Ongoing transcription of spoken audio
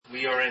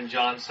We are in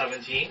John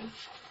 17.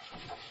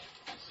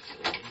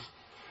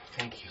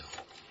 Thank you.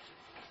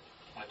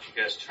 Why don't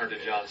you guys turn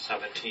to John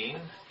 17?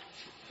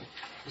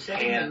 Is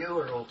that in the New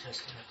or Old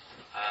Testament?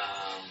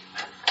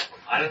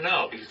 I don't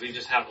know, because we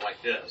just have it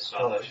like this, so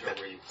I'm not sure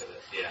where you put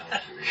it. Yeah.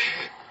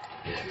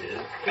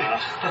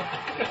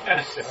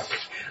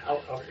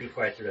 I'll be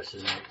quiet the rest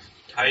of the night.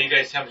 How are you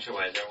guys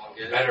temperature-wise? Everyone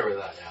good? Better with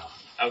that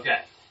now.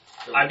 Okay.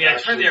 So I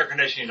turned the air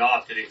conditioning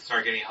off. Did it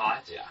start getting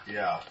hot?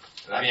 Yeah.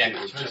 I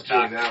It was just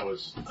back. doing that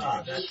was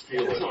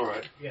That's all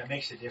right. Yeah, it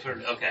makes a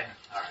difference. Okay.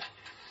 All right.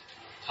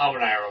 Tom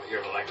and I are over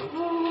here. We're like,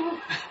 ooh.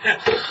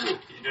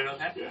 You doing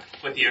okay? Yeah.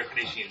 With the air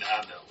conditioning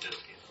on, though.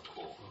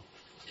 Cool.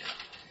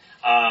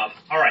 Yeah.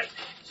 All right.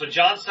 So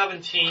John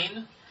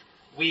 17,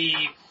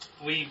 we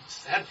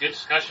had a good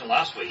discussion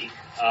last week,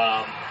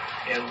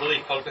 and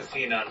really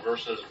focusing on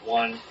verses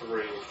 1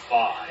 through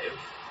 5.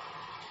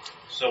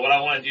 So what I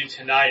want to do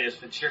tonight is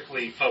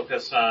particularly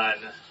focus on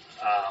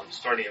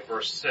starting at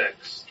verse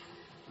 6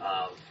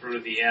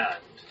 through the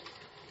end.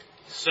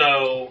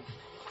 So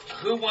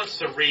who wants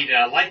to read? And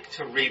I'd like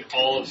to read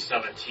all of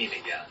 17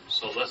 again.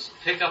 So let's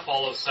pick up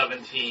all of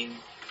 17.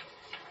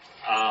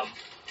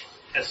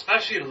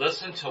 Especially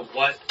listen to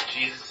what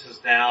Jesus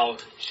is now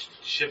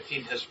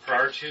shifting his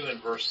prayer to in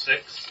verse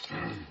 6.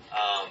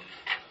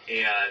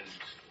 And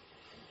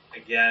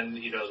again,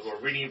 as we're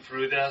reading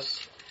through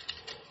this,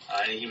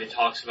 and he even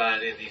talks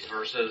about it in these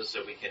verses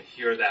so we can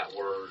hear that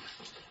word.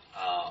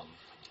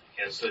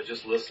 And so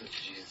just listen to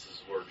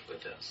Jesus' words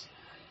with this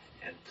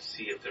and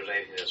see if there's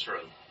anything that sort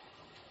of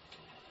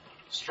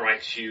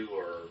strikes you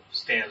or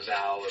stands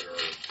out or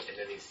in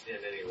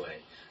any way.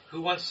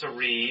 Who wants to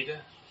read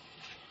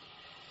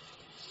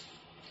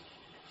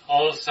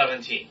all of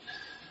 17?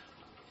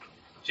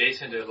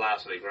 Jason did it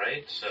last week,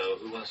 right? So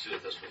who wants to do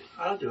it this week?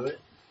 I'll do it.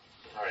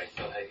 All right,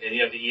 go ahead. And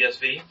you have the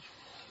ESV?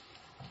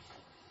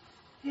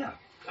 Yeah.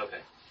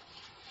 Okay.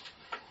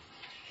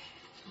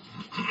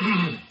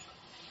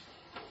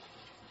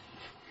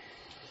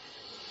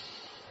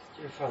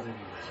 Dear Father, be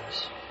with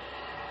us.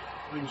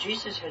 When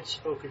Jesus had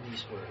spoken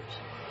these words,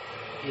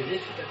 he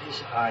lifted up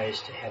his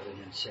eyes to heaven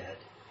and said,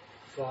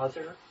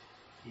 Father,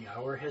 the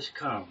hour has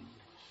come.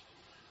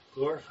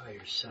 Glorify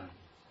your Son,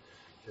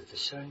 that the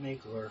Son may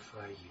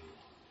glorify you.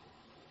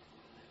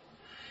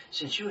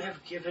 Since you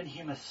have given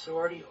him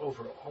authority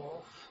over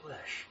all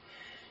flesh,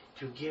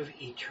 to give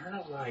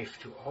eternal life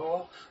to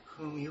all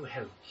whom you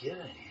have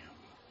given him.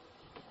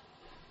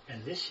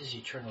 And this is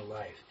eternal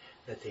life,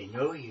 that they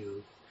know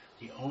you,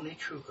 the only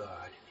true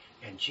God,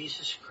 and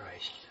Jesus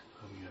Christ,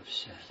 whom you have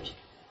sent.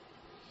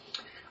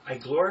 I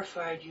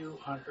glorified you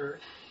on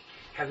earth,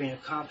 having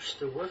accomplished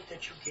the work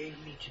that you gave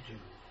me to do.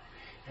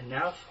 And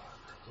now,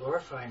 Father,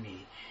 glorify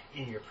me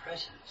in your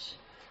presence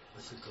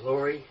with the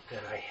glory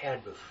that I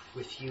had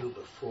with you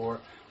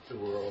before the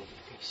world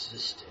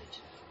existed.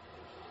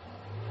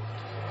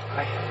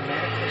 I have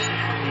manifested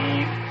your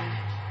name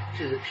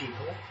to the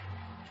people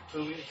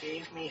whom you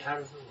gave me out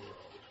of the world.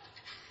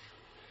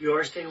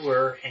 Yours they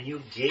were, and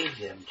you gave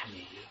them to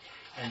me,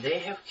 and they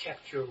have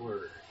kept your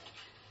word.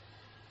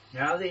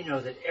 Now they know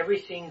that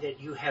everything that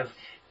you have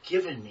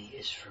given me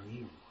is from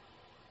you.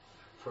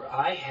 For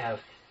I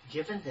have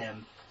given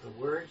them the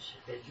words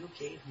that you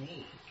gave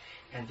me,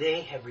 and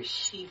they have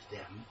received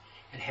them,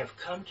 and have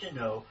come to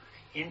know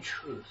in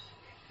truth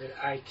that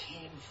I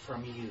came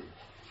from you.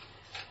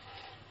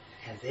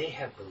 And they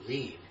have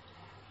believed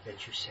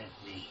that you sent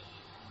me.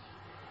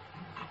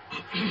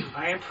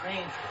 I am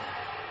praying for them.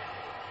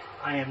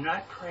 I am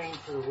not praying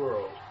for the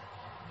world,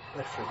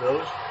 but for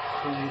those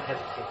whom you have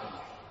given me.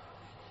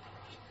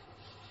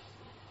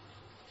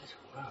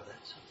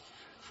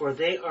 For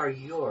they are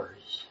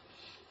yours.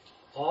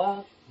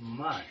 All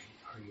mine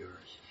are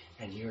yours,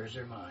 and yours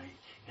are mine,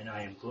 and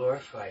I am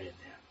glorified in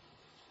them.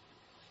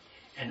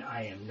 And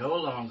I am no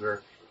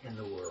longer in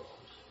the world,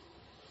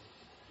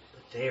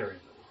 but they are in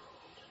the world.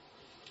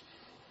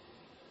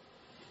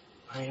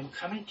 I am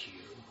coming to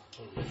you,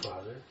 Holy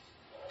Father.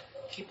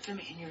 Keep them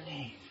in your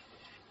name,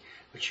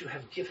 which you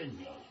have given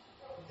me,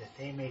 that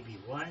they may be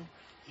one,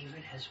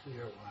 even as we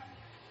are one.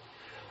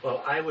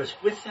 While I was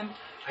with them,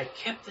 I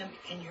kept them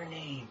in your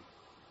name,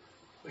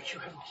 which you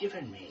have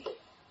given me.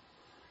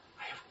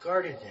 I have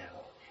guarded them,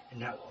 and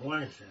not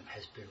one of them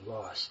has been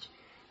lost,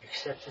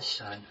 except the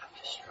son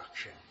of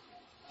destruction,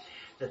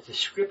 that the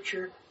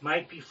scripture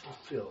might be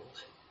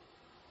fulfilled.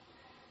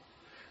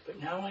 But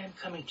now I am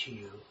coming to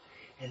you,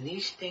 and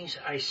these things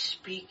I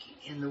speak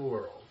in the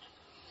world,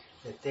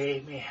 that they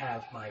may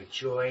have my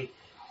joy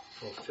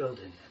fulfilled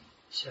in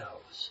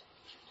themselves.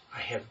 I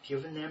have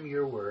given them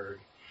your word,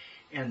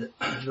 and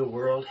the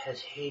world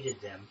has hated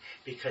them,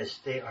 because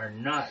they are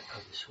not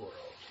of this world,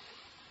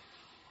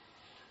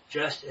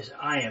 just as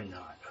I am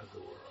not of the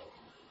world.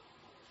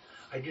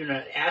 I do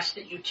not ask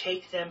that you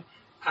take them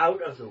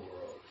out of the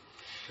world,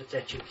 but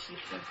that you keep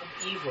them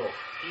from evil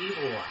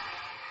one.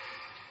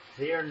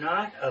 They are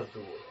not of the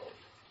world,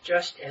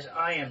 just as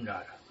I am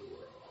not of the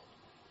world.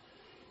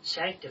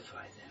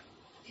 Sanctify them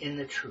in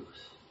the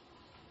truth.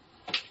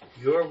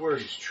 Your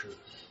word is truth.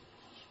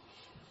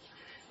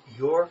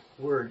 your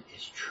word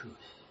is truth.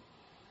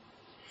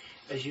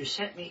 As you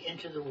sent me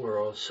into the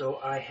world, so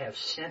I have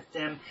sent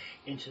them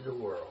into the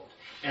world.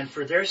 And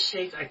for their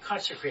sake I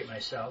consecrate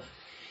myself,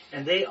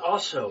 and they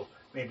also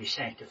may be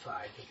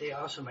sanctified, that they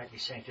also might be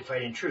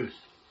sanctified in truth.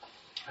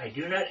 I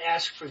do not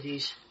ask for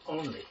these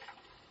only,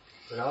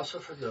 but also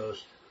for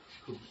those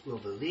who will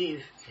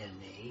believe in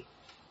me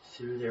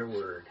through their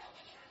word,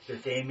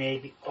 that they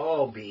may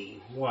all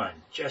be one,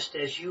 just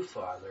as you,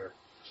 Father,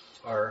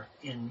 are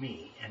in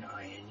me and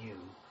I in you,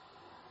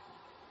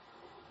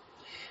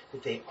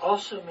 that they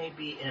also may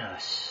be in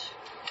us,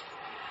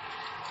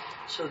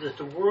 so that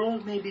the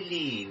world may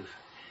believe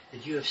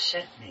that you have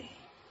sent me.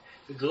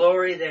 The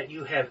glory that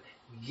you have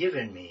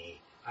given me,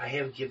 I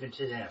have given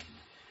to them,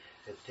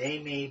 that they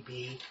may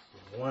be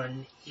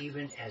one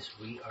even as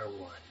we are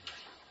one.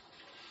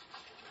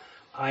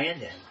 I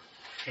and them,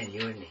 and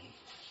you and me,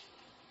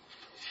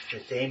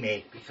 that they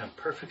may become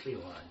perfectly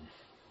one,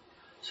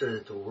 so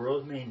that the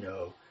world may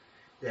know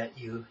that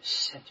you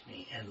sent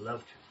me and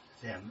loved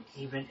them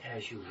even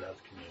as you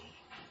loved me.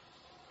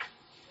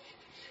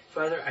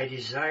 Father, I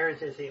desire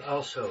that they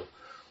also,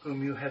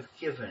 whom you have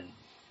given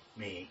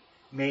me,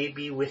 may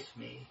be with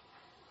me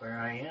where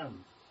I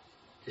am,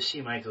 to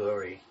see my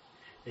glory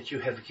that you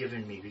have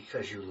given me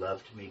because you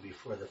loved me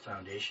before the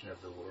foundation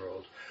of the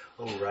world.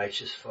 O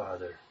righteous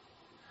Father,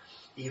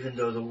 even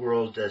though the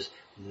world does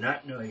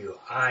not know you,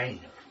 I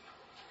know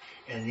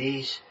you, and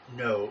these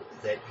know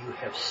that you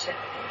have sent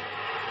me,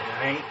 that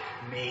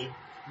I made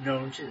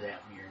known to them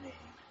your name,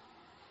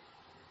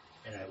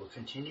 and I will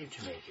continue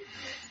to make it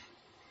known,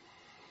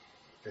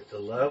 that the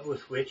love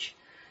with which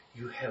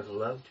you have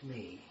loved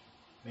me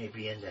may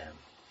be in them,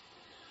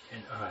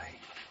 and I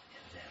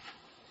in them.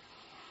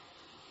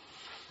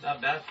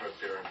 Not bad for a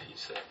beer and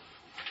pizza.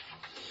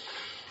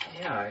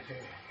 Yeah,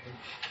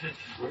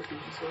 What did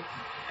you say?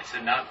 I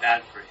said not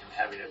bad for him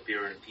having a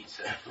beer and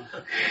pizza.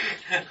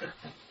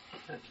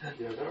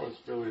 Yeah, that was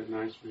really a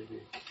nice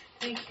reading.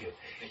 thank you.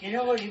 You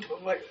know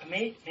what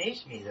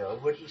amazed me though,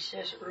 what he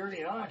says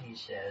early on, he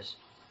says,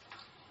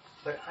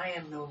 but I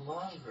am no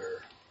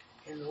longer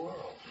in the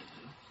world.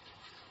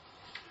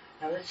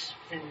 Now this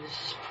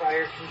is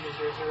prior to his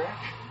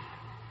resurrection.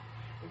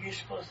 What do you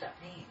suppose that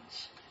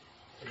means?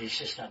 That he's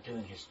just not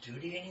doing his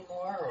duty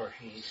anymore, or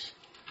he's...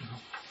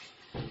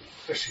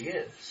 Because he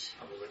is.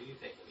 What do you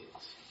think it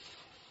means?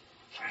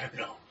 I don't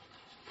know.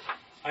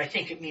 I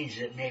think it means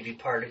that maybe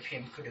part of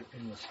him could have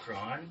been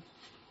withdrawn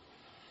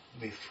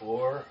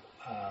before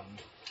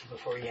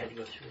he had to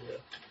go through the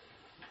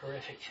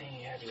horrific thing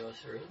he had to go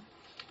through.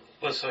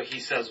 Well, so he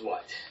says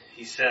what?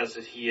 He says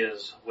that he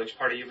is, which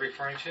part are you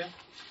referring to? 11.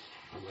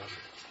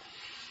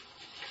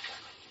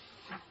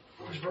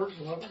 Which verse,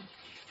 11?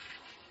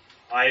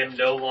 I am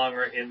no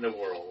longer in the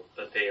world,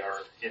 but they are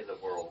in the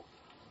world.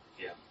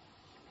 Yeah.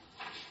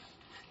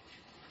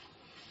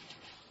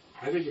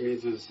 I think it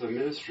means his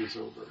ministry's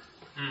over.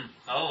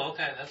 Oh,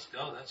 okay. That's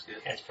good.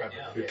 That's probably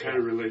Yeah. It kind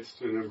of relates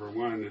to number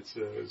 1. It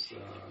says,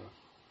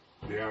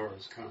 the hour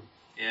has come.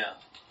 Yeah.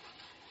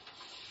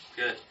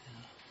 Good.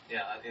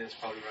 Yeah, I think that's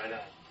probably right on.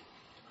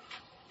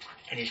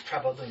 And he's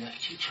probably not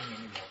teaching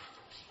anymore.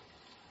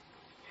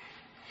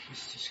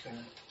 He's just going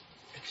to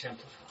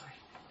exemplify.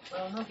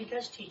 Well, no, he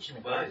does teach in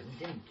the garden,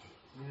 didn't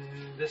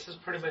he? This is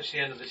pretty much the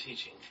end of the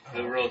teaching,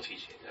 the Oh, real okay.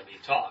 teaching. I mean,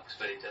 he talks,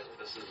 but he doesn't.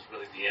 This is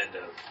really the end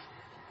of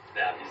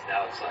that.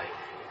 It's like,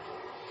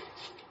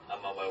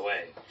 I'm on my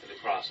way to the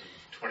cross in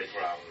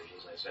 24 hours,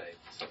 as I say,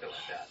 something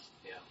like that.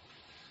 Yeah.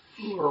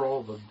 Who are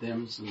all the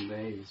thems and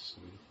theys?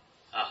 And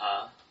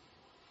Uh-huh.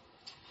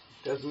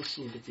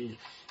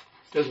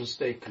 doesn't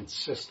stay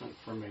consistent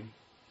for me.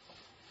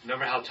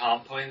 Remember how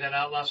Tom pointed that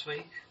out last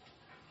week?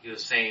 He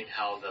was saying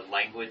how the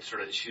language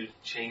sort of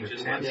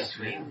changes in Yeah.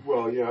 between.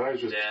 Well, yeah, I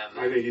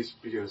think he's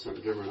speaking of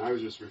something different. I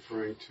was just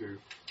referring to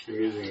him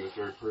using the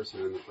third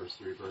person in the first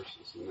 3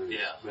 verses, and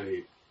then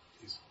he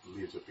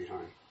leaves it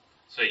behind.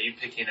 So you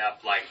picking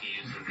up like he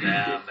uses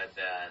them and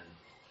then...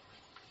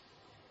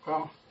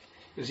 Well,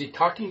 is he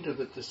talking to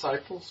the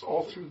disciples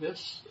all through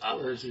this?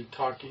 Or is he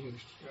talking...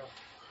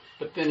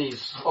 But then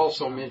he's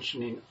also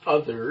mentioning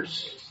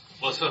others.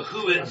 Well,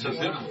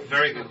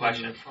 very good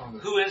question.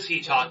 Who is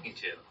he talking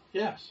to?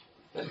 Yes.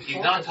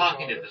 He's not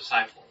talking to the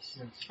disciples.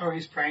 Oh,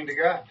 he's praying to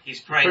God. He's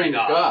praying to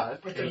God.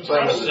 But then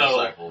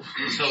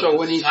So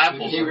when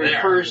he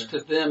refers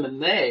to them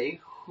and they,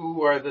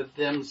 who are the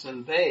thems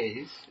and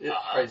theys?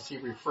 Is he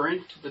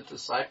referring to the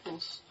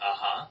disciples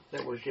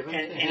that were given to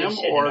him,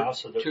 or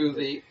to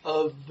the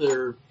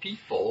other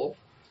people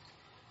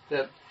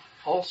that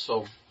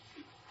also?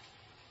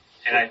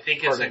 And I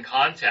think it's in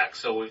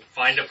context. So we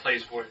find a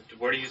place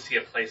where do you see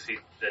a place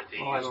that they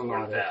use I don't know.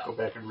 word I'd have to go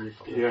back and read.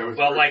 Yeah,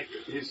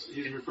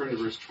 he's referring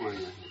to verse 20, I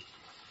think.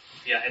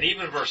 Yeah, and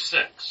even verse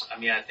 6. I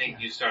mean, I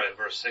think you start at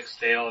verse 6,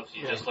 Dale. If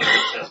you just look at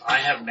it, it says, I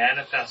have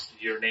manifested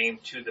your name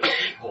to the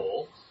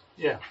people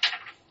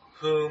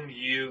whom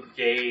you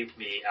gave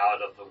me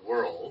out of the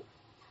world.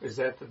 Is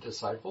that the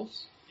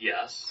disciples?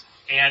 Yes.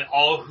 And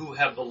all who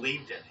have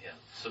believed in him.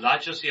 So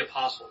not just the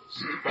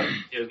apostles, but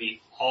it would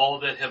be all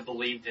that have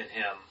believed in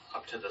him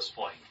up to this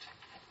point.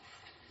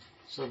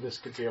 So this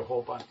could be a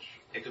whole bunch.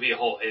 It is a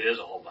whole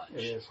bunch.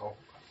 It is a whole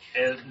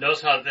bunch. And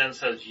notice how it then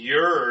says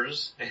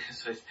yours,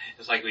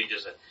 it's like we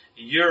just said,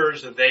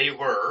 yours they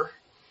were,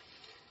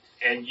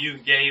 and you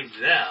gave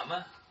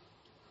them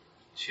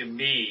to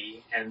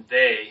me, and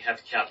they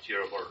have kept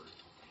your word.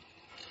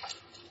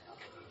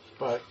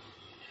 But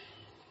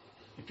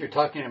if you're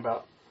talking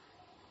about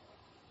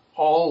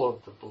all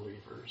of the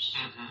believers,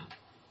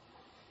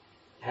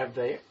 have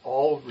they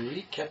all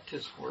really kept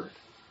his word?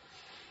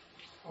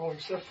 Oh,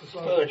 except for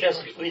some. Well, he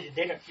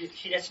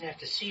doesn't have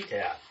to see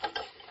that.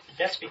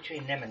 That's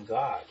between them and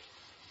God.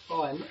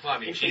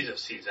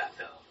 Jesus sees that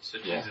though. So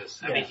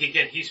Jesus,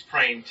 he's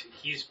praying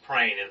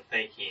and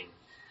thinking.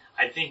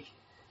 I think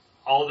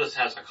all this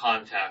has a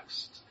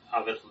context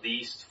of at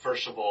least,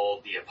 first of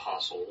all, the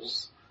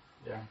apostles.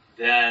 Yeah.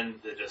 Then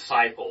the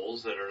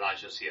disciples that are not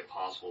just the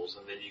apostles,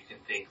 and then you can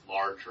think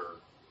larger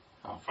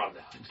from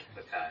that.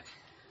 Okay.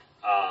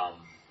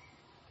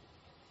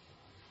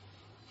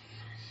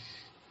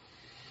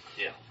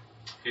 Yeah.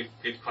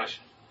 Good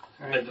question.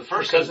 Right. But the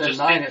first because in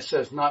 9 it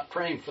says not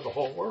praying for the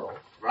whole world.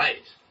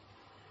 Right.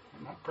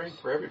 I'm not praying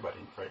for everybody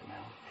right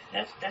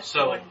now. That's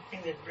the one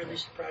thing that really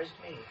surprised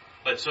me.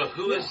 But so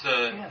who is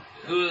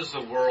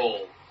the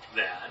world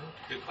then?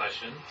 Good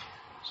question.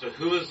 So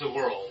who is the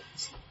world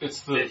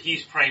that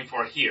he's praying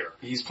for here?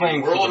 He's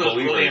praying for the believers. The world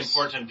is really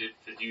important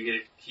that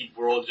you keep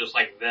world just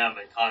like them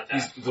in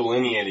contact. He's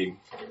delineating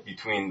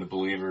between the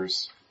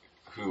believers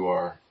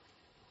who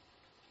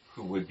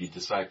would be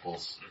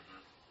disciples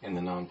and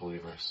the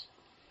non-believers.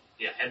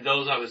 Yeah, and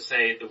those I would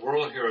say, the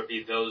world here would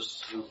be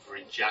those who've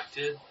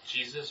rejected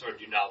Jesus or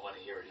do not want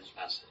to hear his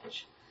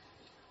message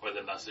or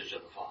the message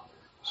of the Father.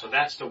 So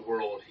that's the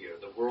world here.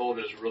 The world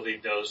is really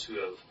those who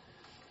have,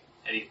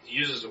 and he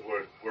uses the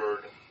word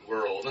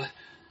world,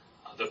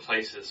 the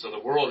places. So the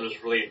world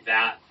is really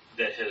that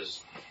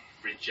has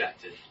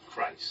rejected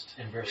Christ.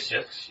 In verse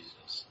 6.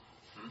 Jesus.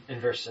 In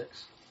verse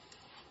 6.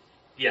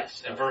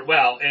 Yes, and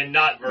and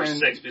not verse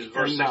 6, because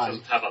verse 6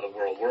 doesn't talk about the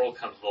world. World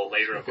comes a little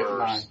later in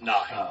verse 9.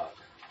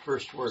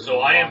 First word. So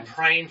I am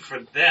praying for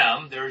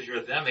them. There's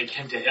your them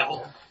again,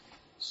 Dale. Yeah.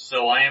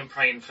 So I am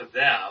praying for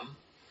them.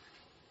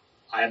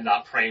 I am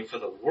not praying for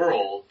the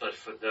world, but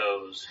for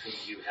those whom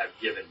you have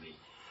given me.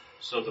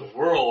 So the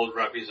world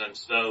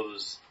represents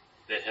those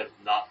that have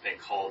not been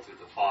called through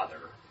the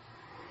Father.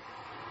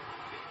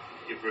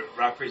 It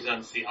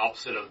represents the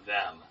opposite of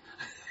them.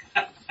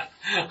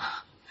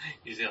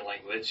 Using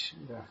language.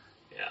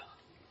 Yeah.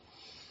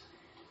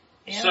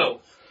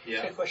 So,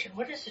 a question.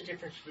 What is the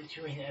difference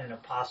between an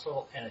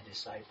apostle and a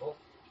disciple?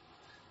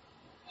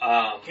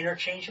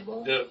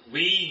 Interchangeable?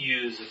 We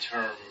use the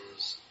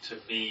terms to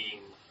mean,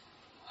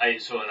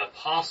 so an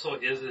apostle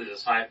is a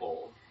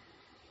disciple,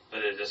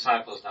 but a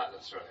disciple is not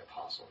necessarily an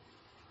apostle.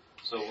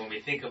 So when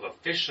we think of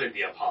officially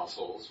the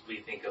apostles,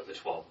 we think of the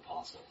 12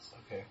 apostles.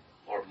 Okay.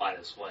 Or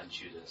minus one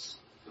Judas,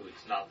 who is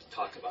not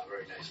talked about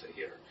very nicely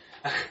here.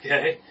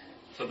 Okay?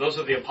 So those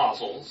are the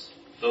apostles.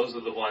 Those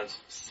are the ones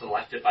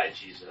selected by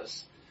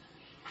Jesus.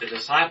 The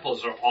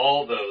disciples are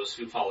all those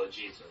who follow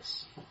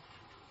Jesus.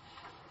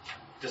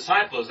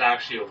 Disciple is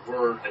actually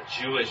a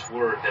Jewish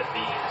word that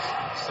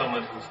means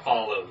someone who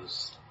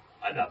follows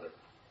another.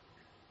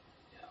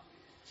 Yeah.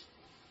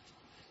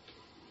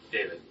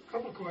 David. A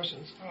couple of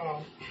questions.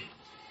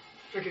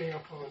 Picking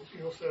up on what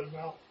you said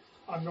about,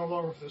 I'm no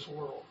longer of this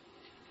world.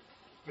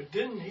 But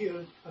didn't he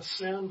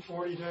ascend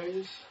 40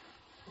 days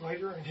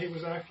later and he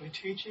was actually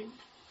teaching?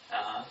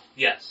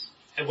 Yes.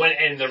 And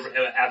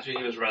after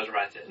he was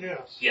resurrected.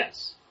 Yes.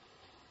 Yes.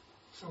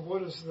 So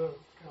what is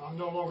I'm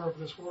no longer of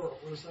this world?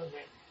 What does that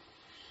mean?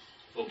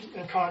 Well,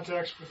 in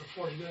context with the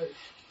 40 days.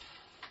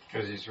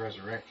 Because he's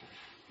resurrected.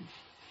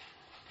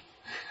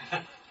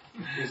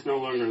 He's no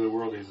longer in the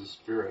world, he's a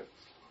spirit.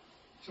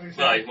 So he's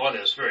more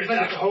than a spirit. He's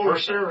like the Holy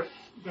Spirit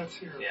that's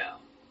here. Yeah.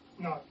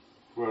 Not.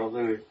 Well,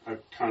 then I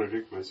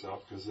contradict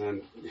myself, because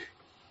then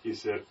he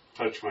said,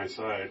 touch my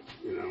side,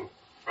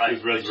 Right.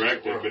 He's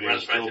resurrected, but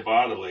he's still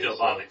bodily. Still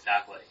bodily,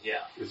 exactly,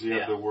 yeah. Does he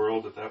have the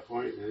world at that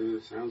point?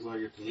 It sounds like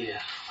it to me.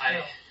 Yeah.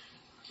 I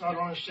don't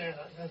understand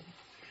that.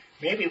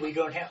 Maybe we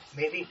don't have,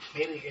 maybe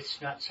it's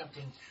not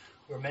something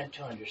we're meant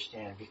to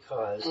understand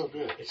because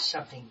it's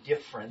something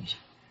different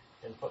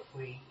than what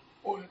we...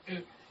 Well,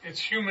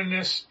 it's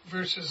humanness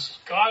versus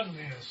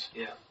godliness.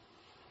 Yeah.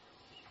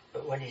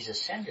 But when he's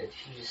ascended,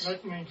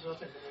 That means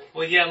nothing to me.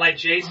 Well, yeah, like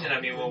Jason,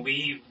 when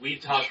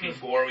we've talked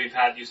before, used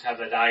to have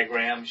the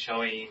diagram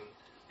showing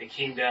the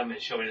kingdom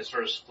and showing a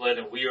sort of split,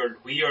 and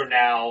we are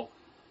now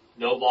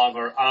no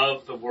longer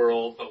of the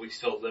world, but we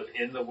still live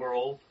in the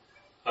world,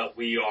 but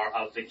we are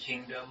of the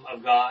kingdom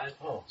of God.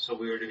 Oh. So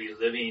we are to be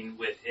living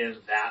within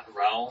that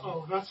realm.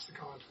 Oh, that's the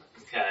context.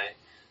 Okay.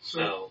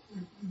 So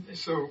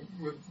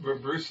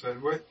what Bruce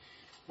said, what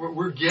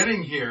we're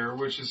getting here,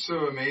 which is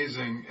so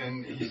amazing,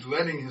 and he's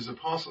letting his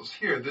apostles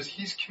hear this,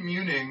 he's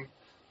communing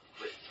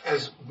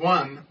as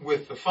one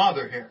with the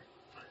Father here,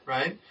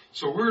 right?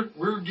 So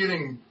we're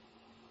getting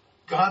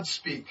God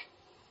speak,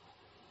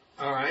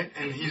 all right?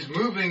 And he's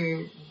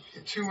moving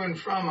to and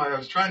from, I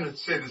was trying to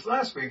say this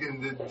last week,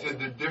 to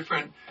the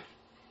different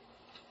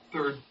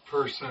third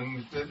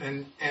person,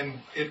 and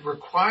it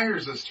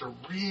requires us to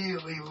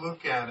really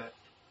look at it.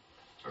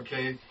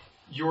 Okay,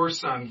 your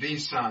son, the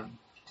son,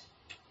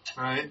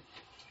 right?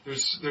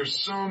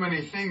 There's so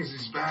many things,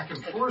 these back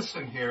and forths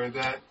in here and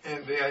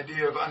the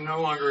idea of I'm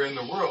no longer in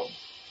the world.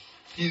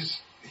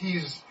 This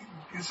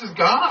is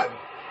God.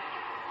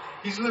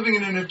 He's living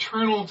in an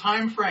eternal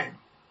time frame,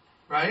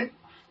 right?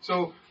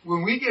 So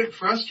when we get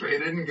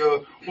frustrated and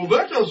go, well,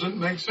 that doesn't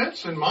make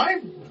sense in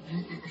my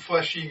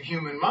fleshy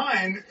human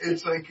mind,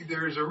 it's like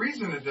there's a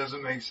reason it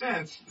doesn't make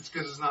sense. It's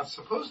because it's not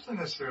supposed to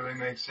necessarily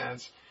make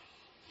sense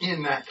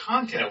in that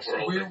context.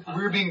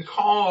 We're being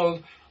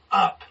called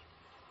up.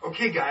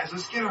 Okay, guys,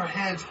 let's get our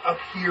heads up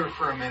here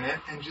for a minute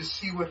and just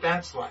see what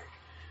that's like.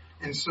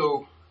 And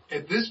so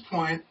at this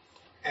point,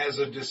 as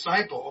a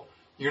disciple,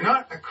 you're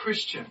not a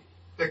Christian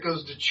that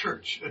goes to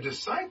church. A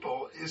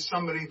disciple is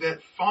somebody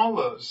that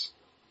follows.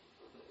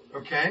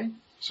 Okay?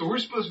 So we're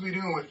supposed to be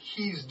doing what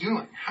he's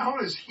doing. How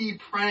is he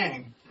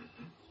praying?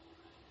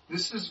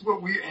 This is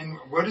and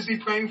what is he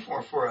praying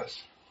for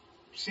us?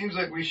 Seems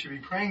like we should be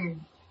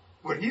praying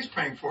what he's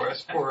praying for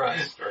us.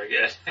 Very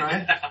good.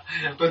 Right?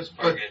 But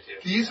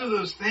these are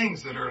those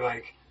things that are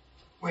like,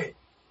 wait,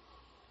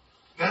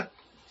 that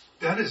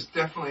is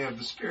definitely of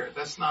the Spirit.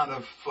 That's not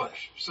of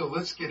flesh. So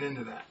let's get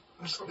into that.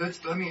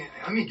 Let me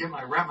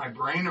wrap my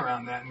brain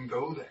around that and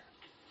go there.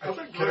 I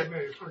think Greg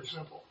made it pretty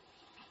simple.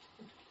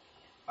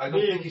 I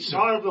don't think he's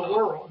not of the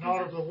world.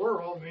 Not of the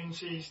world means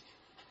he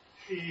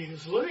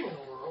is living in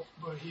the world,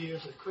 but he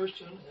is a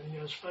Christian and he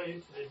has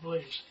faith and he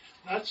believes.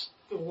 That's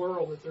the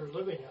world that they're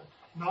living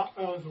in, not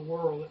of the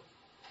world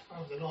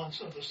of the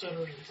sinners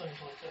and things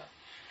like that.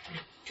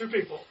 There's two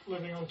people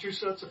living on two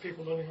sets of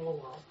people living in the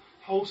world.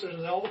 Whole set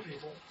is all the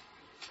people.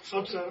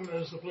 Subset of them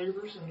is the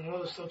believers, and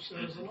another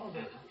subset is the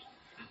non-believers.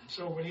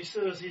 So when he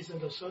says he's in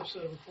the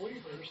subset of the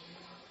believers,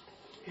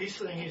 he's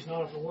saying he's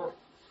not of the world.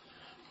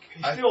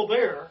 He's still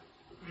there,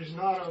 but he's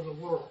not of the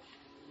world.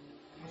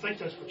 I think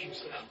that's what you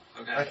said.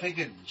 Okay. I think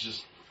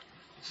it's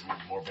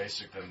more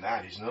basic than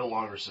that. He's no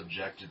longer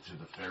subjected to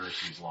the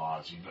Pharisees'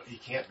 laws. He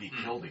can't be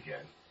killed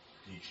again.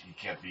 He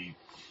can't be.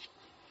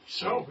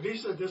 So. No, but he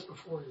said this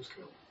before he was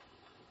killed.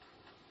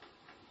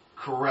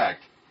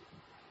 Correct,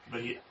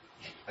 but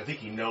I think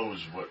he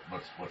knows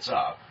what's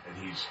up, and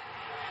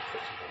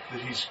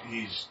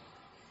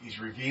he's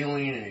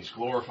revealing and he's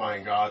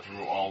glorifying God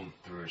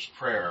through his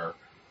prayer.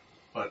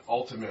 But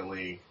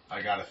ultimately,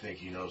 I got to think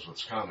he knows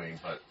what's coming.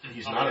 But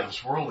he's not of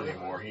this world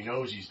anymore. He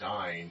knows he's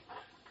dying.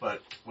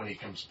 But when he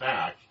comes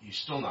back, he's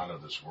still not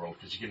of this world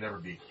because he can never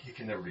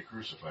be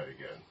crucified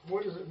again.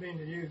 What does it mean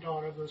to you,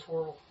 not of this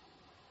world,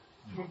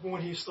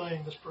 when he's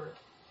saying this prayer?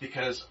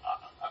 Because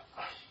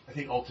I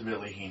think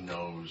ultimately he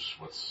knows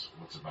what's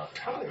about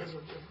to happen.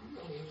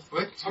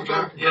 Let's go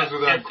back to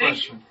that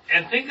question.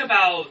 And think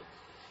about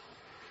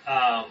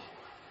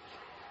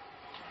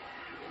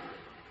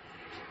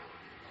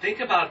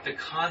the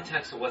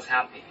context of what's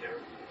happening here.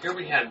 Here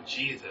we have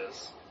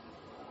Jesus,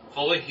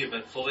 fully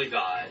human, fully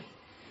God.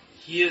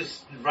 He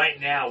is, right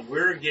now,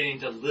 we're getting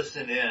to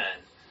listen in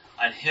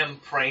on him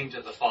praying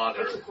to the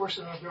Father. That's the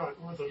question I've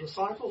got. Were the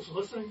disciples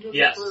listening to the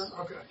prayer?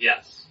 Okay.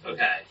 Yes.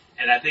 Okay.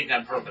 And I think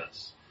on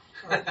purpose.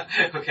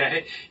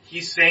 Okay?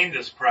 He's saying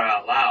this prayer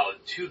out loud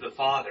to the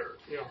Father.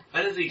 Yeah.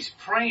 But as he's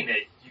praying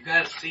it, you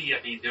gotta see,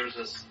 there's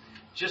this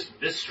just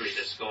mystery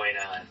that's going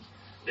on.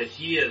 That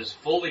he is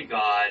fully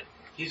God.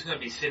 He's going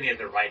to be sitting at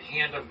the right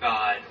hand of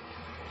God.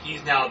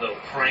 He's now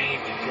praying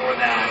before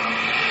that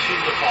to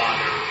the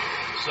Father.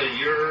 So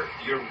you're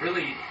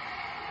really,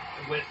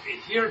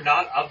 here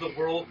not of the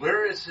world,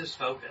 where is his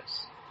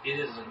focus? It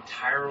is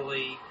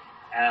entirely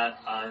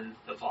on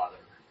the Father,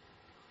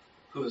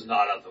 who is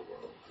not of the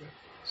world.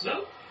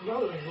 So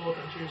another thing a little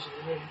confusing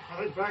to me.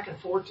 I think back in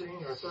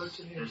 14 or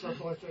 13 or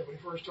something like that, when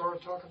he first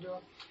started talking to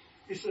him,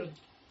 he said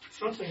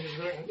something,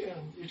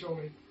 and you told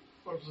me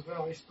what it was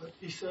about, but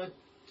he said,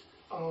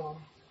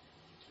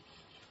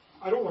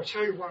 I don't want to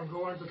tell you where I'm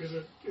going because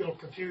it'll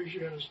confuse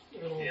you and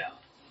it'll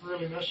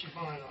really mess your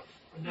mind up.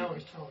 And now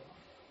he's telling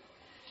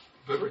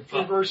them.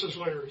 Three verses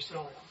later, he's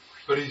telling them.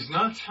 But he's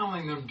not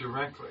telling them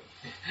directly.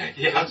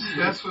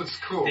 That's what's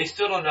cool. They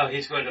still don't know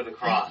he's going to the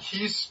cross.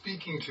 He's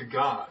speaking to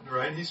God,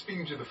 right? He's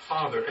speaking to the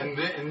Father. And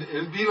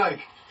it'd be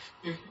like,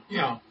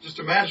 just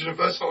imagine if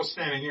us all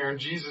standing here and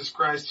Jesus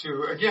Christ,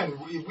 who, again,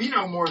 we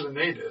know more than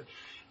they did,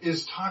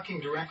 is talking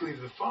directly to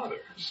the Father.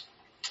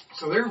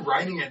 So they're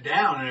writing it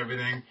down and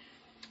everything.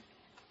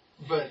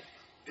 But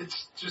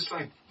it's just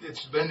like,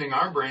 it's bending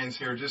our brains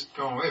here, just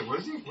going, wait, what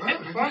is he?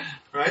 What?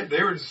 Right?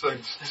 They were just like,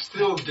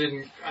 still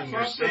didn't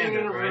understand it,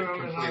 right?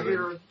 Completely. And I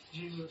hear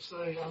Jesus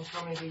say, I'm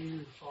coming to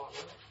you,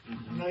 Father.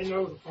 Mm-hmm. And they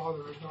know the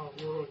Father is not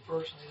a worldly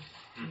person.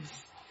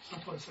 He's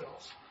someplace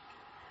else.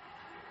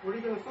 What are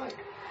you going to think?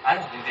 I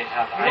don't think they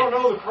have. I don't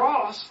know the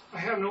cross. I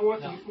have no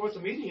what the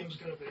medium's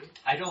going to be.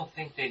 I don't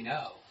think they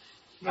know.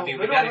 No, they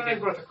don't know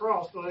anything about the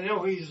cross, but they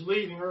know he's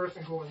leaving Earth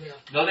and going there.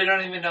 No, they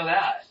don't even know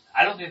that.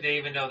 I don't think they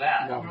even know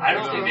that. No, I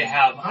don't think they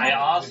have. I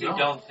honestly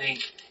don't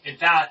think. In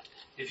fact,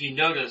 if you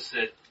notice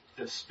that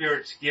the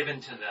Spirit's given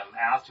to them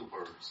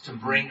afterwards to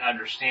bring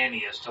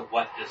understanding as to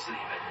what this even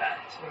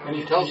meant. And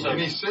he tells them,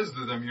 and he says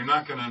to them, "You're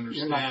not going to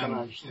understand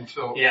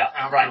until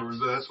afterwards."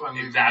 Right. That's why I'm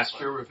leaving the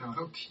Spirit with him.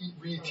 He'll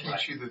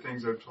reteach you the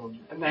things I've told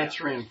you. And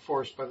that's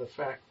reinforced by the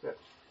fact that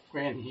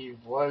when he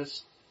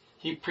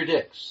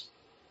predicts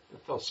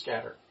that they'll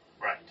scatter.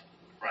 Right.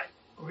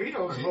 Well, he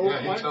knows the whole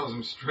plan. He tells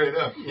them straight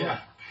up.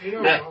 Yeah. He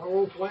knows the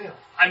whole plan.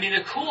 I mean,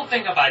 the cool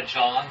thing about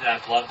John that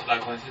I've loved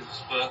about going through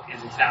this book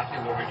is exactly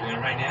what we're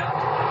doing right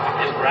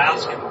now. Is we're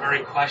asking the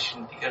very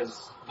question,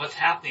 because what's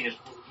happening is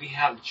we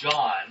have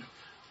John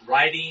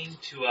writing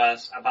to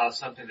us about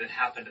something that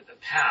happened in the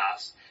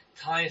past,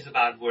 telling us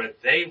about where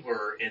they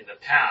were in the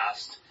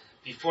past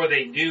before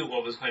they knew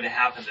what was going to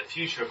happen in the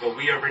future, but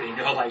we already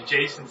know, like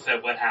Jason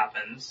said, what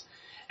happens,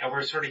 and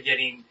we're sort of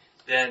getting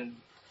then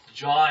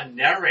John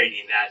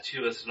narrating that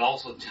to us and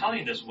also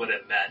telling us what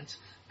it meant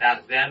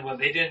back then when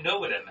they didn't know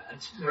what it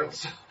meant. Yeah.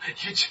 So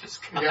you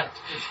just got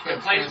it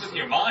plays with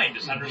your mind.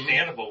 It's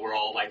understandable. We're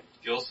all, like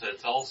Gil said,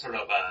 it's all sort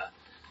of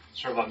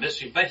a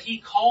mystery. But he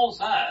calls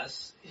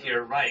us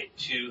here, right,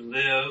 to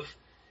live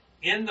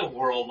in the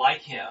world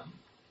like him.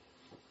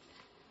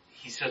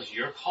 He says,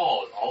 you're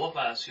called, all of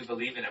us who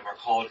believe in him are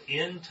called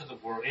into the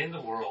world, in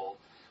the world,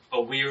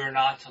 but we are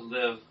not to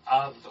live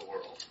of the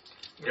world.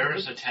 There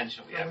is a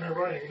tension we have. When you're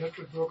writing a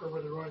history book or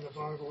whether you're writing the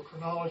Bible,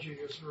 chronology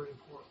is very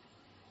important.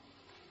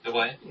 The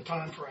what? The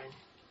time frame.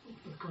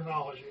 The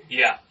chronology.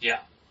 Yeah.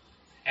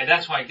 And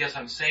that's why I guess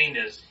I'm saying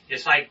is,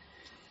 it's like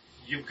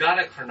you've got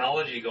a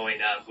chronology going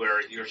on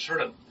where you're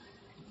sort of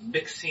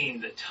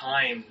mixing the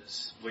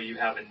times where you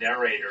have a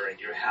narrator and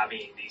you're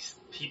having these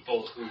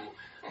people who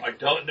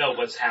don't know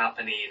what's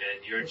happening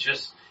and you're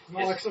just...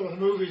 Not like some of the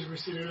movies we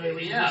see today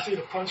where you see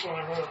the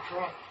punchline right up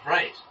front.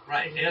 Right.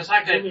 And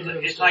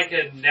it's like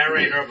a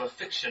narrator of a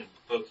fiction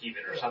book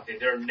even or something.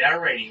 They're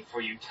narrating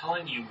for you,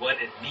 telling you what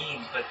it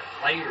means, but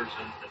the players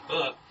in the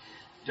book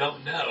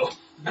don't know.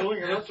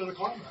 Building it up to the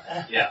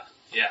climax. Yeah.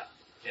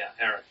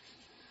 Eric.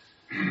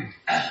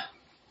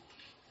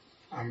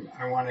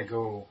 I want to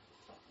go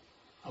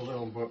a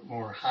little bit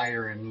more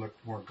higher and look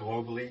more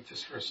globally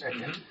just for a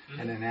second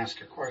and then ask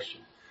a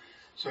question.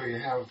 So you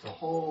have the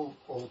whole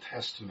Old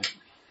Testament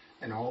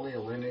and all the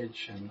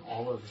lineage and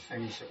all of the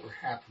things that were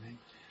happening.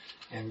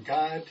 And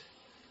God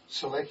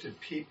selected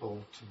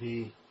people to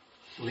be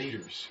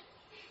leaders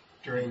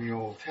during the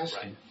Old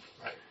Testament.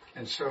 Right.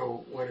 And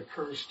so what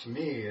occurs to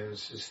me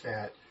is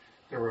that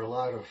there were a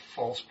lot of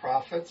false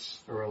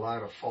prophets, there were a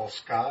lot of false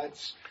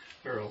gods,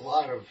 there were a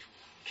lot of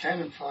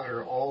cannon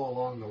fodder all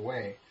along the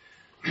way.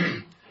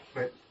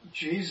 But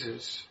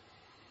Jesus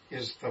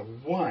is the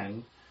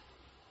one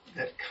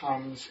that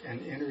comes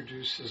and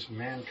introduces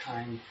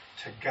mankind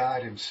to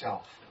God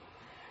himself.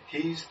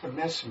 He's the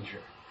messenger.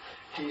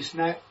 He's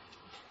not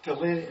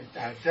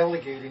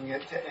delegating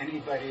it to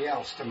anybody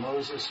else, to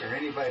Moses or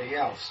anybody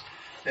else.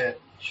 That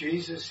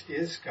Jesus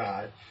is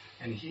God,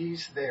 and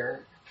he's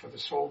there for the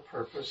sole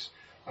purpose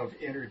of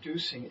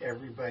introducing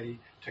everybody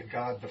to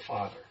God the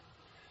Father.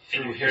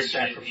 And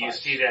you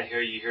see that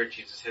here, you hear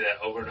Jesus say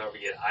that over and over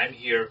again. I'm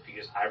here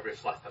because I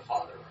reflect the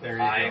Father. There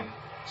you go.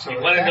 So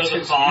you want to know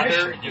the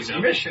Father? His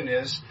mission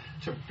is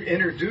to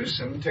introduce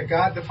him to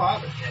God the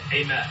Father.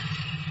 Amen.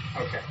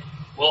 Okay.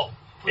 Well,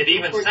 it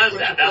even says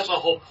that. That's the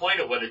whole point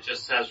of what it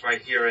just says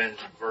right here in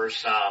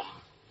verse,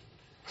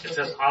 it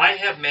says, I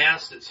have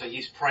manifested, so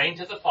he's praying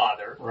to the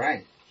Father.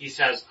 Right. He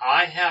says,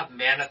 I have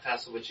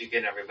manifested, which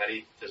again,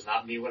 everybody does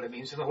not mean what it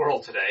means in the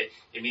world today.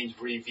 It means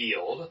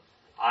revealed.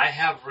 I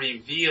have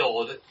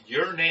revealed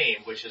your name,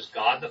 which is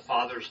God the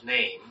Father's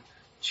name,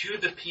 to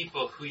the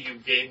people who you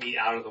gave me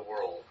out of the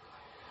world.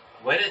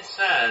 When it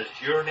says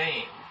your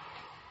name,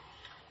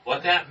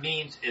 what that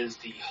means is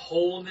the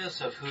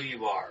wholeness of who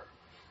you are.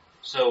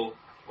 So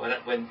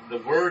when the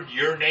word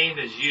your name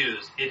is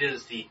used, it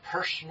is the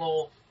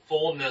personal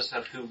fullness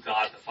of who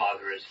God the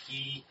Father is.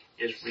 He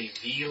is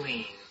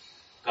revealing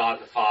God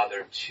the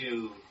Father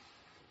to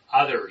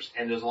others,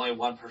 and there's only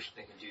one person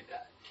that can do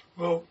that.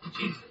 Well,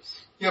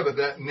 Jesus. Yeah, but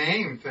that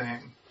name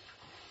thing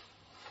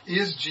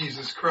is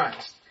Jesus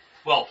Christ.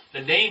 Well, the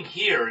name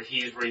here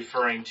he's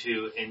referring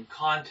to in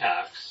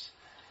context,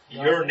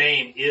 your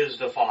name is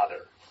the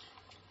Father.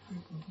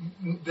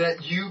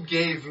 That you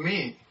gave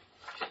me.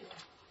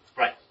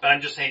 Right, but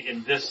I'm just saying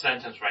in this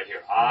sentence right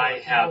here,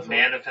 I have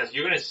manifested.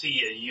 You're going to see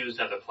it used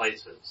other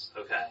places,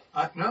 okay?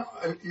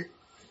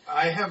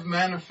 I have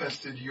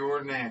manifested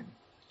your name.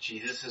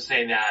 Jesus is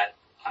saying that,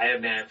 I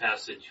have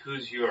manifested,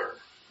 who's your?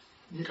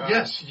 God.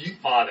 Yes,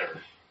 Father.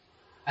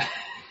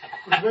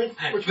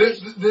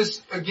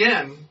 This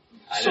again.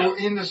 So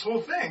in this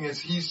whole thing is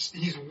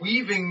he's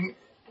weaving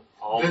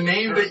all the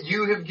name that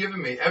you have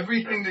given me.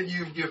 Everything that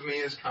you've given me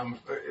has come.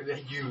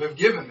 That you have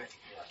given me,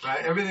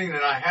 right? Everything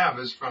that I have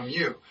is from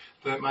you.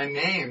 That my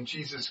name,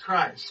 Jesus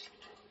Christ,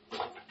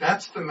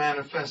 that's the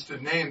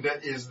manifested name.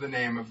 That is the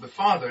name of the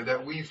Father.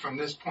 That we from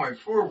this point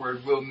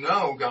forward will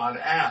know God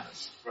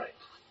as. Right.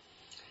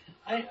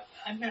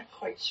 I'm not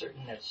quite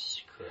certain that's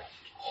correct.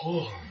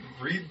 Oh,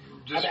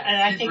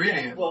 keep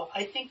reading it. Well,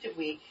 I think that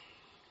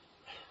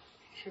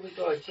here we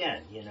go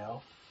again,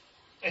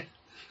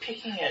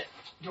 picking at.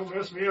 Don't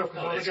mess me up.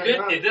 No, it's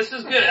good. This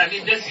is good. I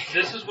mean,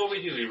 this is what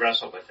we do. We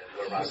wrestle with it.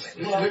 We're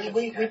wrestling. Well,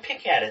 we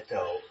pick at it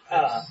though.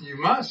 You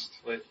must.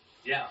 But,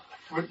 yeah.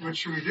 What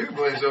should we do?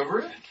 Glaze over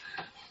it?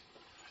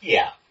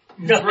 Yeah.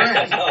 No,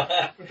 right. No,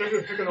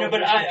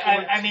 but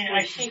I mean,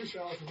 I think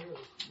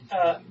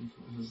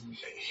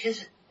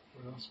his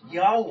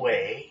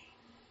Yahweh.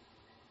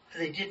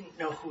 They didn't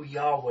know who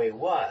Yahweh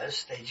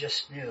was. They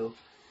just knew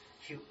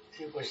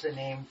it was the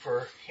name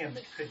for him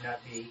that could not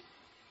be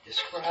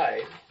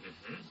described.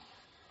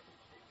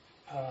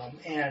 Mm-hmm.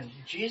 And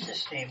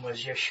Jesus' name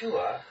was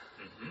Yeshua.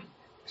 Mm-hmm.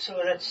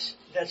 So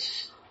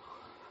that's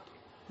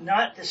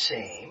not the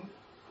same.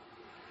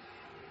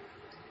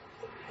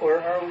 Or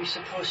are we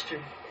supposed to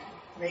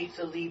make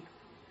the leap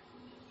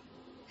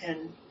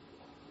and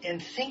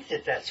think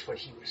that that's what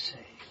he was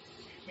saying?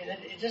 I mean,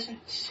 it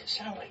doesn't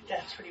sound like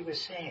that's what he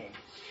was saying.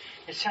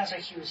 It sounds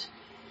like he was,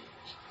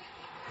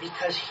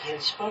 because he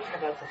had spoken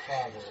about the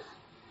Father,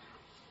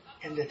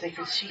 and that they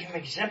could see him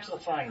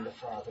exemplifying the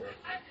Father,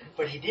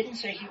 but he didn't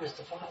say he was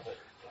the Father.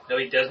 No,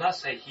 he does not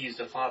say he's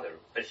the Father,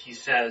 but he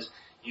says,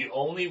 you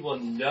only will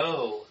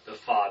know the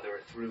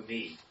Father through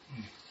me.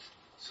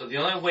 So the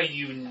only way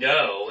you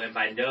know, and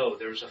by know,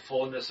 there's a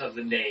fullness of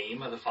the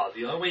name of the Father.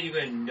 The only way you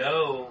can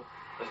know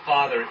the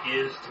Father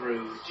is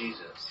through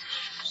Jesus.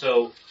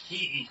 So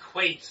he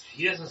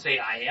doesn't say,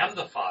 I am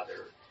the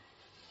Father.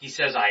 He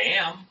says, I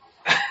am.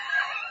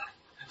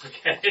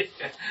 Okay?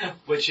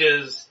 Which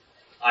is,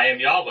 I am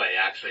Yahweh,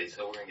 actually.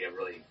 So we're going to get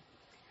really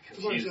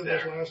confused there.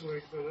 I said this last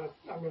week, but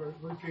I'm going to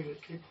repeat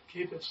it.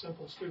 Keep it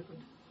simple, stupid.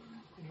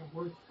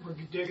 We're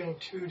digging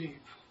too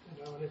deep.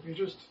 And if you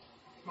just,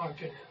 my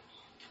opinion.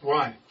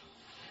 Why?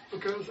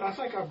 Because I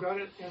think I've got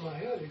it in my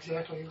head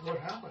exactly what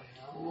happened.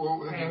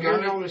 Well, and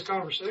hearing all these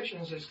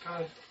conversations is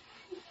kind of.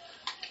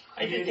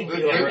 I do think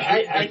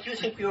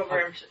we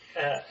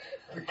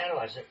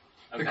overanalyze it.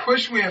 Okay. The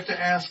question we have to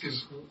ask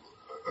is,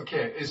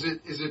 okay, is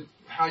it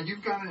how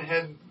you've gotten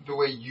ahead the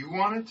way you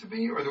want it to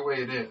be, or the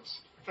way it is?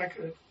 I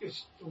think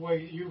it's the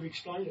way you've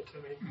explained it to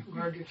me.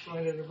 Greg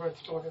explained it to everybody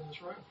that's talking in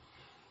this room.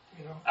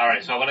 All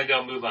right, so I want to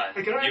go move on.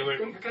 Hey, can I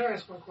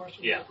ask one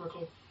question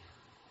quickly?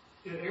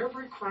 Did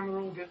every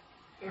criminal get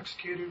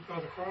executed by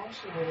the cross,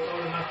 or were there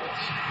other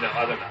methods? No,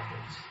 other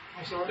methods.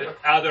 I'm sorry? There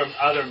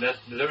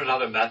was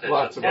other methods.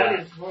 Lots of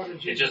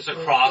It's just the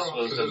cross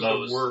was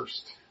the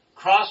worst.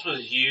 Cross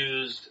was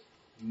used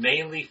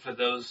mainly for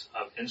those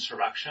of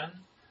insurrection,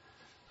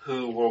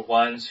 who were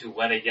ones who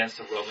went against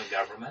the Roman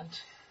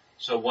government.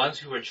 So ones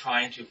who were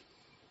trying to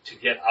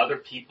get other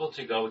people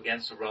to go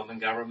against the Roman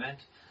government,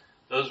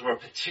 those were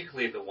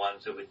particularly the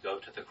ones that would go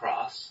to the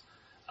cross.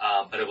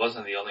 But it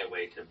wasn't the only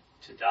way to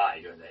die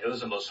during that. It was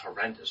the most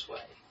horrendous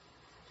way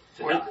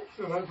to die.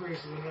 So that brings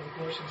us to another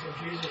question. So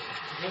Jesus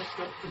against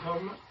the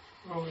government,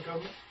 Roman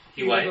government?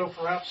 Even though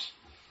perhaps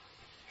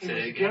he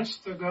was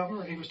against the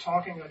government, he was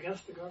talking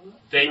against the government?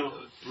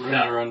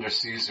 Render under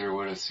Caesar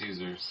what is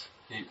Caesar's.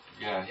 He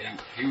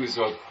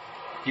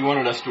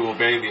wanted us to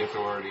obey the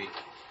authority.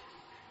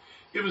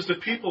 It was the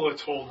people that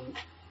told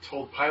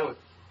Pilate,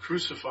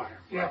 crucify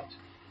him. Yeah.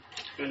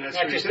 And that's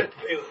not what just he did.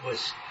 It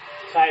was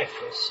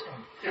Caiaphas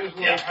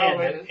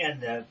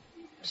and the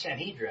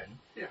Sanhedrin.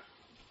 Yeah.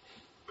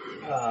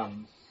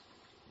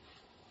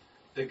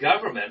 The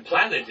government,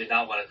 Pilate did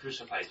not want to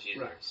crucify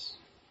Jesus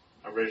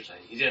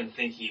originally. He didn't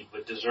think he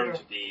would deserve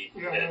to be,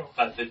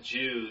 but the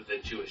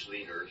Jewish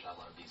leaders, I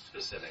want to be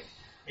specific,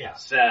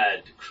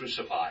 said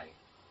crucify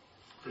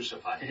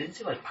It didn't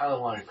seem like Pilate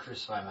wanted to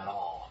crucify him at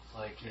all.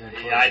 You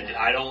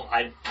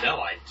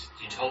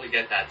totally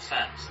get that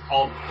sense.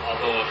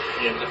 Although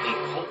he ended up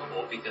being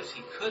culpable because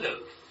he could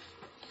have.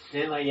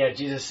 Didn't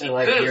Jesus say he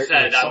could have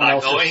said, I'm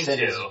not going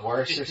to. Is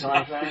worse or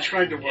something? He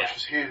tried to wash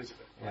his hands of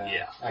it.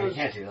 Yeah. You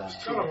can't do that.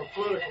 It's kind of a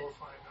political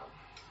fight.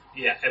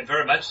 Yeah, and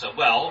very much so.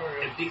 Well,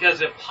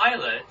 because if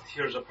Pilate,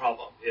 here's a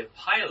problem. If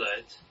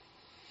Pilate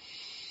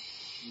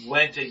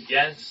went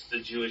against the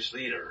Jewish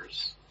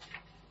leaders,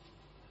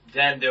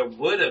 then there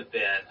would have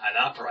been an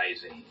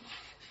uprising.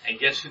 And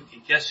guess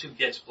who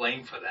gets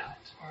blamed for that?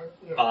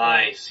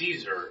 By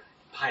Caesar,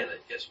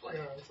 Pilate gets blamed.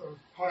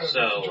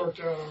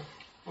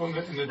 And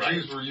the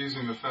Jews were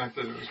using the fact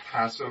that it was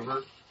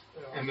Passover,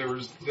 and there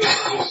was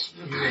this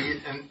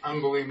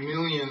unbelievable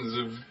millions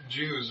of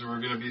Jews who were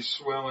going to be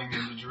swelling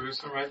into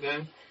Jerusalem right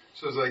then.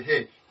 So it's like,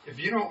 hey, if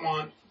you don't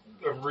want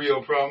a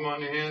real problem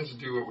on your hands,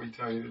 do what we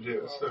tell you to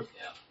do. So,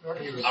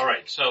 all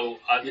right. So,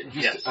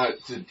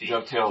 to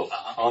dovetail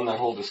on that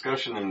whole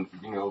discussion, and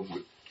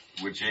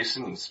with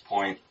Jason's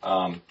point,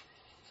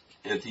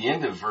 at the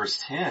end of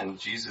verse 10,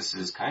 Jesus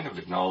is kind of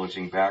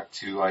acknowledging back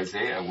to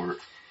Isaiah, where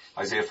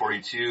Isaiah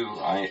 42,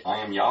 I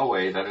am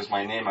Yahweh, that is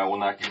my name, I will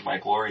not give my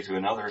glory to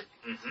another.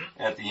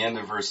 Mm-hmm. At the end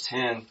of verse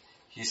 10,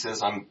 he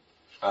says,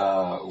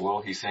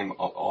 he's saying,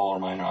 all are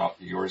mine,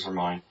 yours are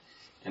mine,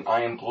 and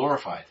I am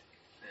glorified.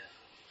 Yeah.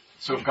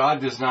 So if God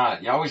does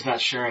not, Yahweh's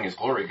not sharing his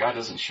glory, God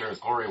doesn't share his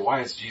glory,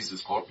 why is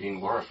Jesus being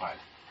glorified?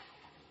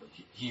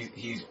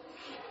 He's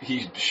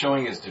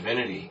showing his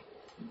divinity.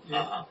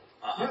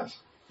 Yes.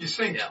 He's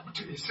saying,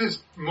 he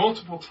says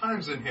multiple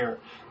times in here,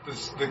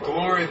 the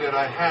glory that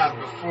I had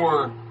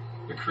before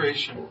the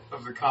creation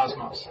of the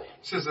cosmos.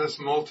 He says this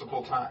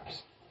multiple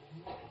times.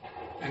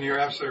 And you're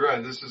absolutely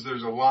right.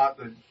 There's a lot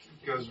that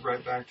goes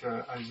right back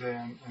to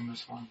Isaiah in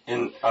this one.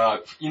 And,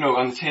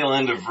 on the tail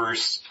end of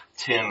verse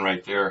 10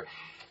 right there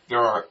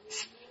are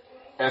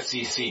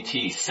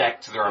SECT,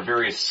 sects. There are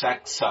various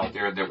sects out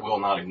there that will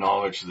not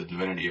acknowledge the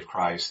divinity of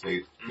Christ.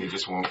 They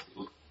just won't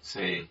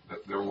say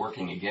that they're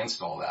working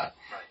against all that.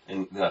 Right.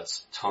 And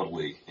that's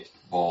totally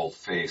bald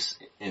face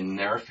in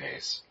their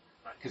face.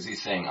 Because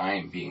he's saying,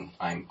 I'm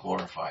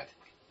glorified.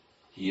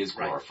 He is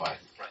glorified.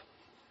 Right.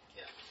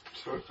 Yeah.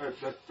 So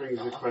that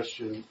brings the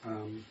question,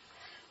 I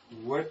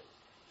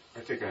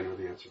think I know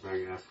the answer, but I'm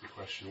going to ask the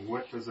question.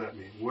 What does that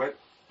mean?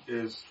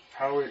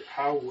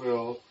 How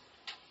will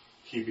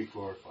he be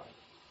glorified?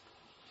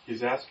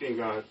 He's asking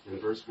God in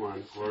verse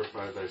 1,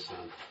 glorify thy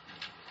Son.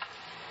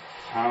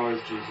 How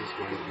is Jesus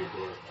going to be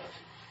glorified?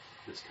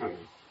 It's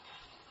coming.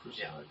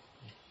 Yeah.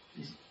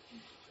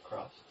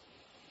 Cross.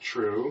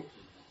 True.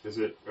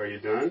 Are you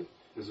done?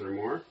 Is there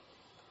more?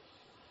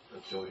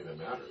 That's the only thing that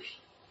matters.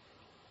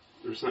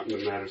 There's something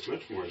that matters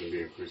much more than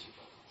being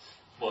crucified.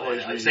 Well,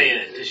 I'd say in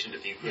addition to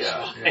being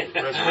crucified.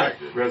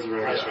 Resurrected.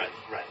 Resurrected.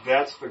 Right.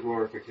 That's the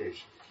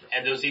glorification.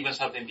 And there's even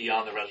something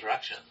beyond the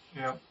resurrection.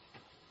 Yeah.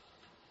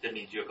 That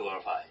means you're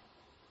glorified.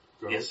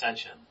 Go. The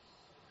ascension.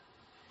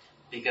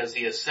 Because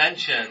the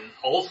ascension,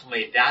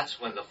 ultimately, that's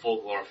when the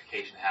full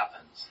glorification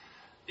happens.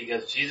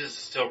 Because Jesus is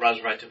still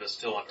resurrected but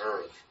still on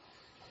earth.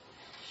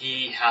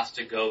 He has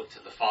to go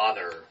to the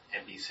Father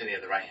and be sitting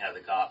at the right hand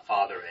of the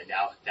Father, and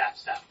now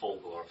that's that full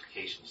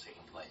glorification is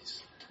taking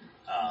place.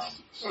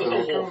 So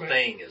the whole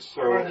thing is...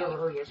 I never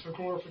heard that. So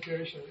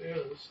glorification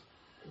is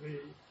the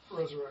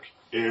resurrection.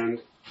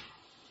 And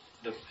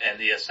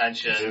the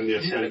ascension, and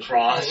the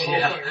cross.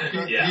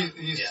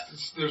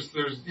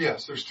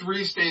 There's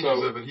three stages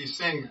of it. He's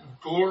saying,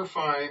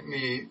 glorify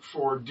me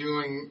for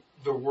doing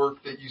the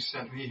work that you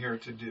sent me here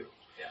to do.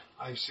 Yeah.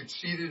 I've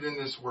succeeded in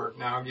this work.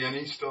 Now again,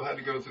 he still had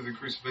to go through the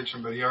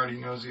crucifixion, but he already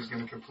knows he's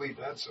going to complete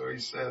that. So he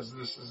says,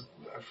 this is,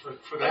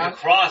 for that. The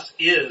cross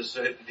is,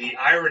 the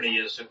irony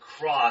is the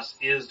cross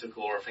is the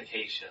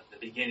glorification,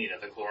 the beginning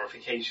of the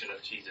glorification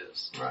of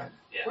Jesus. Right.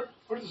 Yeah.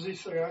 What does he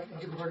say? I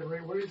have to go back and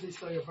read. What does he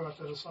say about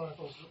the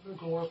disciples?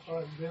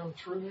 Glorify them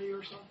through me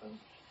or something?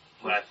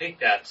 Well, I think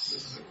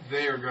that's...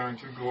 They are going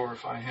to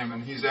glorify him,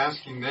 and he's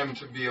asking them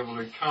to be able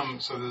to come.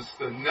 So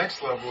the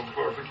next level of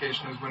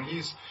glorification is when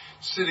he's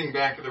sitting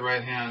back at the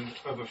right hand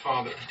of the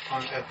Father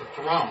at the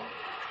throne,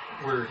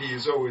 where he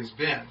has always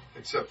been,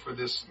 except for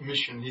this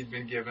mission he'd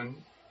been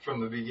given from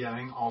the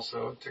beginning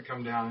also to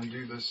come down and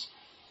do this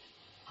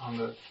on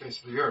the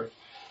face of the earth.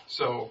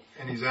 So,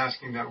 and he's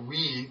asking that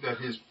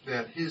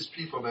his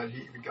people that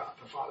God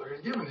the Father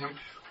has given him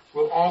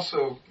will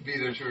also be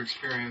there to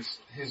experience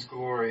his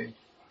glory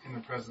in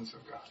the presence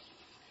of God.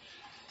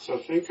 So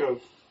think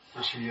of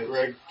Greg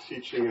Greg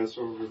teaching us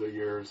over the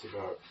years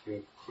about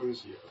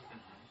inclusio.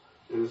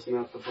 And isn't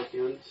that the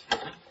bookends?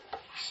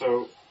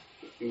 So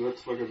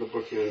let's look at the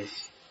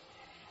bookends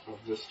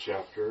of this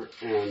chapter.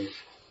 And,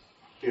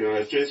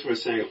 as Jason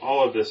was saying,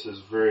 all of this is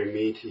very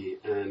meaty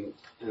and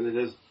it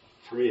is,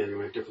 for me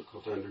anyway,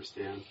 difficult to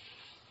understand.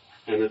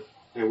 And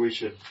we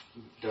should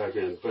dive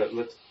in. But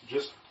let's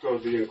just go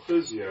to the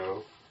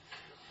inclusio.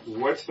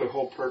 What's the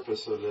whole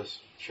purpose of this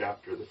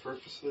chapter? The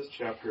purpose of this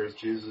chapter is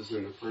Jesus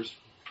in the first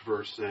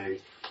verse saying,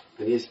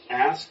 and he's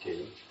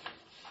asking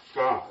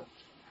God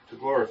to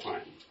glorify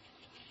him.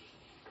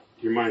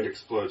 Your mind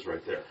explodes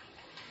right there.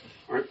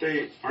 Aren't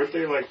they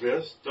like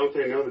this? Don't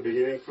they know the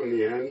beginning from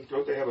the end?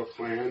 Don't they have a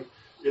plan?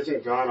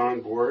 Isn't God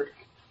on board?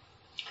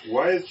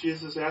 Why is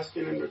Jesus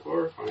asking him to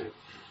glorify him?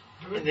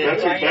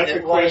 That's a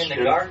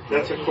question.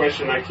 That's a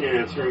question I can't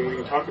answer, and we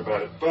can talk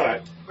about it.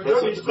 But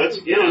you've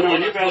asked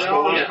a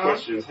lot of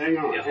questions. Hang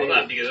on. Hold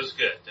on, because it's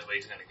good the way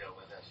he's going to go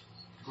with this.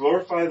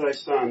 Glorify thy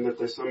Son, that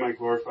thy Son might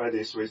glorify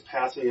thee. So he's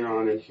passing it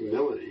on in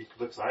humility.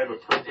 Looks, I have a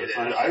purpose.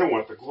 I don't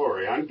want the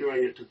glory. I'm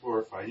doing it to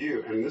glorify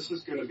you. And this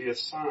is going to be a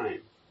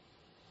sign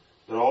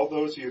that all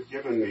those you've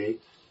given me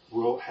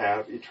will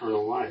have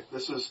eternal life.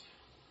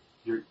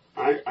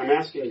 I'm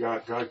asking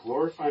God,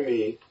 glorify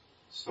me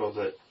so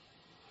that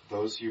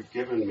those you've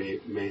given me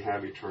may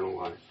have eternal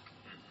life.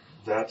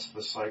 That's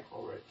the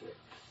cycle right there.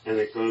 And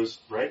it goes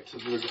right to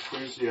the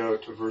declusio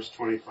to verse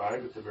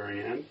 25 at the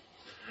very end.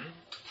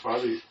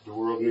 Father, the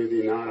world knew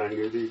thee not, I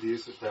knew thee,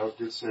 these that thou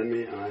didst send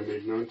me, and I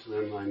made known to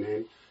them thy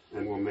name,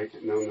 and will make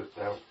it known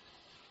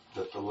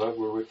that the love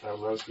wherewith thou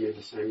lovest me,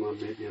 the same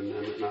love may be in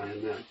them and I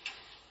in them.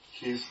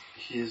 He's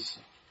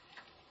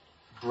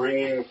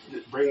bringing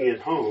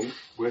it home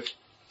with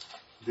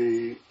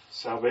the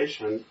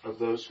salvation of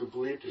those who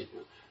believed in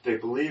him. They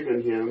believe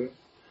in him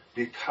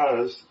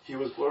because he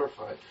was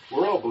glorified.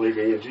 We're all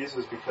believing in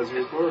Jesus because he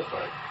was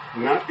glorified.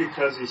 Not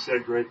because he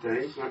said great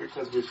things, not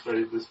because we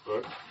studied this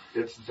book.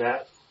 It's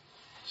that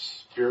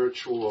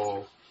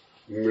spiritual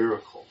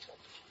miracle.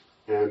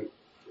 And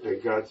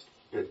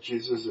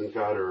Jesus and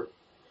God are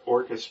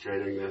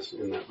orchestrating this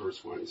in that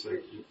verse 1. He's saying,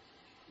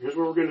 here's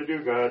what we're going to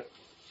do, God.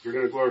 You're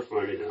going to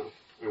glorify me now.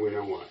 And we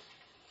know why.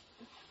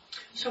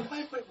 So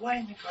why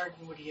in the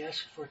garden would he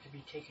ask for it to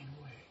be taken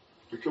away?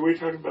 Because we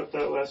talked about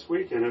that last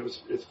week, and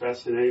it's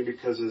fascinating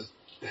because,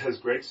 as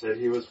Greg said,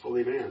 he was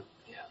fully man.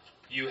 Yeah.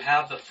 You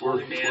have the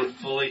fully man,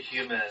 fully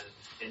human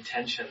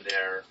intention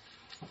there.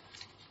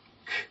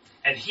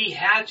 And he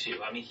had to.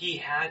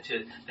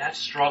 That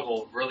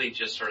struggle really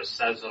just sort of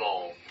says it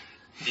all.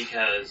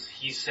 Because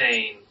he's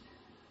saying,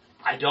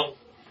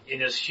 in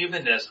his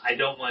humanness, I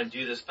don't want to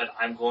do this, but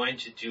I'm going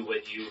to do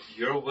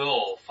your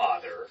will,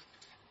 Father.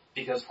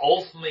 Because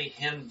ultimately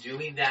him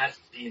doing that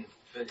in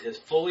his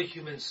fully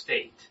human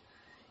state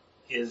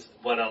is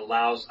what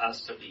allows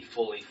us to be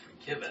fully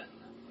forgiven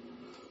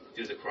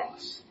through the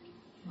cross.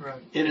 Right.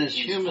 In his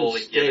human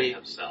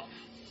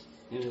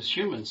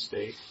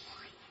state,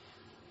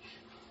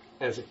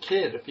 as a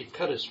kid, if he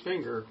cut his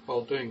finger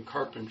while doing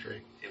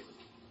carpentry,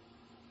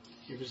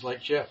 he was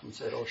like Jeff and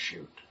said, "Oh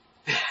shoot."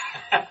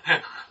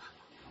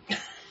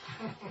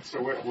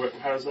 So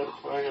how does that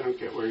apply? I don't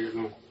get where you're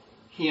going.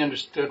 He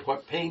understood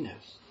what pain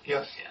is.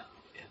 Yes.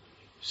 Yeah.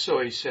 So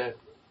he said,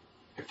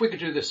 if we could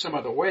do this some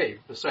other way,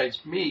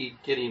 besides me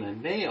getting a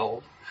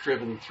nail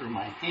driven through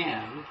my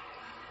hand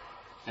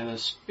and a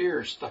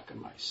spear stuck in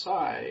my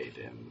side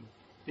and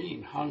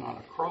being hung on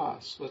a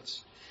cross,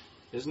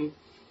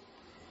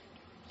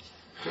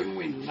 couldn't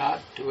we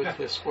not do it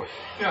this way?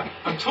 Yeah,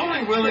 I'm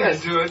totally willing to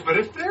do it, but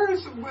if there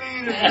is a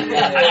way to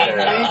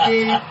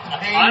maybe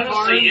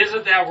honestly,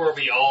 isn't that where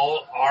we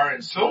all are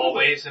in small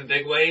ways and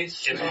big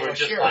ways? If we're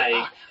just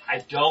like, I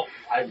don't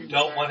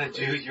want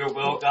to do your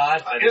will,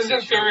 God. But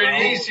isn't there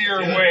an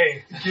easier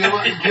way?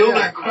 Gil,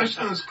 that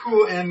question was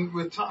cool, and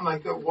with Tom,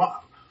 like that,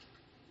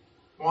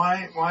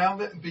 why all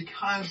that?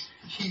 Because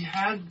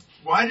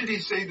why did he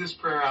say this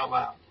prayer out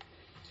loud?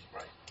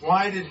 Right.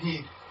 Why did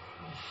he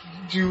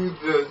do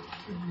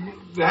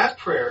that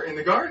prayer in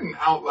the garden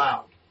out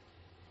loud?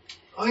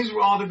 Oh, these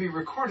were all to be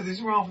recorded.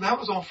 That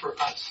was all for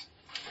us,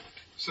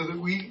 so that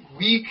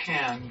we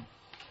can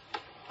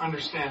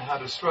understand how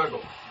to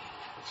struggle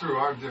through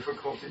our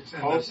difficulties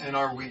and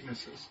our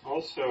weaknesses.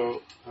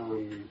 Also,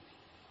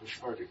 it's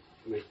hard to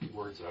make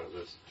words out of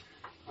this.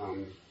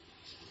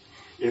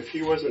 If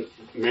he wasn't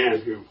a man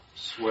who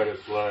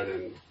sweated blood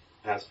and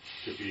asked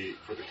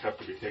for the cup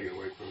to be taken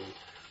away from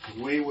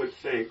him, we would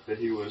think that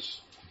he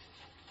was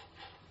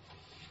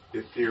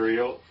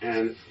ethereal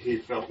and he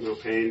felt no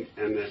pain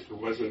and that it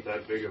wasn't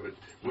that big of it.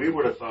 We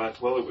would have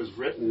thought, well, it was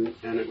written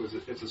and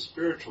it's a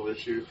spiritual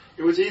issue.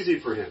 It was easy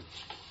for him.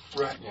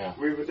 Right. Yeah.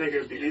 We would think it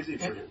would be easy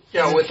for him.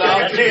 Yeah,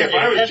 without if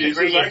I was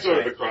Jesus, I'd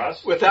go to the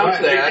cross.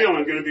 Without that,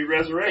 I'm going to be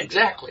resurrected.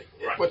 Exactly.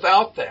 Right.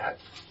 Without that,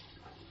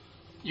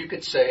 you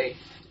could say,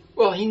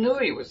 well, he knew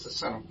he was the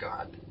Son of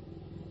God,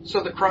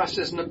 so the cross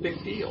isn't a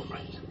big deal.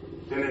 Right.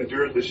 And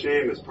endured the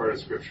shame as part of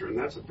Scripture, and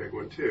that's a big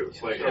one too.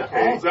 It's like,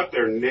 okay, he's up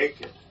there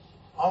naked,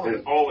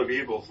 and all of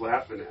evil's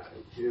laughing at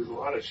him. He has a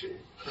lot of shame.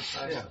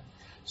 Precisely. Yeah.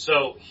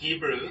 So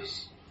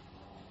Hebrews,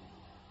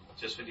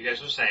 just what you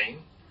guys were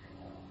saying,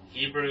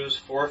 Hebrews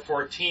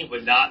 4:14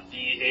 would not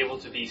be able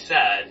to be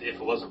said if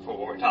it wasn't for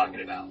what we're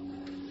talking about,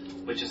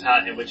 which is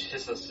which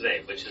hits us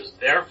today, which is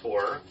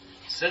therefore,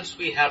 since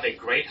we have a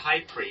great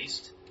high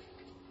priest.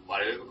 Why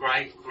do we have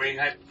a great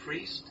high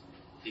priest?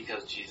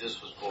 Because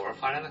Jesus was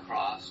glorified on the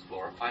cross,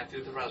 glorified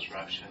through the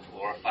resurrection,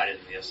 glorified in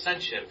the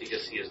ascension,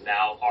 because he is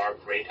now our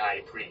great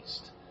high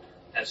priest.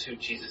 That's who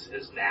Jesus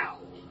is now.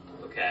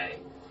 Okay?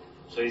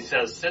 So he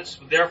says, since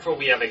therefore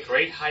we have a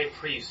great high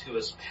priest who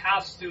has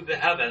passed through the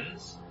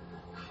heavens,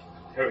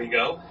 here we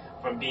go,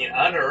 from being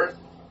on earth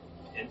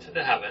into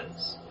the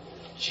heavens,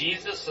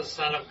 Jesus the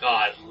Son of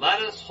God,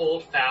 let us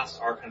hold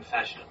fast our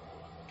confession.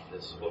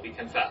 This is what we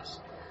confess.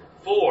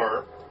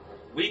 For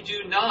we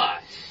do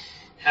not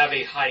have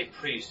a high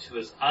priest who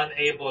is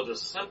unable to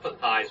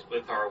sympathize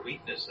with our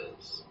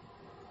weaknesses.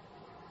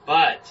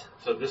 But,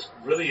 so this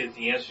really is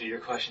the answer to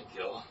your question,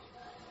 Gil.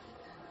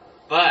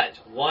 But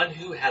one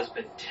who has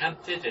been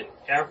tempted in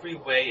every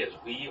way as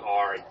we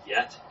are,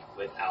 yet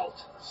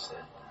without sin.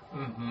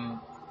 Mm-hmm.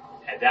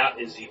 And that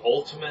is the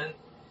ultimate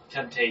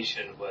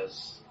temptation,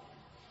 was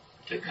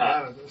to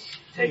come,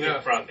 take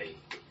it from me.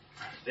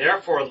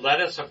 Therefore,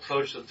 let us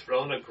approach the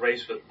throne of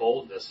grace with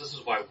boldness. This is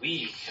why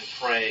we can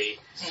pray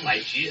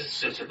like Jesus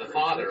did to the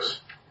Father,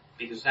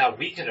 because now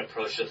we can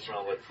approach the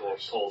throne with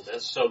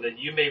boldness, so that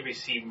you may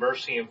receive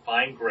mercy and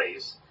find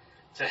grace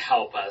to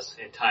help us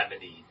in time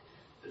of need.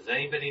 Does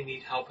anybody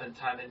need help in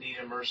time of need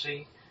and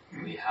mercy?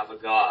 We have a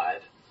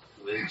God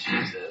who is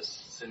Jesus,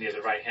 sitting at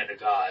the right hand of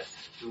God,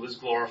 who is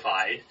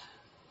glorified,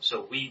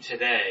 so we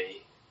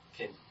today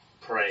can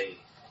pray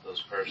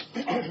those prayers to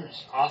the Father.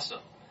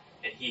 Awesome.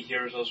 And he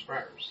hears those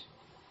prayers.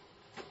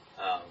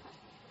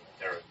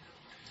 Eric.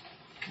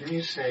 Can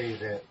you say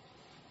that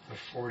the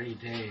 40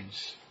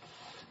 days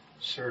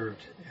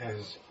served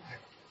as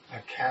a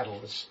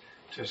catalyst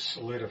to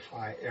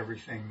solidify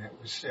everything that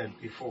was said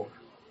before?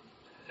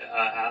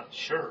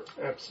 Sure.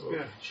 Absolutely.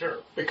 Yeah. Sure.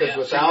 Because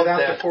without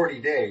the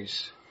 40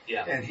 days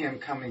and him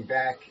coming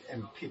back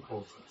and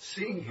people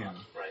seeing him,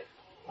 right,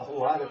 a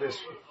lot of this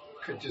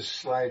could just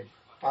slide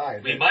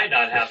by. We might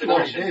not have the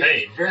Christian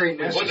faith. Very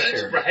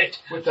necessary. Right.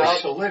 Without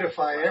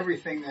solidify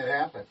everything that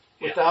happened.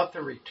 Without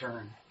the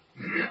return.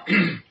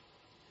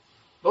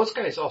 Those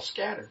guys all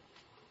scattered.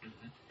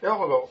 They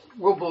all go,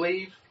 we'll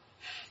believe,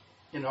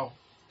 till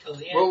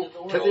the end of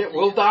the world.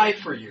 We'll die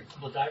for you.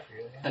 We'll die for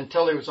you. Yeah.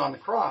 Until he was on the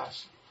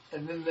cross.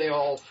 And then they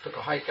all took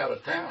a hike out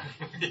of town.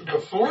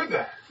 Before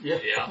that. Yeah.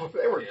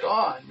 They were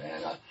gone,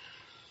 man.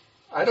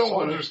 I don't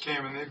want to. Soldiers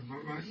came and they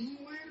went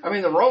later. I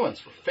mean, the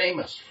Romans were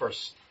famous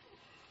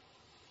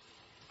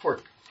for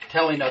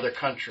telling other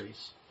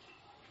countries.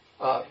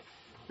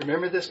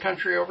 Remember this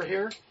country over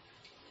here?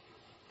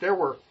 There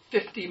were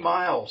 50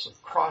 miles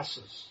of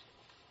crosses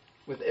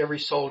with every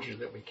soldier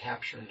that we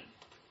captured.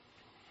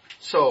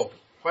 So,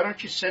 why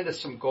don't you send us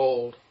some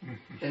gold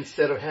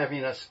instead of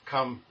having us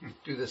come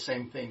do the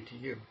same thing to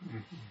you?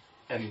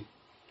 And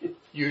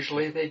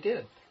usually they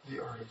did.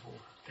 The art of war.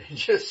 They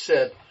just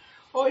said,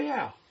 oh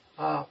yeah,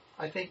 I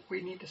think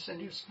we need to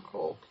send you some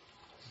gold.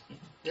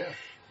 Yeah.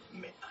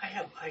 I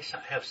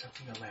have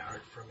something on my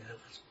heart for a minute.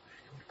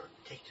 Can we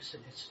take just a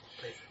minute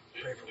and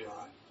pray for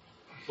Ron?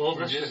 Well,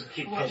 let's just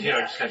continue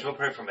our schedule. We'll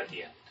pray for him at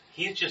the end.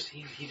 He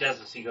does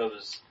this. He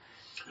goes.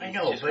 I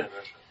know, but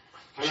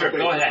sure,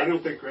 go ahead. I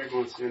don't think Greg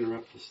wants to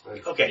interrupt the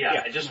study. Okay,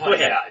 yeah. I just want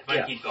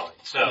to keep going.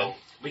 So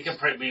we can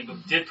pray. We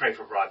did pray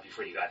for Rod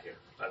before you got here,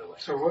 by the way.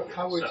 So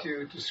how would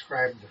you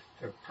describe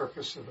the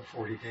purpose of the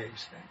 40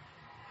 days then?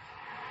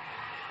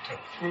 To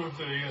prove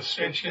the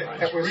ascension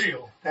was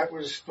real. That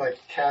was like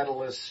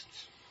catalyst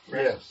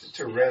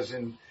to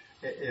resin.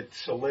 It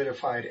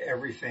solidified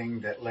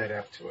everything that led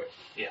up to it.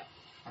 Yeah.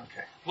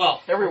 Okay.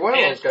 Well, every one of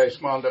those guys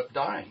wound up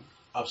dying.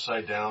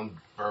 Upside down,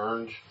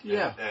 burned.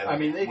 Yeah. And I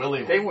mean, they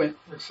went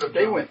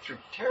through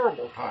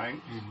terrible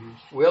times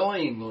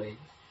willingly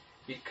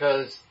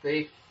because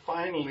they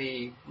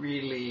finally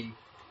really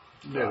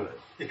knew it.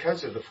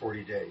 Because of the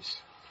 40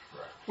 days.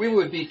 Right. We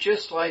would be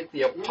just like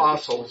the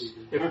apostles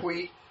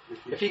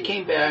if he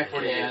came back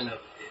and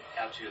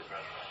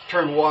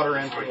turned water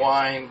into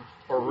wine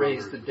or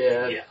raised the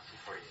dead.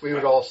 We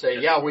would all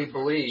say, yeah, we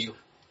believe,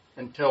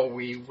 until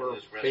we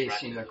were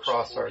facing the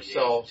cross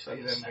ourselves,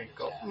 and then we'd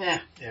go, nah,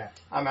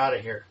 I'm out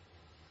of here.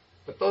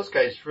 But those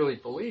guys really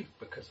believed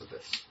because of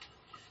this.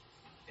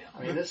 Yeah.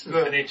 I mean, this is...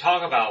 And they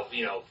talk about,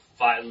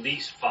 at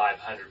least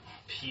 500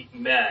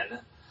 men,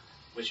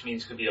 which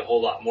means could be a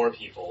whole lot more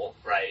people,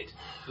 right,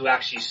 who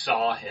actually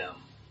saw him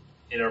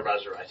in a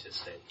resurrected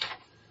state,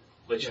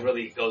 which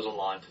really goes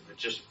along to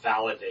just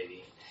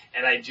validating.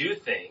 And I do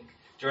think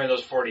during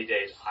those 40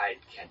 days, I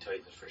can't tell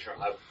you this for sure,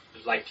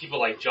 like people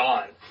like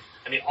John,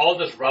 I mean, all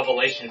this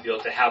revelation to be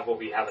able to have what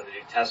we have in the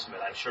New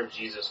Testament, I'm sure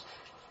Jesus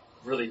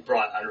really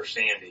brought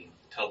understanding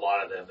to a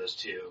lot of them as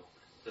to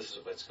this is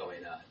what's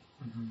going on.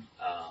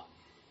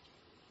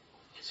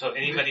 So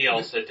anybody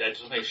else that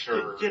just make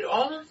sure. Did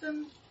all of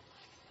them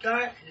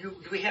die? Do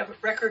we have a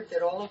record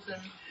that all of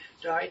them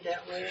died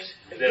that way?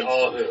 That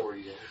all of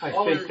them. I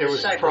think there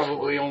was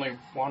probably only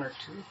one or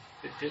two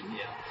that didn't.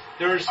 Yeah.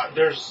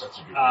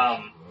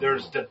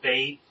 There's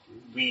debate.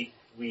 We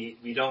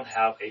don't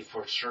have a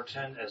for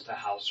certain as to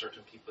how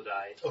certain people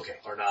died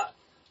or not.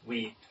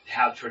 We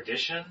have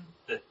tradition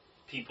that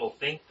people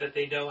think that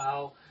they know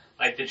how,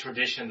 like the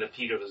tradition that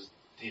Peter was,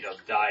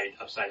 died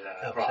upside down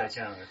on the cross.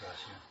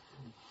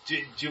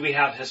 Do we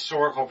have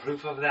historical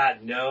proof of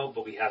that? No,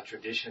 but we have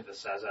tradition that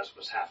says that's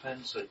what's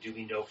happened. So do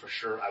we know for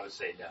sure? I would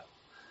say no.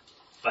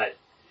 But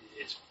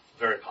it's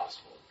very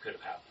possible it could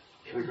have happened.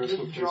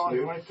 Did John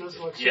write this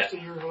 60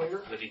 years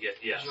later? I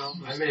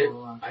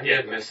may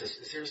have missed this.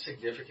 Is there a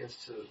significance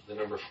to the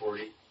number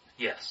 40?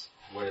 Yes.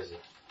 What is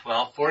it?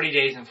 Well, 40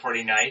 days and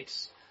 40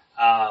 nights.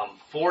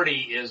 40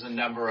 is the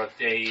number of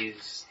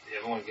days.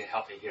 Everyone can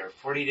help me here.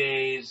 40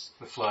 days.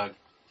 The flood.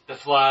 40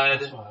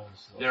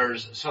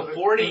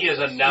 is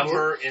a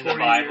number in the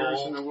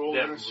Bible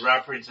that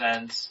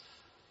represents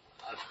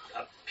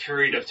a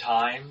period of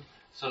time.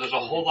 So there's a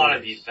whole lot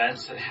of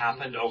events that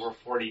happened over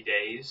 40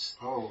 days,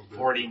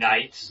 40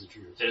 nights.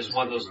 There's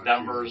one of those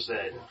numbers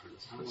that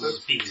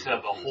speaks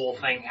of a whole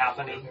thing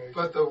happening.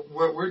 But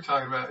what we're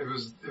talking about, it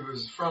was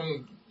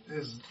from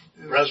his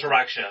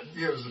resurrection.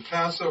 Yeah, it was the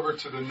Passover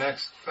to the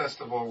next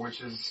festival,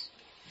 which is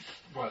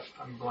what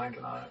I'm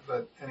blanking on it.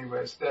 But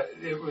anyways, that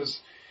it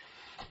was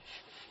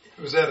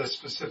at a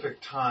specific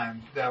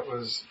time that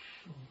was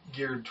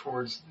geared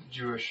towards the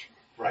Jewish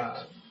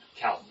calendar.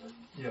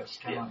 Yes,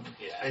 calendar.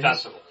 Yeah.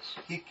 Festivals.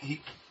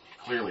 He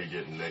clearly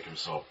didn't make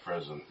himself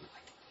present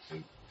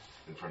in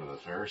front of the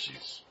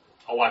Pharisees.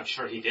 Oh, I'm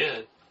sure he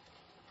did.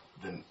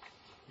 Then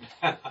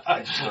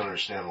I just don't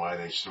understand why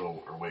they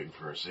still are waiting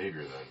for a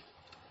savior then.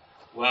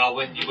 Well,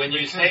 when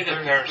you say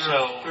that they're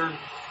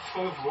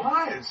full of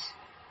lies.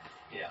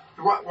 Yeah.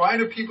 Why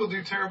do people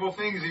do terrible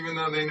things even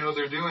though they know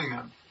they're doing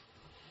them?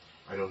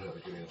 I don't have a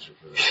good answer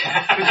for that.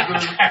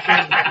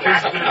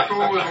 Because they're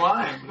full with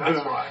lying.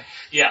 That's why.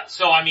 Yeah.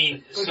 So I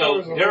mean,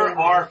 there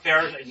are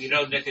Pharisees.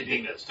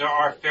 Nicodemus. There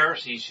are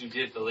Pharisees who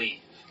did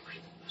believe.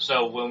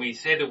 So when we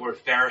say the word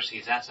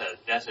Pharisees, that's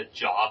a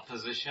job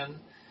position.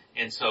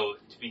 And so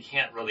we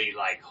can't really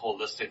like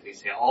holistically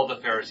say all the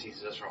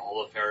Pharisees this or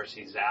all the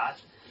Pharisees that.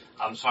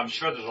 So I'm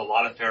sure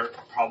there's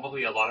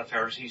probably a lot of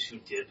Pharisees who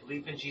did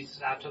believe in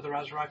Jesus after the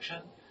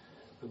resurrection,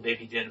 who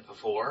maybe didn't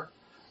before.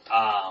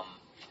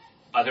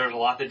 But there's a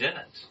lot that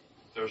didn't.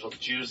 There's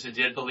Jews that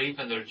did believe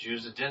and there were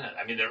Jews that didn't.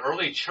 I mean, the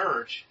early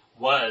church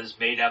was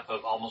made up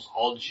of almost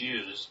all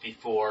Jews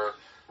before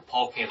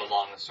Paul came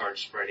along and started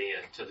spreading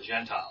it to the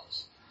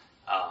Gentiles.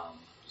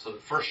 So the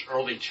first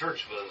early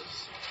church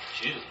was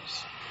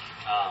Jews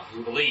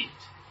who believed.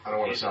 I don't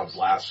want to sound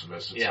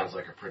blasphemous. It sounds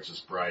like a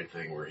Princess Bride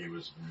thing where he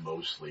was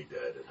mostly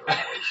dead in their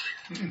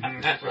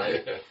eyes.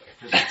 Right?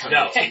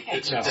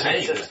 It's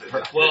insane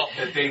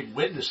that they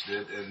witnessed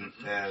it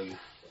and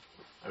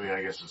I mean,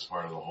 I guess it's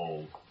part of the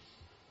whole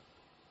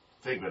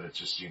thing, but it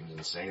just seems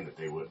insane that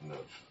they wouldn't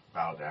have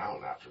bowed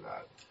down after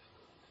that.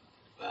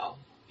 Well,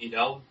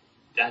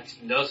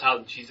 knows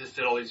how Jesus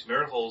did all these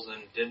miracles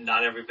and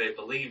not everybody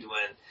believed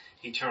when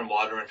he turned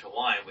water into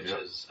wine, which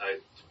is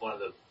one of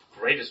the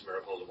greatest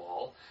miracles of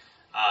all.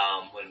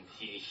 When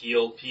he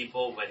healed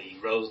people, when he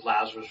rose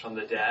Lazarus from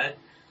the dead,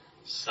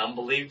 some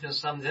believed and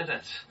some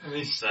didn't.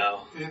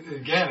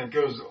 Again, it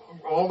goes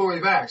all the way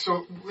back.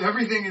 So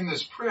everything in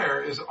this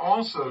prayer is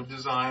also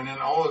designed,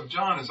 and all of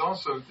John is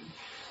also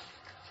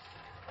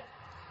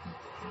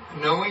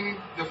knowing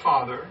the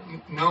Father,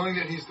 knowing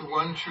that He's the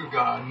one true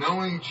God,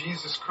 knowing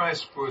Jesus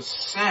Christ was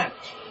sent.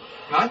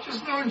 Not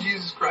just knowing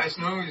Jesus Christ,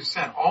 knowing He was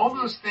sent. All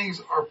those things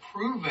are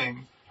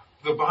proving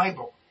the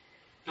Bible.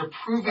 They're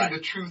proving the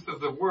truth of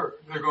the Word.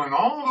 They're going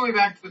all the way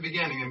back to the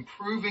beginning and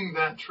proving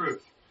that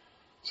truth.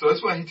 So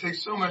that's why He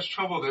takes so much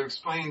trouble to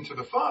explain to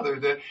the Father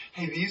that,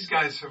 hey, these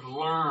guys have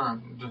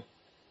learned.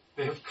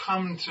 They have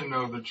come to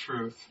know the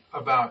truth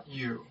about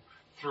you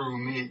through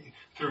me,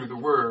 through the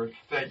Word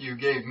that you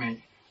gave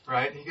me.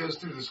 Right? He goes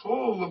through this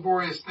whole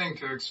laborious thing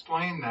to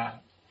explain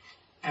that.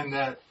 And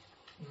that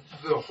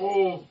the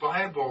whole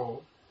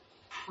Bible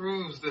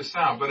proves this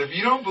out. But if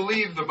you don't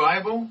believe the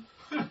Bible,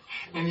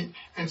 and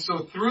so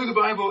through the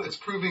Bible, it's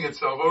proving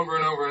itself over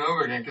and over and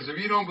over again. Because if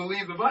you don't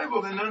believe the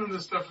Bible, then none of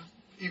this stuff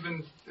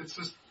even, it's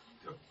just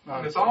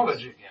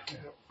mythology.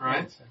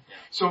 Right?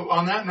 So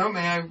on that note,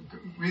 may I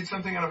read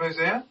something out of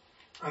Isaiah?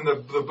 On the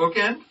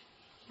bookend?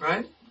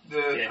 Right?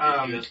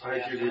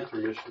 I give you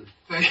permission.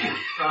 Thank you.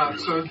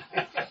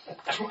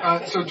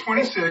 So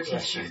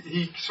 26,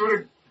 he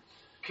sort of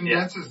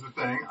condenses the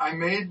thing.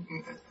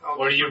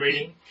 What are you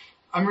reading?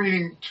 I'm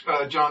reading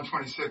John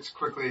 26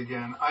 quickly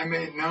again. I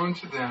made known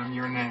to them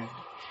your name,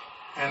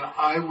 and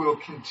I will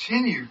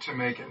continue to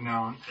make it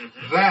known,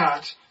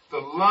 that the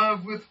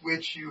love with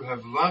which you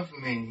have loved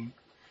me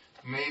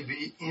may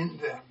be in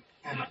them,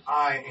 and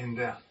I in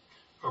them.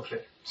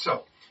 Okay,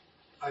 so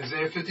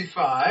Isaiah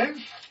 55.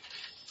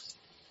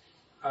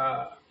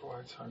 Boy,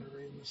 it's hard to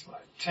read in this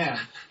slide. 10.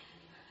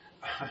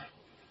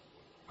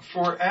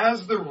 For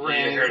as the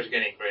rain... Your hair's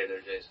getting gray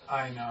there, Jason.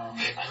 I know,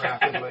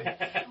 rapidly.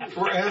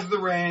 For as the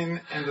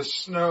rain and the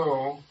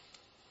snow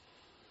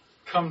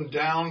come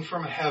down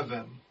from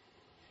heaven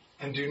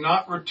and do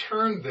not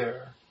return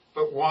there,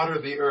 but water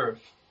the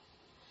earth,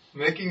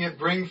 making it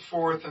bring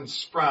forth and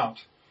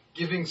sprout,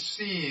 giving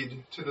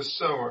seed to the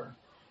sower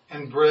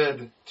and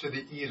bread to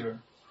the eater,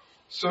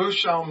 so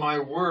shall my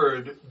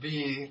word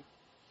be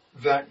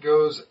that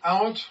goes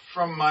out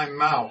from my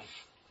mouth.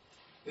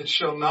 It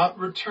shall not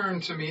return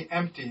to me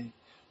empty,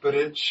 but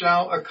it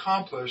shall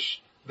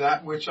accomplish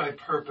that which I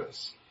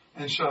purpose,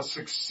 and shall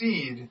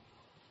succeed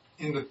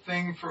in the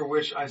thing for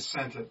which I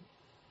sent it.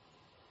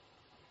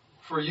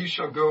 For you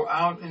shall go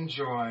out in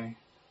joy,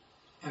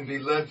 and be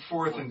led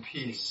forth in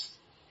peace.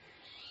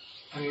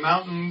 And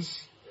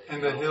mountains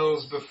and the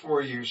hills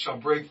before you shall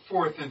break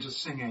forth into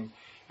singing,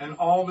 and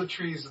all the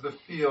trees of the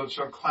field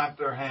shall clap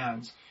their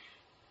hands.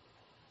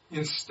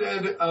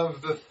 Instead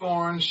of the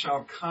thorn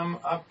shall come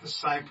up the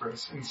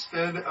cypress.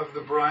 Instead of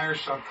the briar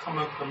shall come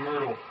up the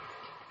myrtle.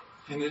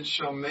 And it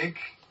shall make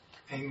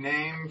a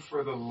name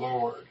for the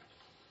Lord,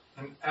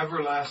 an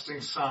everlasting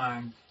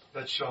sign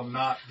that shall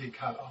not be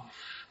cut off.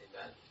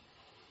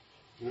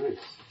 Amen.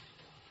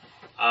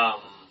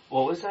 Nice.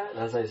 What was that?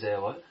 That was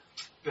Isaiah what?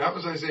 That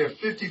was Isaiah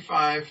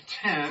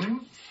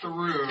 55:10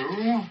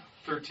 through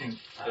 13.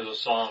 There's a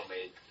song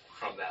made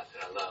from that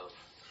I love.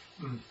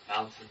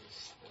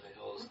 Mountains and the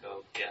hills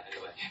go. Yeah,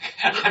 anyway.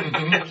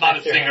 I'm not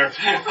a singer.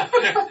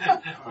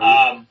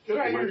 Did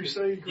I hear you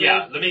say, Greg,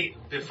 yeah,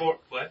 before,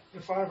 what?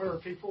 The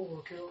 500 people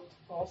were killed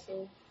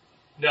also?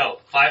 No,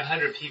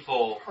 500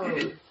 people.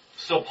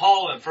 So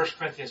Paul in 1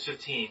 Corinthians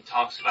 15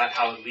 talks about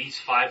how at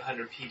least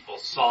 500 people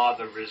saw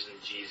the risen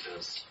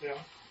Jesus. Yeah.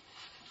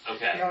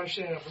 Okay. Yeah, I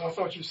understand, but I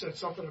thought you said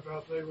something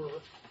about they were...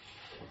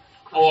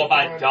 Oh,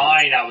 about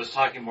dying, I was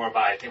talking more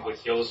about, I think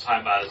what Gil was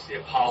talking about is the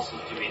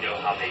apostles, do we know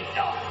how they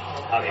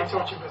died? How they I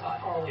thought you meant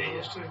all of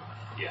those too.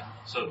 Yeah,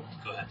 so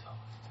go ahead,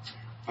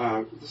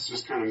 Tom. This is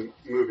just kind of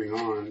moving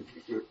on.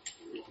 It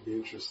would be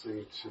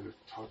interesting to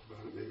talk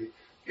about it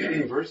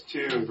maybe. Verse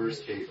 2 and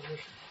verse 8.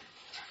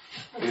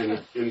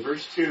 And in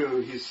verse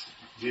 2,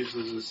 Jesus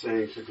is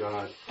saying to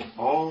God,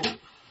 all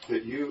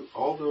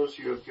those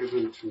you have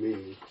given to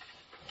me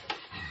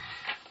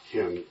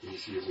him,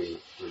 he's using the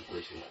third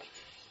person,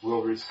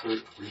 will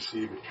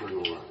receive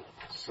eternal life.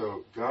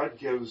 So God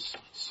gives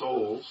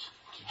souls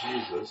to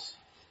Jesus.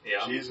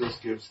 Yeah. Jesus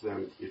gives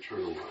them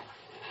eternal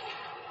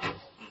life.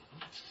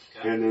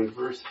 Okay. And in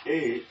verse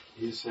 8,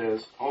 he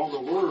says, all the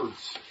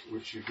words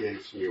which you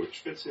gave to me, which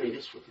fits in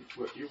just with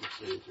what you were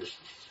saying, too.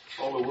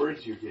 All the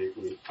words you gave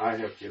me, I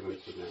have given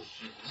to them.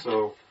 Mm-hmm.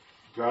 So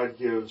God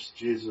gives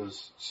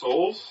Jesus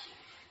souls,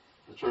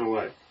 eternal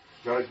life.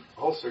 God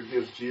also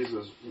gives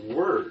Jesus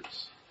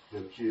words,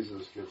 and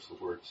Jesus gives the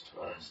words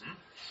to us. Mm-hmm.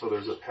 So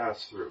there's a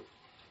pass-through.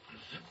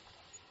 Mm-hmm.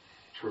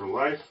 Eternal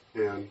life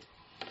and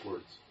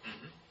words.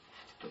 Mm-hmm.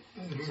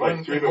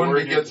 And one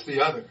begets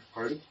the other.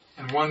 Pardon?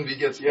 And one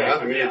begets the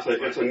other. I mean,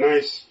 it's a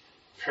nice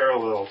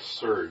parallel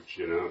surge,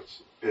 you know.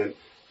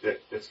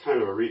 It's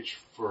kind of a reach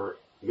for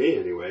me,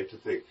 anyway, to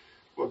think,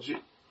 well,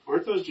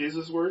 aren't those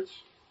Jesus' words?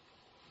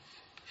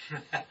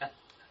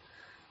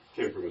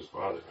 Came from his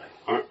Father.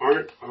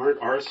 Aren't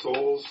our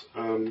souls,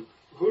 who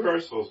do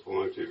our souls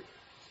belong to?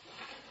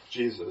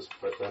 Jesus,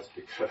 but that's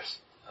because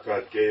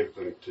God gave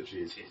them to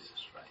Jesus.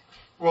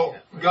 Well,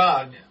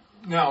 God,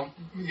 now,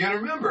 you gotta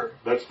remember.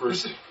 That's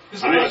verse.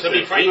 I'm not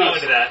saying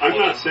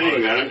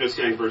that, I'm just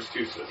saying verse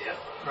 2 says that.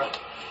 Right.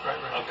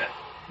 Okay.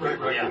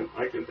 Right.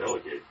 I can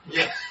delegate.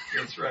 Yes,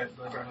 that's right.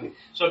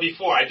 So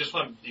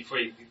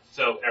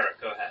so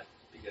Eric, go ahead,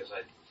 because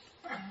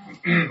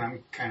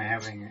I'm kind of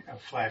having a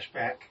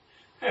flashback.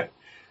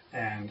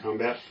 And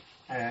combat.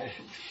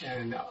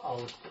 And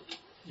I'll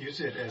use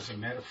it as a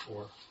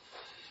metaphor.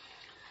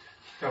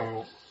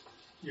 So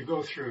you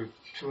go through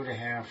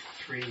 2.5,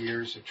 3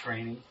 years of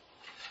training,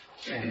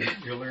 and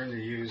you learn to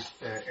use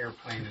the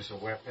airplane as a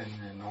weapon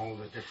and all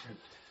the different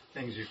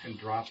things you can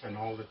drop and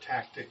all the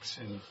tactics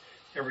and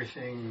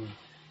everything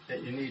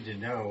that you need to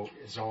know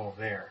is all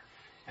there.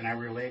 And I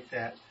relate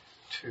that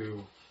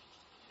to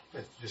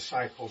the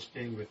disciples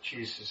being with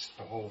Jesus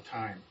the whole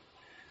time.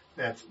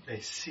 That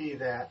they see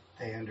that,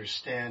 they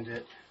understand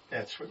it,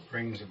 that's what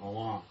brings them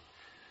along.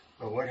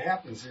 But what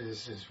happens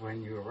is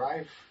when you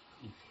arrive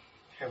in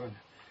heaven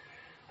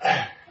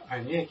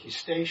on Yankee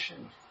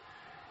Station,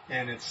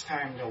 and it's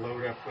time to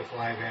load up with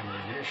live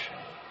ammunition,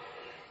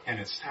 and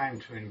it's time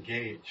to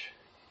engage,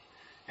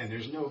 and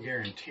there's no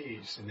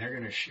guarantees, and they're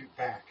going to shoot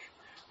back,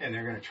 and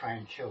they're going to try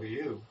and kill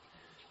you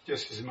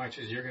just as much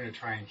as you're going to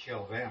try and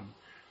kill them.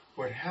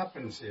 What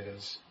happens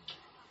is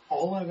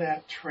all of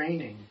that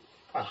training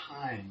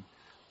behind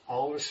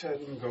all of a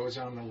sudden goes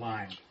on the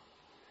line.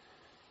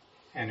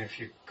 And if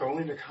you go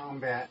into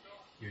combat,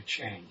 you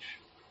change.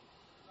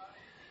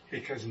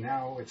 Because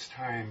now it's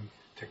time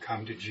to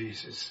come to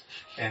Jesus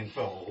and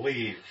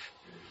believe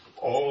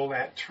all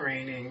that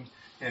training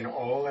and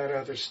all that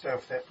other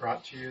stuff that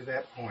brought you to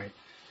that point.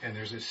 And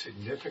there's a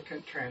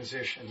significant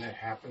transition that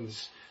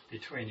happens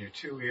between your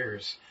 2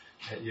 ears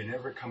that you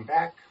never come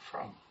back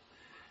from.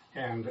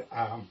 And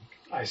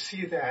I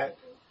see that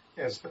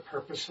as the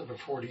purpose of the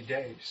 40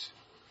 days.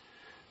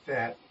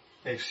 That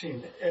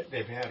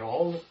they've had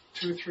all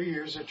 2-3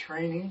 years of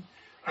training.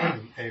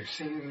 They've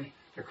seen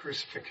the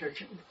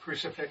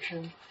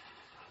crucifixion.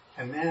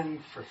 And then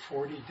for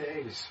 40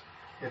 days,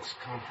 it's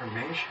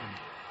confirmation.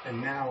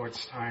 And now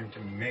it's time to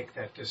make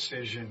that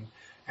decision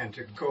and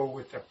to go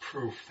with the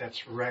proof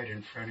that's right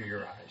in front of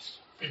your eyes.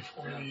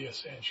 Before the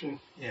ascension.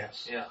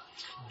 Yes. Yeah,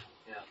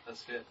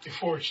 that's good.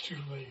 Before it's too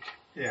late.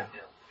 Yeah.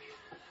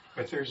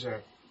 But there's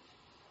a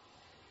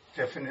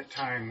definite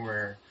time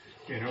where,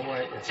 you know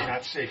what, it's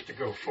not safe to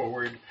go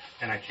forward,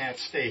 and I can't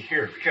stay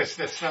here because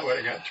that's not what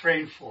I got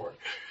trained for.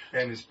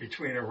 And it's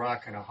between a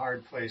rock and a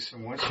hard place,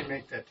 and once you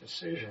make that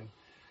decision,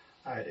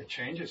 it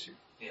changes you.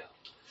 Yeah.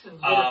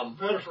 And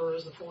metaphor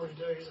is the 40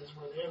 days is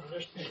where the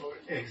ammunition is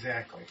loaded.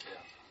 Exactly.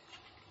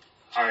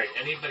 Yeah. All right.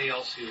 Anybody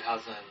else who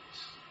hasn't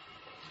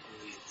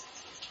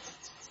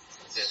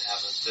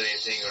said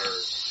anything or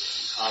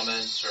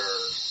comments or?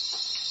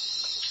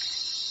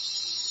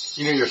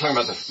 You know, you're talking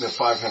about the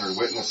 500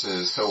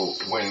 witnesses. So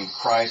when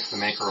Christ, the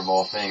maker of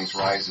all things,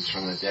 rises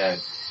from the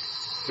dead,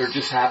 there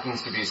just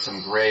happens to be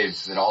some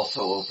graves that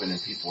also open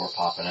and people are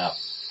popping up,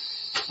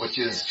 which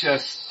is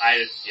just...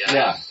 I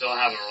still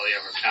haven't really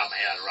ever found my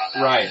head around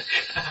that. Right.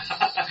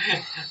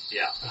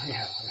 Yeah.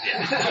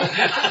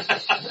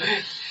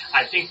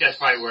 I think that's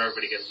probably where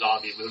everybody gets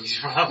zombie movies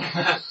from.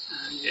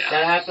 Yeah.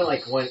 That happened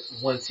like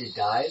once he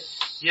died?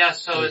 Yeah,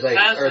 so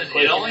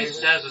it only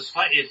says, it's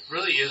funny, it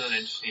really is an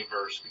interesting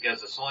verse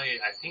because it's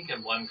only, I think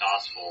in one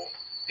gospel,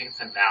 I think it's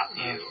in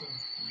Matthew,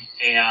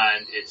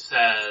 and it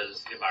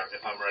says, if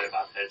I'm right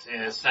about this,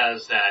 and it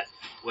says that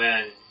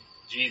when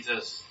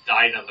Jesus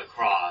died on the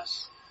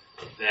cross,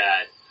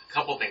 that a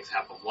couple things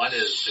happened. One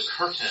is the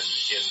curtain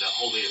in the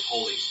Holy of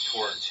Holies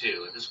tore in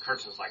two, and this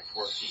curtain's like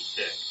 4 feet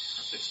thick,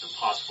 which is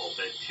impossible,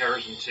 but it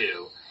tears in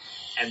two,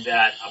 and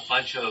that a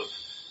bunch of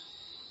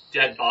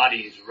dead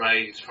bodies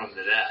rise from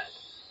the dead.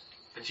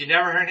 But you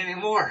never heard any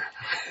more.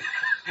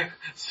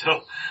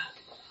 So,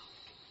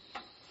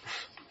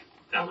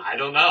 I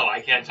don't know.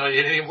 I can't tell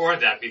you any more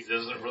of that because it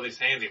doesn't really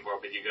say anything more,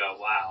 but you go,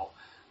 wow.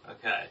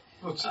 Okay.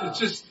 Well,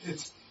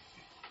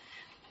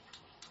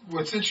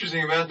 what's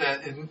interesting about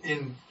that,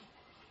 in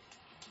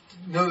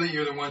know that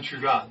you're the one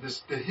true God.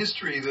 The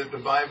history that the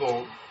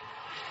Bible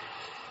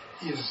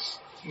is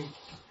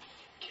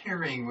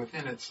carrying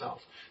within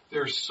itself.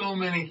 There are so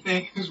many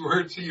things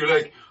where you're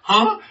like,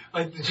 huh?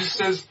 Like it just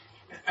says,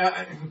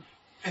 and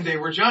they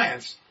were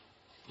giants.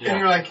 Yeah. And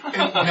you're like, in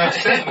that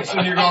sentence,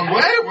 and you're going,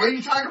 what? What are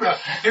you talking about?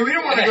 Hey, we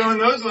don't want to go in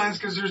those lines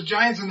because there's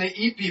giants and they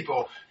eat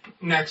people.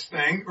 Next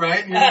thing,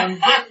 right? And you're going,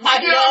 I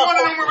want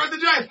to know more about the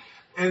giants.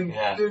 And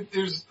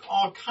there's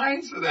all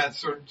kinds of that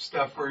sort of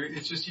stuff where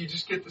it's just, you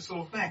just get this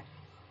little thing.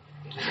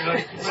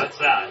 Like, what's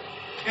that?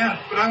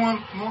 Yeah, but I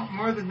want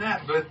more than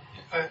that. But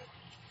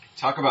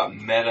talk about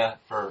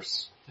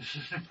metaverse.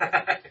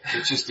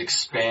 It's just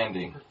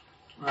expanding.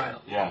 Right.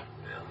 Yeah.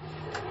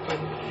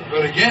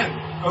 But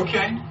again,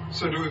 okay,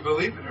 so do we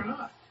believe it or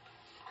not?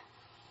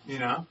 You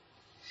know?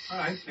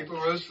 Alright, people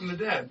rose from the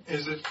dead.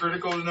 Is it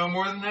critical to know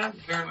more than that?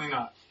 Apparently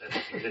not.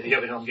 Yeah,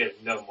 we don't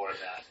get no more of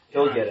that.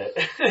 Don't get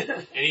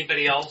it.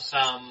 Anybody else,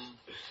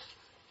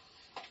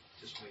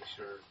 just make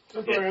sure.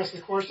 Somebody asked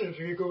the question, if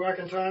you could go back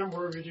in time,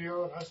 where would you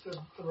go? And I said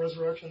the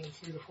resurrection and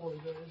through the 40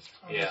 days.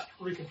 I just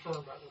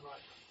reconfirmed that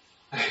tonight.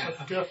 That's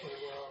definitely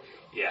where I would go.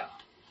 Yeah.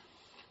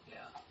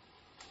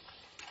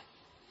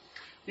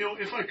 You know,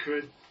 if I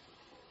could,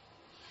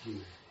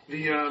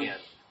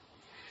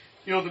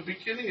 the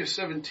beginning of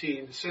 17,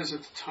 it says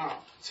at the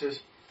top, it says,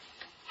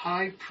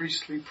 high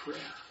priestly prayer.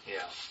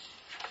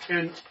 Yeah.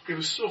 And it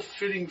was so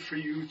fitting for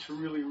you to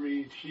really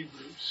read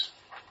Hebrews.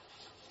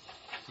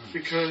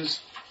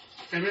 Because,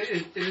 and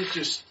it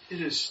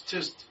is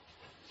just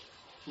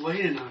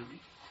laying on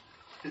me.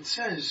 It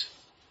says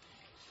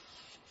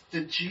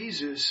that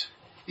Jesus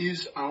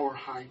is our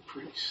high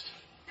priest,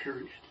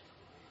 period.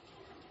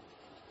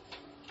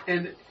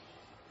 And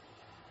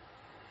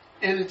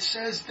it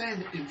says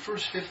then in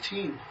verse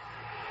 15,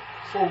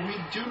 for we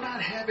do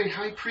not have a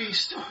high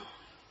priest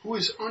who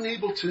is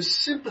unable to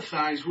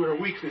sympathize with our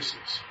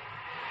weaknesses.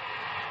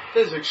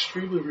 That is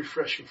extremely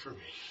refreshing for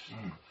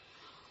me.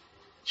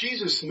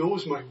 Jesus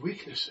knows my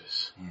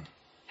weaknesses.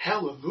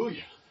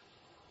 Hallelujah.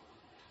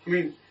 I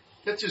mean,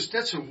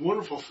 that's a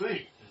wonderful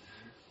thing.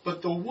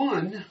 But the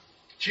one,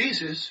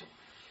 Jesus,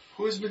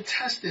 who has been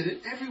tested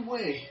in every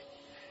way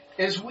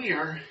as we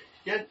are,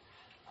 yet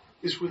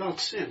is without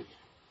sin.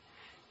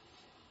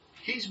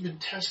 He's been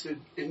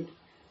tested in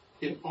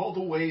all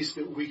the ways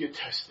that we get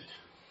tested.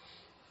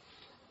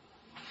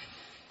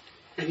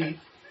 And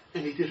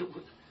he did it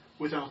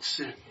without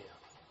sin.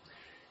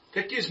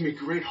 That gives me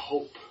great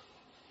hope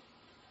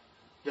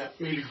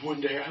that maybe one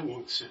day I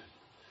won't sin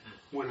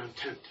when I'm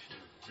tempted.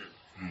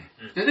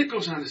 Then it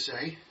goes on to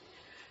say,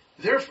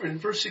 therefore, in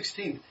verse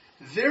 16,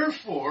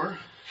 therefore,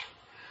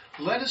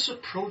 let us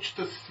approach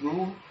the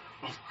throne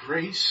of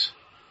grace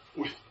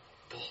with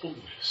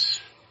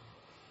boldness.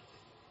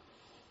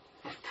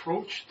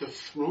 Approach the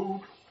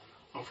throne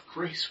of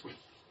grace with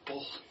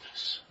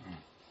boldness.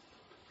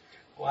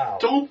 Wow.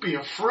 Don't be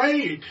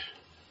afraid.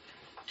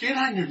 Get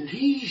on your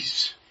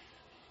knees.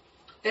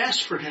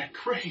 Ask for that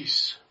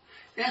grace.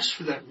 Ask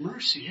for that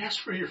mercy. Ask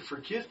for your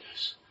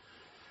forgiveness.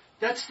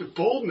 That's the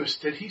boldness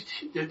that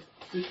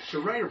the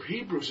writer of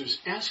Hebrews is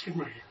asking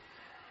right here.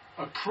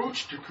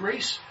 Approach to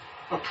grace.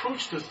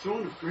 Approach the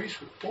throne of grace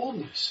with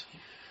boldness,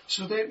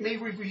 so that may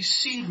we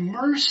receive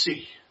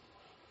mercy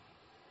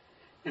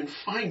and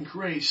find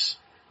grace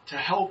to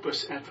help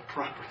us at the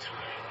proper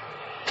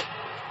time.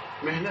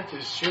 Man, that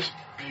is just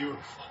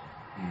beautiful.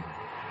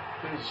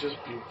 That is just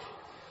beautiful.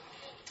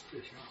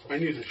 I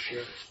need to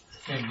share it.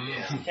 Thank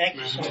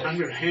you so much. I'm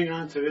going to hang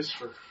on to this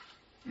for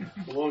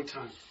a long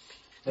time.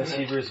 That's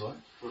Hebrews what?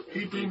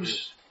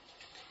 Hebrews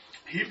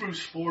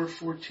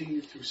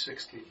 4:14 through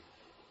 16.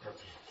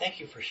 Thank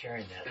you for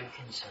sharing that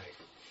insight.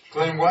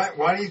 Glenn,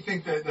 why do you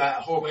think that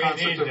whole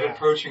concept of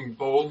approaching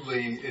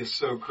boldly is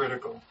so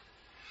critical?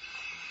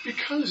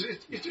 Because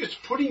it's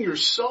putting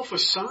yourself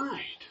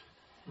aside.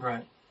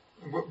 Right.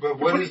 But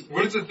what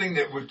is the thing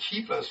that would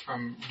keep us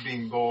from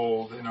being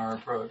bold in our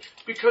approach?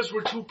 Because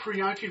we're too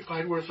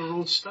preoccupied with our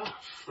own stuff.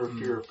 For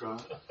fear of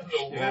God.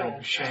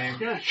 Yeah, shame.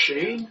 Yeah,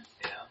 shame.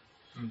 Yeah.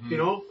 You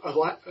know, a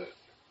lot.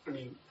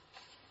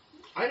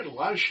 I had a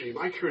lot of shame.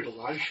 I carried a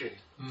lot of shame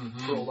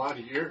for a lot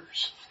of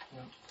years,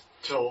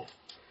 till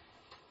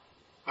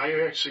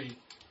I actually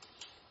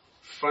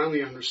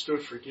finally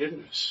understood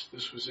forgiveness.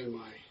 This was in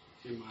my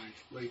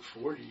late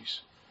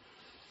 40s.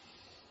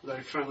 That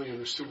I finally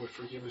understood what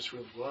forgiveness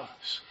really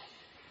was.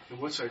 And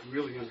once I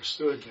really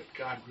understood that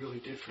God really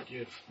did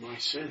forgive my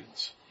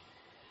sins,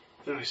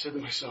 then I said to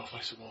myself,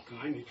 well, then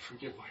I need to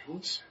forgive my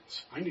own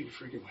sins. I need to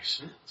forgive my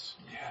sins.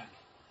 Yeah.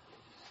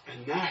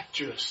 And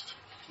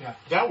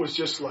that was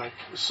just like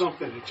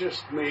something that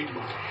just made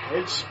my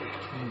head spin.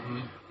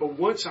 But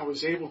once I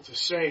was able to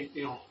say,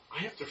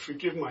 I have to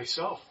forgive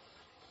myself,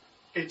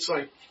 it's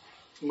like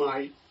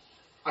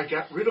I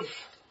got rid of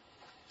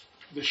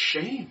the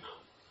shame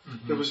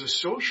that was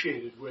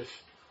associated with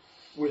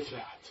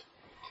that.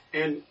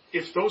 And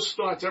if those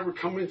thoughts ever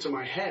come into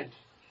my head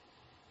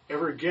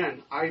ever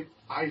again,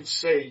 I'd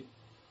say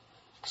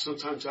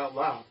sometimes out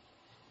loud,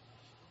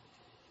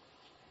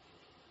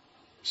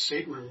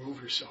 Satan,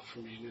 remove yourself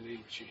from me in the name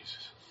of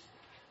Jesus.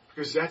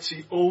 Because that's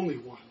the only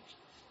one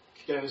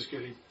that is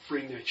going to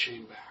bring that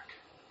shame back.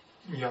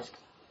 Yep.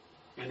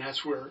 And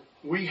that's where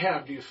we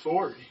have the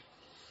authority.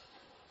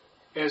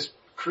 As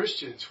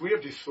Christians, we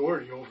have the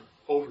authority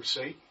over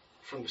Satan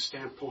from the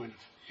standpoint of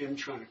him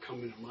trying to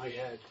come into my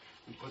head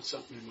and put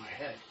something in my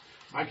head.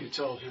 I can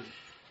tell him,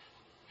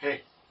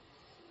 hey,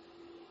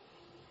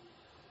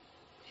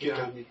 get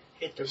on me,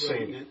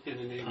 Satan, in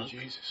the name of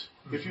Jesus.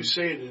 Mm-hmm. If you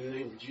say it in the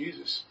name of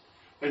Jesus,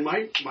 and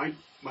my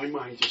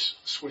mind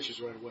just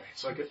switches right away.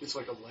 It's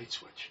like a light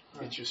switch.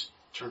 Right. It just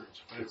turns.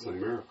 Right it's away. A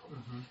miracle.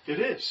 Mm-hmm. It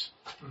is.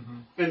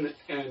 Mm-hmm.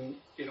 And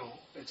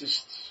it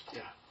just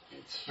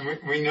And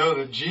we know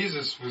that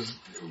Jesus was,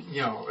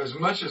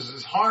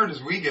 as hard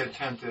as we get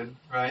tempted,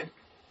 right?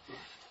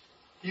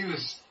 He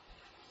was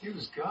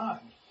God,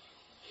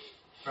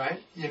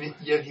 right?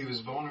 Yet he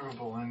was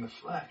vulnerable in the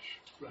flesh.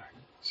 Right.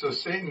 So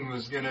Satan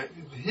was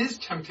his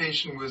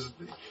temptation was,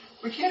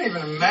 we can't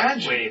even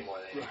imagine. Way more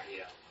than right.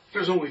 Yeah.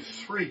 There's only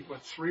three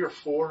or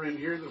four in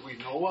here that we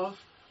know of.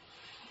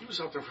 He was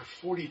out there for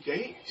 40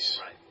 days.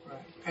 Right.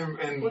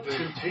 And the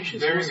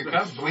temptations bearing the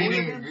cup,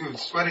 bleeding,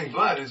 sweating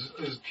blood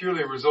is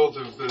purely a result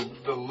of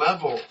the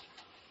level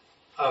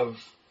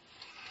of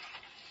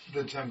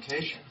the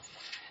temptation.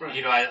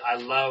 Right. I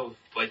love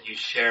what you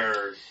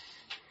shared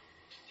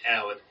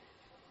with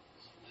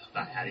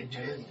about adding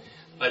to it.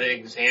 But an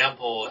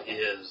example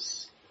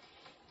is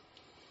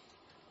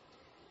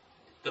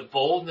the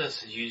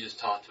boldness that you just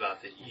talked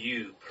about that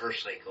you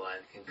personally,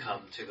 Glenn, can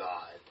come to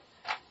God.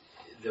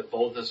 The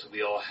boldness that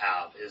we all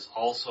have is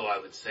also, I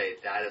would say,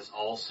 that is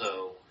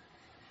also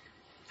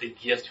the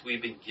gift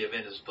we've been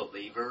given as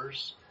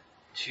believers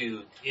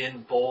to,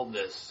 in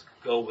boldness,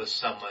 go with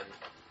someone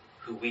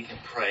who we can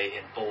pray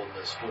in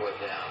boldness for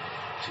them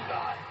to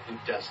God, who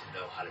doesn't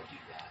know how to do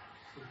that.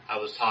 I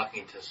was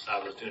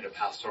doing a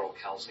pastoral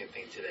counseling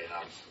thing today, and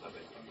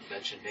I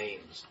mentioned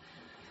names,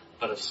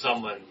 but of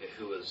someone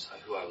who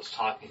I was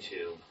talking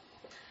to,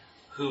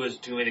 who is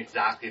doing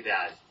exactly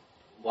that.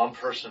 One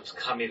person's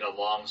coming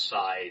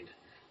alongside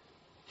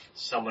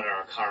someone in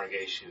our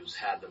congregation who's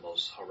had the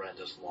most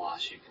horrendous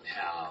loss you can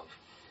have,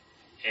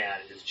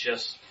 and has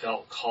just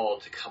felt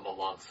called to come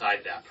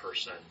alongside that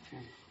person.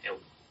 And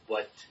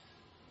what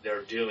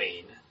they're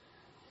doing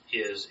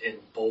is in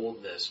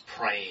boldness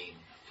praying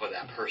for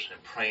that person,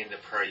 and praying the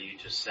prayer you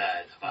just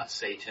said about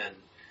Satan,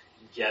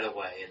 get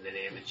away in the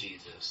name of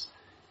Jesus,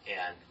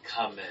 and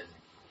come and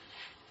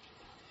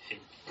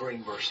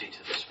bring mercy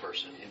to this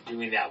person, and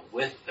doing that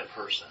with the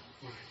person.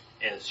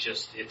 And it's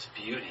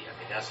beauty. I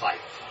mean, that's like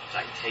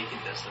taking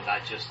this and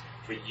not just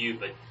for you,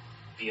 but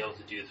being able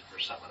to do it for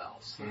someone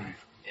else. Right.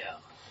 Yeah.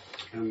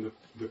 And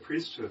the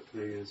priesthood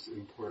thing is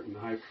important.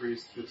 The high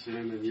priest fits in,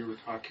 and you were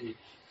talking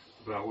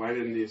about why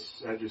didn't these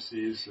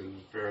Sadducees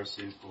and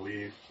Pharisees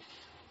believe?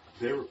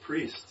 They were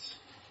priests.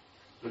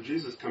 But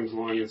Jesus comes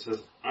along and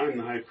says, I'm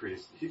the high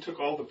priest. He took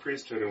all the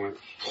priesthood and went,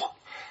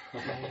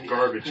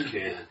 garbage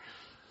can.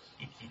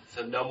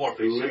 So no more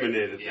priesthood.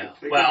 Eliminated them.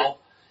 Well,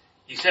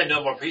 you said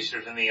no more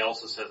priesthood, and he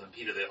also says in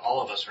Peter that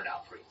all of us are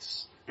now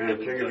priests. And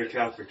think of the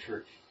Catholic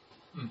Church.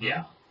 Mm-hmm.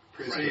 Yeah.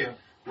 Priesthood. Right.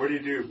 What do you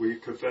do? When you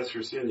confess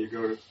your sin, you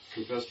go to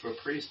confess to a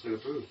priest in a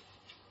booth.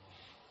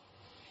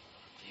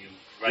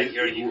 Who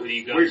do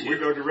you go to? We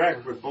go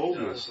direct with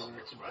boldness.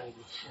 Right.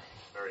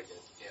 Very good,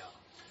 yeah.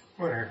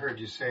 What I heard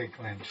you say,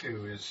 Glenn,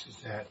 too, is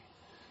that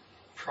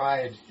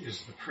pride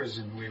is the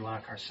prison we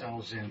lock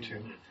ourselves into.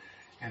 Mm-hmm.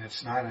 And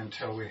it's not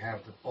until we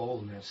have the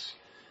boldness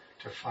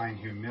to find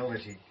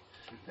humility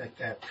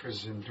that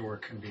prison door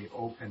can be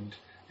opened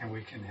and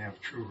we can have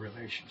true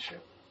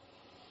relationship.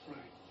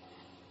 Right.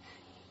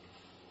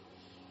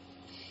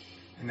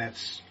 And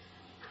that's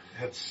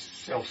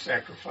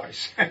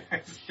self-sacrifice,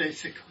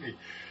 basically,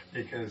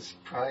 because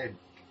pride,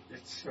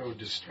 it's so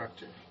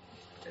destructive.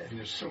 And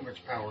there's so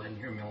much power in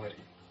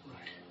humility.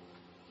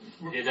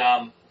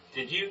 Right.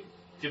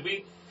 Did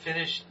we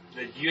finish,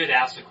 you had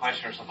asked a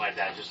question or something like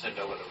that, just to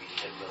know whether we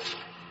had really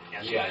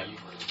answered that? Yeah, you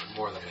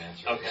more than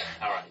answered. Okay,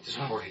 alright, just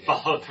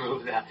follow through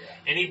with that.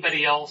 Yeah.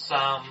 Anybody else,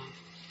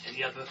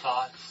 any other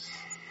thoughts?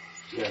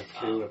 Yeah,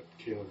 Caleb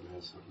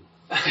has something.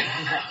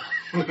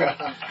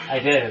 I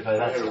did, but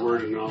that's... I had a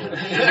word of knowledge.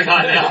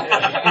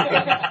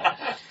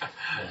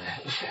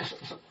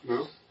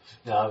 No?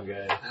 No, I'm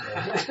good.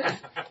 Yeah.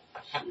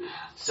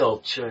 Still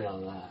chewing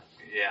on that.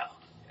 Yeah.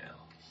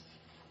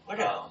 What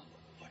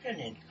an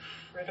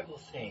incredible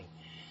thing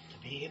to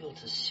be able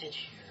to sit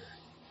here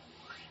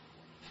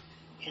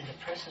in the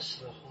presence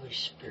of the Holy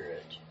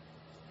Spirit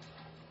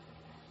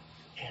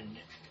and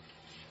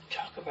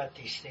talk about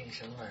these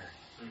things and learn.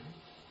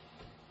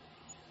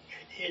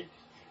 Mm-hmm.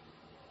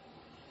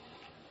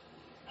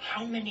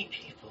 How many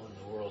people in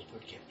the world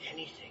would give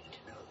anything to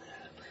know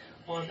that?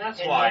 Well,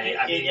 that's why.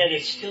 Yet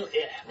it's still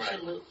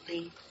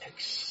absolutely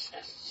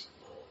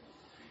accessible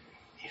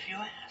if you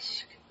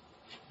ask.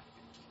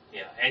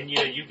 Yeah, and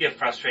you get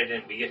frustrated,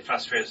 and we get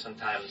frustrated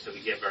sometimes that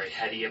we get very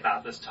heady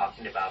about this,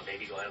 talking about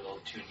maybe going a little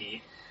too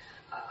deep.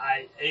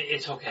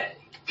 it's okay.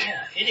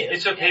 Yeah, it is.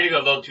 It's okay to go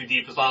a little too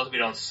deep as long as we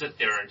don't sit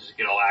there and just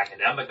get all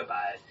academic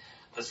about it.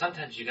 But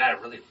sometimes you gotta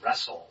really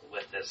wrestle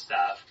with this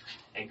stuff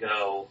and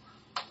go,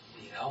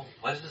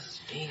 what does this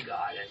mean,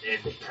 God?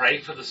 And pray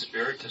for the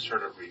Spirit to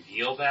sort of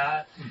reveal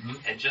that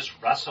and just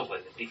wrestle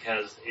with it.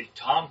 Because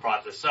Tom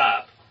brought this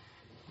up,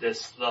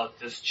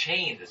 this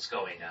chain that's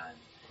going on.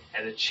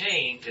 And the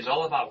chain is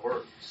all about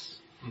words.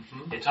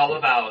 It's all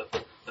about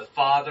the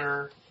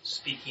Father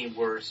speaking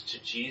words to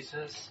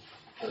Jesus,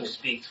 who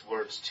speaks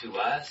words to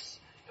us,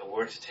 and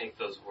we're to take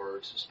those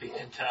words and speak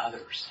them to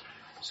others.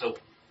 So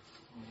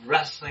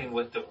wrestling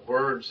with the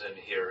words in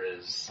here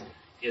is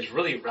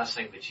really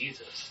wrestling with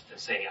Jesus and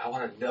saying, I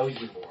want to know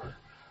you more.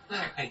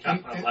 I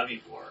want to love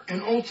you more.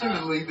 And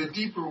ultimately, the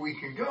deeper we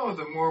can go,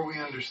 the more we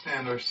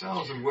understand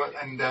ourselves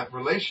and that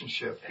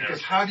relationship.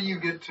 Because how do you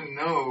get to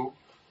know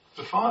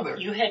the Father?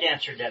 You had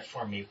answered that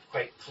for me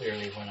quite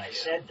clearly when I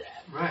said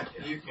that. Right.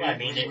 We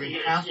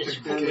have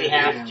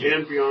to.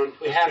 And beyond,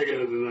 take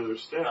it another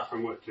step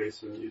from what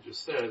Jason you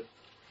just said.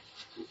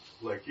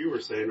 Like you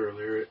were saying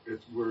earlier,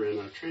 we're in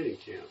a training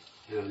camp,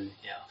 and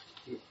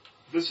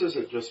this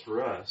isn't just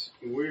for us.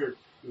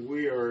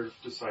 We are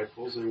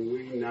disciples, and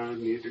we now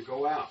need to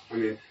go out. I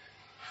mean,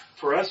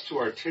 for us to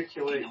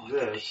articulate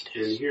this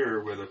in here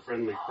with a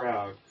friendly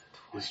crowd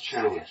is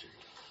challenging.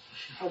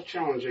 How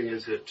challenging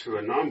is it to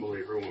a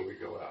non-believer when we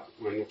go out?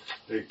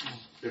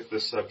 If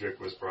this subject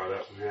was brought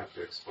up and we have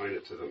to explain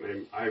it to them,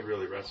 and I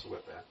really wrestle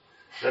with that.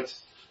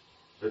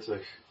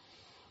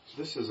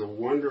 This is a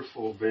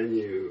wonderful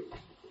venue,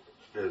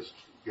 as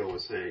Gil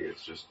was saying.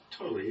 It's just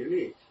totally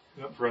unique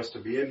for us to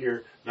be in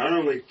here. Not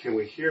only can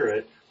we hear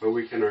it, but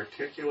we can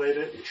articulate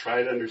it and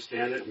try to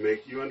understand it and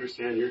make you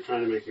understand. You're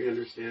trying to make me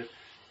understand.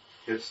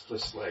 It's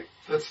just like...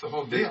 That's the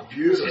whole deal. It's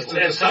beautiful.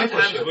 And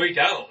sometimes we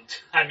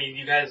don't. I mean,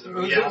 you guys...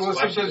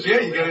 sometimes,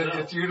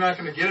 you're not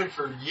going to get it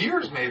for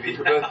years, maybe,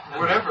 but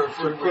whatever. If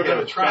we're going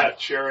to try fat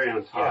cherry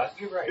on top.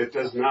 Yeah, you're right. It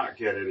does not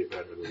get any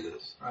better than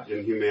this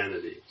in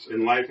humanity.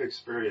 In life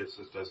experience,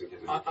 it doesn't get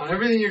any better. On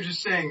everything you're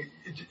just saying,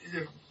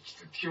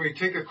 can we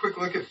take a quick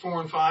look at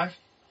 4 and 5?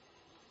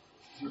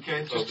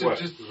 Okay,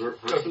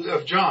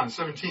 of John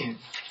 17,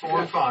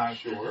 4 and 5.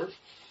 Sure.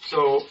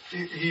 So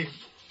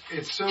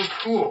it's so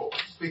cool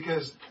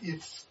because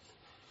it's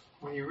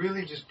when you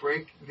really just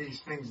break these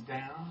things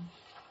down,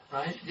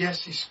 right?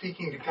 Yes, he's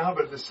speaking to God,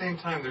 but at the same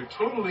time, they're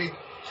totally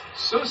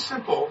so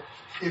simple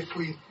if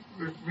we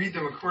read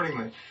them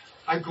accordingly.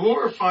 I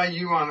glorify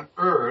you on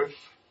earth,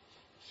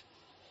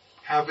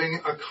 having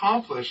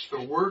accomplished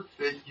the work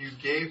that you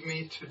gave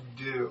me to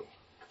do.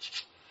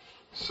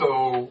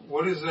 So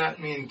what does that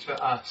mean to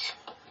us?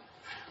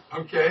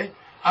 Okay?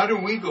 How do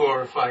we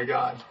glorify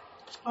God?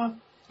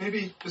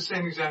 Maybe the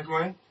same exact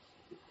way.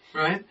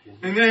 Right?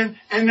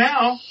 And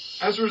now,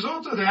 as a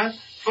result of that,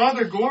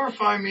 Father,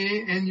 glorify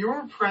me in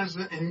your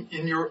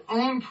in your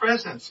own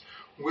presence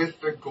with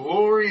the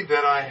glory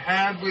that I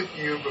had with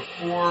you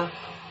before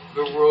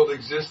the world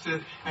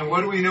existed. And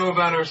what do we know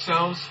about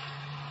ourselves?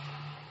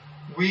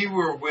 We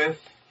were with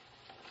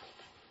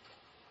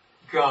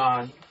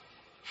God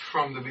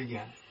from the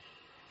beginning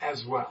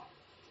as well.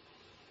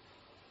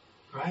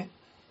 Right?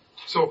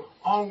 So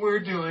all we're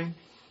doing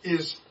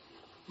is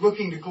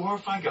looking to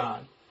glorify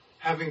God,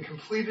 having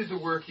completed the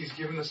work he's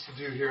given us to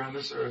do here on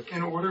this earth,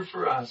 in order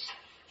for us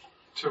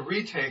to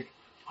retake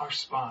our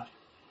spot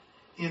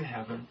in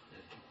heaven,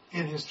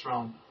 in his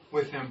throne,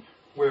 with him,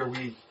 where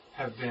we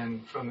have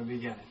been from the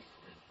beginning.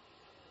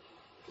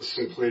 It's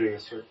completing a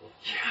circle.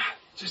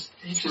 Yeah,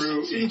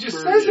 he just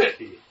says it.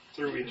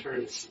 Through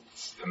eternity.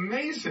 It's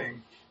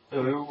amazing. We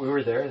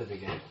were there at the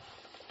beginning.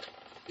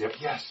 Yep.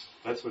 Yes.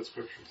 That's what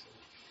Scripture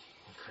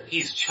says.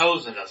 He's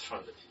chosen us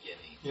from the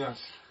beginning.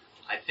 Yes.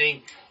 I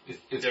think it's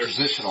there's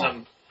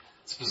positional.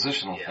 It's a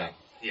positional thing.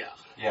 Yeah.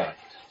 Yeah.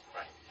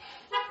 Right.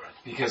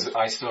 Because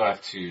I still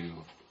have to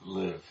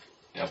live,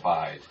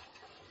 abide.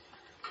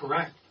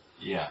 Correct.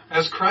 Yeah.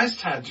 As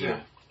Christ had to. Yeah.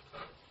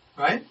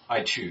 Right?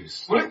 I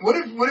choose. What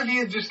if he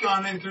had just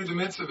gone in through the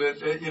midst of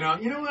it? You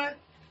know what?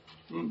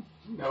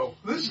 No.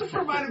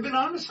 Lucifer might have been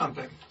onto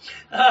something.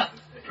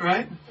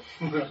 Right?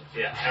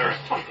 Yeah. Eric.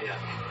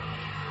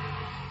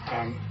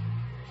 Yeah.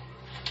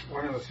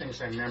 One of the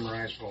things I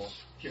memorized will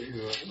give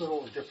you a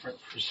little different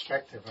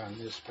perspective on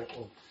this, but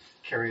will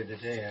carry the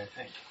day, I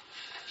think.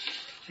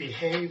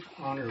 Behave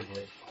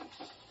honorably.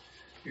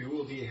 You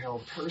will be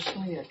held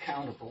personally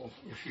accountable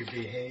if you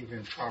behave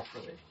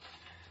improperly.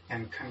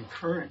 And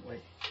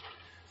concurrently,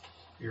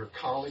 your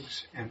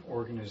colleagues and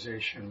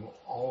organization will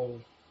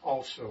all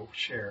also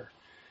share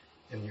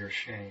in your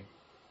shame.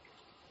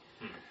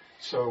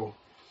 So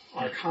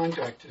our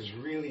conduct is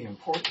really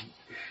important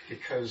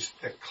because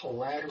the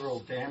collateral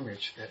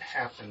damage that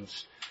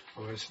happens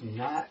of us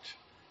not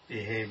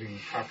behaving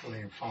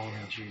properly and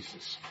following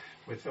Jesus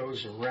with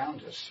those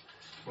around us,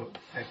 will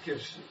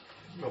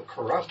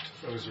corrupt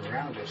those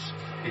around us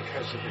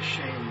because of the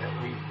shame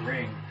that we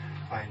bring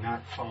by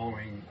not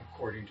following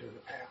according to the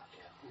path.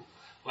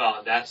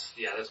 Well, that's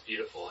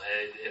beautiful.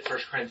 In 1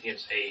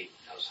 Corinthians 8,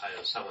 I was talking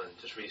to someone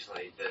just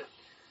recently that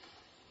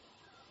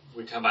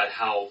we're talking about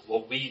how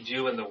what we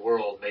do in the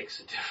world makes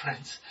a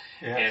difference.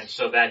 Yes. And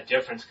so that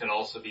difference can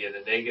also be in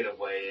a negative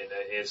way. And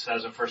it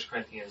says in 1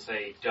 Corinthians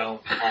 8,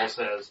 Paul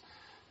says,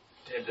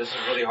 and this is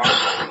really hard for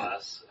all of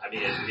us. I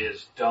mean, it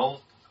is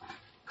don't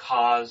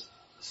cause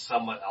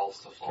someone else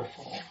to fall.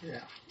 Yeah.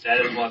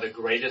 That is one of the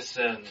greatest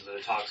sins that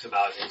it talks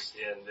about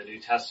in the New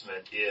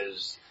Testament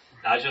is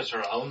not just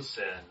our own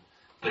sin,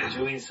 but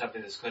doing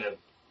something that's going to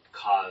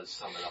cause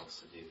someone else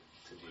to do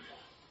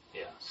that.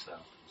 Yeah, so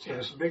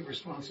there's a big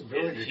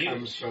responsibility that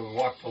comes to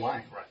walk the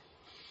line. Right.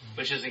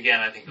 Which is, again,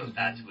 I think goes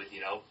back to it,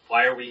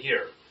 why are we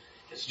here?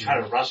 It's try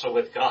to wrestle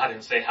with God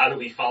and say, how do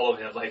we follow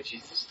Him like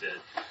Jesus did?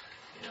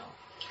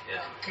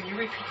 Yeah. Can you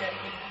repeat that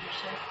again, what you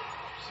said?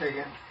 Say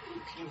again.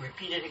 Can you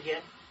repeat it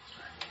again?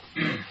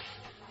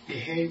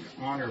 Behave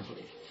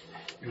honorably.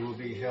 You will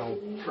be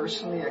held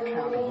personally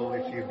accountable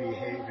if you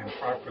behave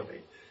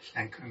improperly,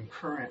 and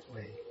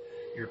concurrently,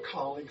 your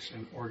colleagues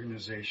and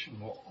organization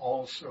will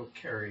also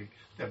carry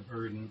the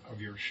burden of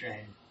your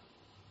shame.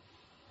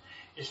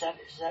 Is that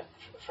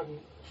from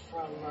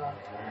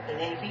the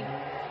Navy?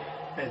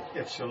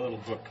 It's a little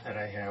book that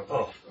I have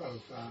of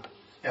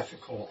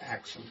ethical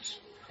axioms.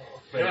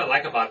 What I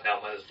like about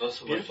that one is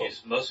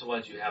most of the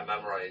ones you have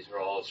memorized are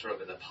all sort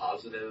of in the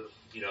positive.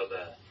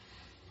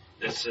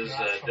 This is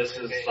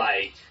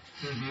like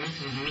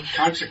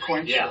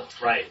consequential. Yeah,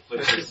 right.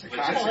 Which is I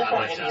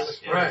like that.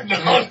 Yeah. Right.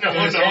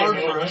 It's hard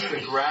for us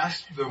to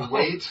grasp the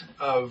weight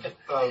of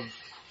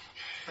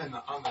and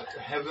on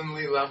the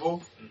heavenly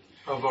level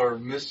of our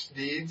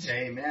misdeeds.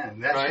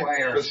 Amen. That's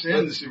why our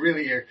sins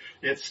really are.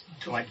 It's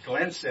like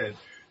Glenn said.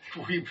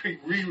 We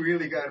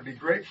really got to be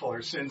grateful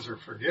our sins are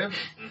forgiven.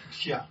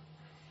 Yeah.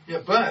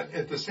 But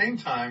at the same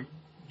time,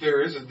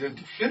 there is a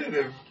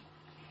definitive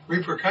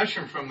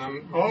repercussion from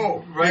them.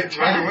 Right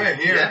away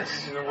here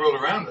in the world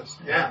around us.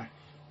 Yeah,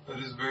 that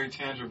is very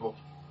tangible.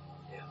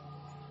 Yeah.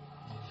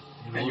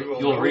 And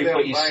you'll reap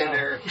what you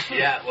sow.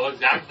 Yeah. Well,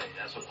 exactly.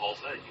 That's what Paul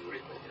said. You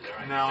reap what you sow.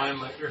 Right? Now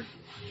and later.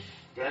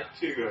 Back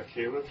to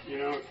Caleb.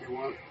 If you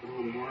want a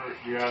little more,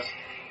 you asked.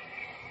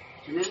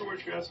 Do you remember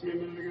what you asked me a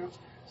minute ago?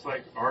 It's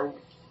like,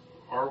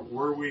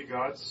 were we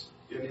God's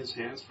in His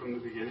hands from the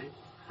beginning?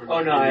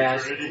 Oh no, I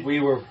asked. We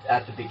were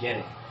at the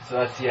beginning, so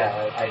that's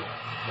I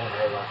never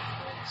heard that.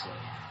 So.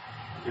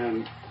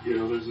 And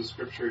there's a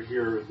scripture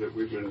here that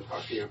we've been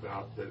talking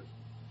about that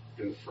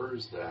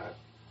infers that.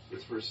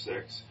 It's verse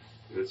 6,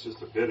 and it's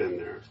just a bit in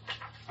there.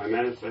 I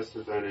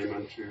manifested thy name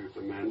unto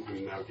the men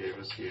whom thou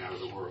gavest me out of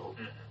the world.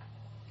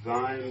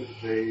 Thine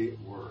they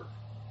were.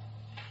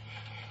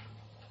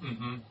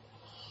 Mm-hmm.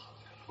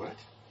 What?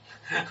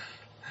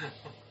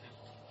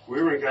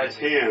 We were in God's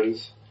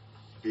hands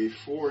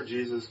before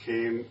Jesus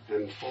came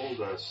and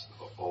told us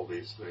all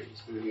these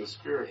things. In the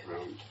spirit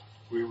realm,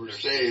 we were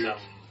saved.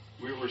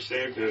 We were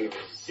saved in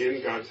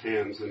God's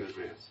hands in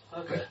advance.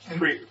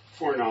 Okay.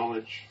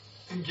 Foreknowledge.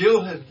 And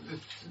Gil had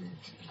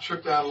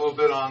tripped out a little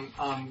bit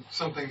on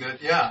something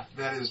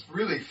that is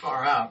really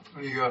far out.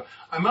 When you go,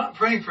 I'm not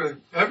praying for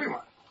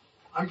everyone.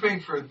 I'm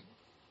praying for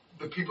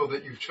the people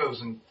that you've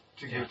chosen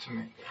to give to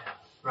me.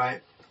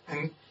 Right?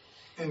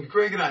 And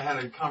Greg and I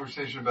had a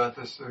conversation about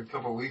this a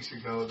couple of weeks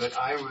ago that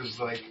I was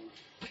like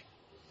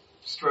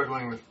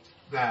struggling with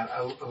that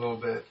a little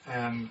bit.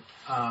 And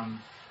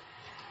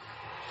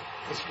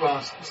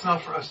it's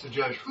not for us to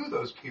judge who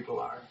those people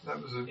are.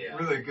 That was a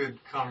really good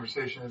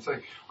conversation. It's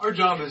like our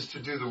job is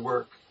to do the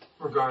work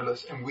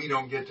regardless, and we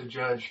don't get to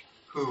judge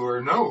who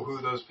or know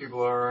who those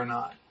people are or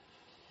not.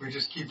 We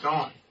just keep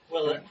going.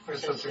 Well, of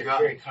course, that's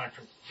very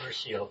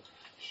controversial.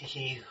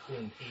 He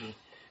whom He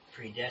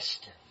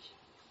predestined.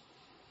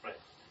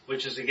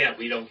 Which is, again,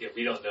 we don't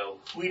know.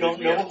 We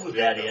don't know who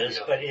that is,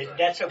 but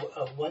that's a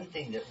one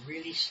thing that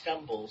really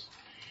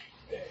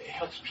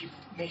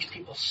makes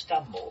people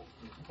stumble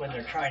when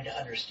they're trying to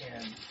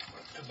understand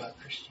about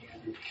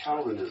Christianity.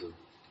 Calvinism.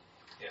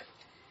 Yeah.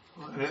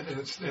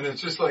 And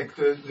it's just like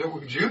the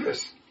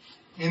Judas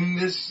in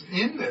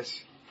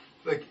this.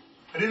 Like,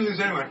 I didn't lose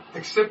anyone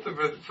except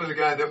for the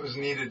guy that was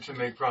needed to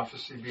make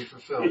prophecy be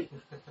fulfilled.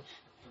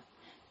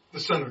 The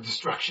son of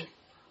destruction.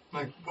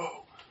 Like,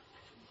 whoa.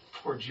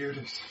 Poor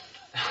Judas.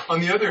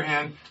 On the other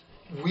hand,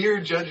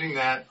 we're judging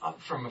that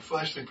from a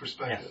fleshly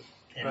perspective,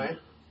 right?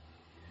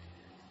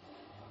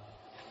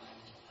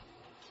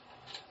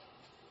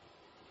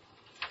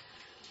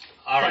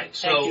 All right.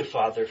 Thank you,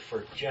 Father,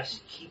 for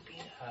just keeping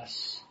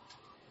us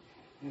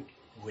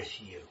with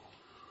you.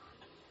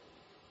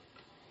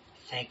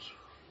 Thank you.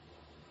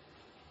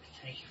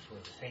 Thank you for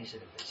the things that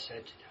have been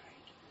said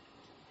tonight.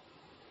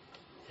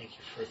 Thank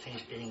you for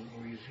things being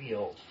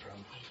revealed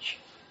from each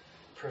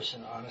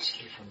person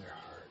honestly from their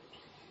heart.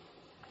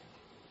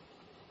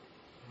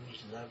 We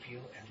love you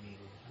and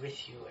we're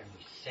with you and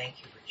we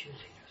thank you for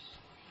choosing us.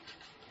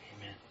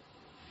 Amen.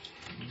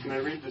 Can I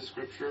read the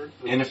scripture?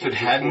 And if it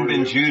hadn't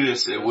been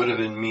Judas, it would have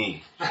been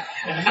me.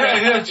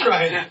 That's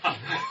right.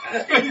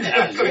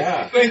 Exactly.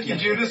 Yeah. Thank you,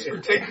 Judas, for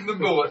taking the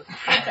bullet.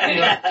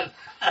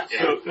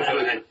 So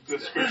the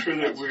scripture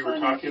that we were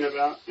talking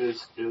about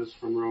is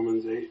from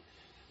Romans 8.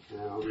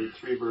 And I'll read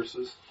 3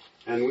 verses.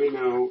 And we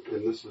know,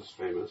 and this is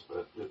famous,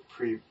 but it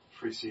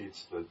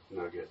precedes the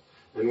nugget.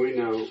 And we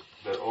know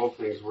that all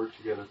things work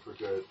together for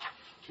good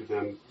to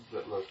them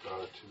that love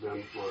God, to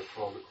them who are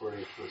called according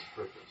to his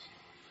purpose.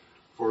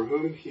 For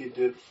whom he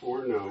did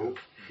foreknow,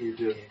 he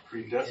did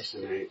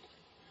predestinate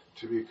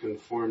to be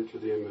conformed to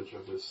the image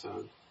of his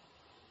Son,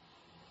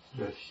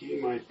 that he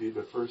might be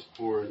the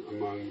firstborn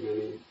among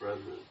many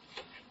brethren.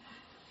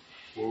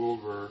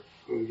 Moreover,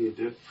 whom he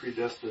did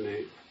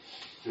predestinate,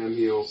 them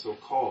he also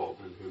called,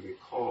 and whom he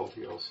called,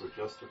 he also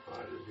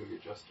justified, and whom he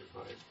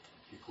justified,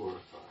 he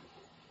glorified.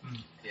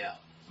 Yeah.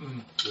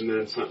 And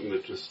then something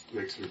that just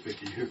makes me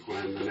think of you,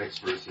 Glenn. The next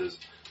verse is,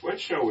 what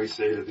shall we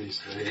say to these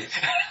things?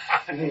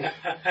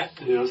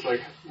 It's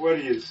like, what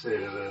do you say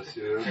to this?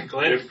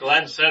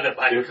 Glenn said it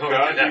by if going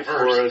God to that be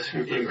verse. for us,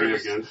 who can be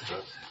against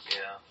us?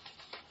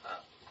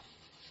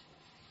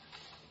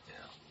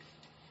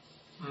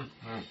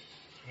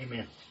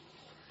 Amen.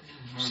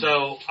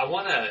 So I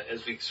want to,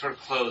 as we sort of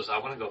close, I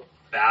want to go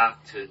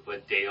back to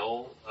what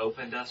Dale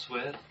opened us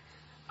with.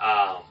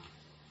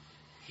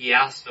 He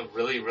asked a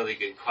really, really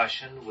good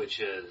question, which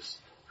is,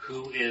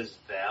 who is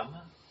them?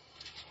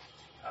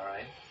 All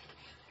right.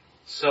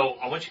 So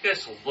I want you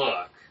guys to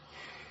look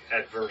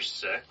at verse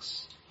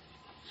 6.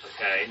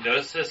 Okay.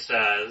 Notice this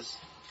says,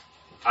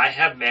 I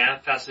have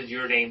manifested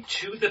your name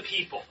to the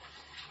people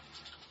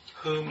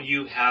who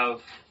you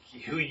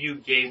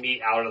gave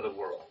me out of the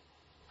world.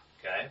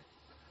 Okay.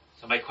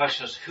 So my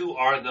question is, who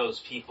are those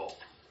people?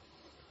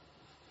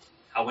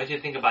 I want you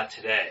to think about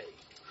today.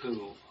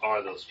 Who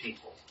are those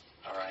people?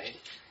 All right.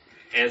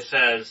 And it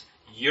says,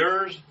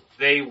 yours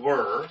they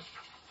were,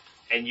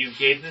 and you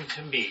gave them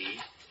to me,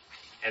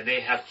 and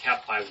they have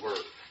kept my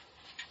word.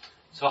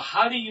 So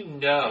how do you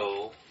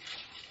know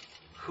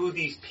who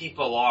these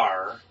people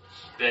are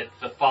that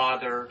the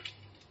Father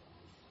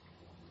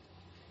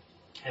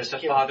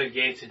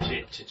gave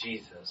to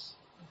Jesus?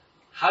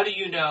 How do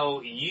you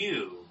know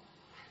you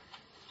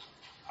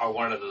are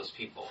one of those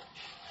people?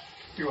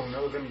 You will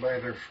know them by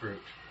their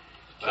fruit.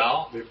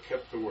 Well, they've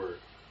kept the word.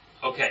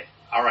 Okay,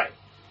 all right.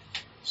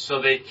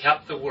 So they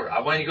kept the word. I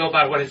want you to go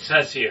by what it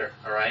says here,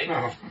 all right?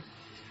 Oh.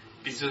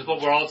 This is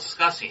what we're all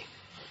discussing.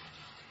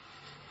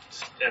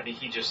 I mean,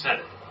 he just said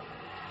it.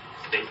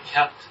 They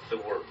kept the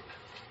word.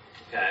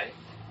 Okay?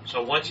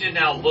 So I want you to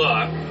now look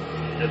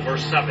at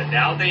verse 7.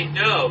 Now they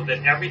know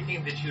that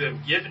everything that you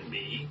have given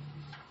me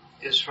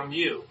is from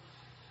you.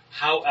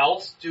 How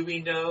else do we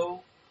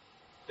know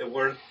that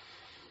we are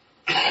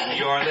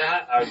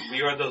that?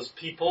 We are those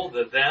people,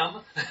 the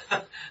them,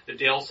 that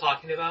Dale's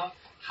talking about.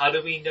 How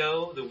do we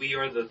know that we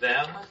are the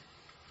them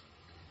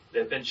that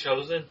have been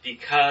chosen?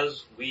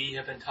 Because we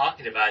have been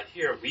talking about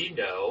here, we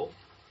know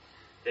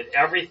that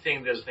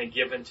everything that's been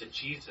given to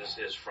Jesus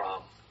is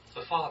from the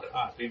Father.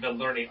 We've been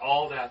learning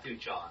all that through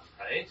John,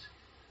 right?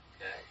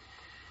 Okay.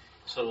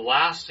 So the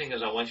last thing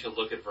is I want you to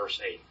look at verse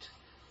 8.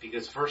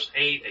 Because verse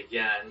 8,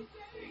 again,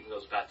 it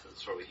goes back to the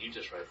story you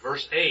just read.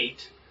 Verse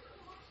 8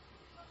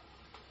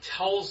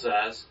 tells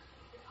us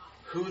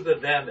who the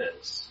them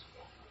is.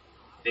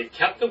 They've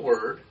kept the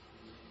word.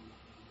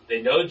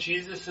 They know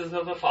Jesus is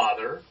of the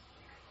Father.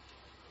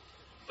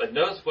 But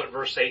notice what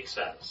verse 8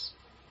 says.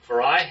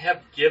 For I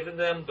have given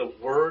them the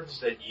words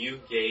that you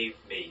gave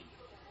me.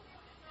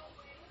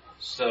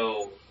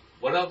 So,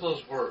 what are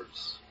those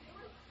words?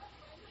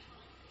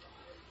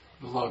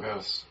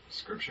 Logos.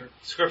 Scripture.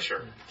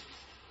 Scripture.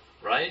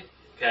 Right?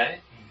 Okay.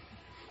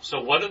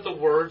 So what are the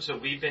words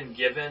that we've been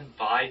given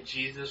by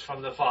Jesus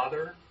from the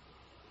Father?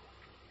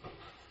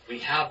 We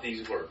have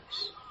these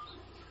words.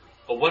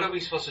 But what are we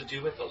supposed to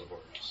do with those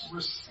words?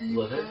 Receive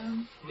Live it.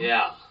 them.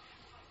 Yeah.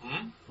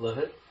 Live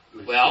it.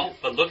 Well,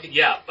 but look at,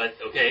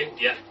 okay,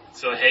 yeah.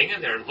 So hang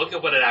in there and look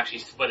at what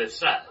it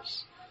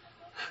says.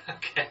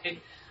 Okay.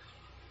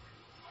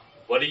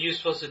 What are you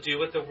supposed to do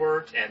with the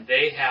words? And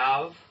they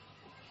have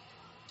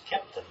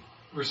kept them.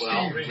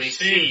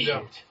 Received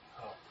them.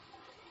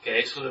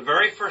 Okay, so the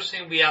very first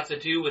thing we have to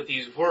do with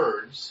these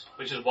words,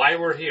 which is why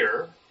we're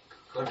here,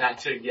 going back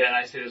to, again,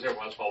 I say this every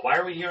once in a while, why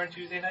are we here on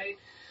Tuesday night?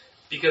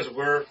 Because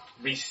we're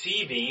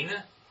receiving,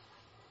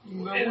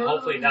 and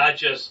hopefully not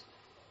just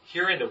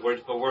hearing the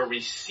words, but we're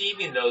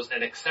receiving those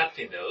and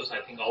accepting those.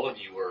 I think all of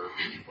you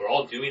we're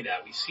all doing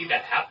that. We see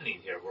that happening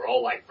here. We're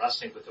all like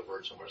wrestling with the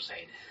words and we're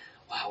saying,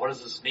 wow, what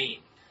does this mean?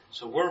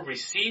 So we're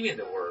receiving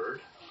the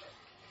word,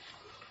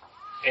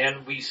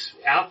 and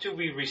after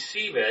we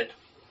receive it,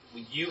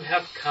 you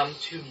have come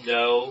to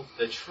know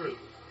the truth.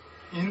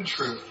 In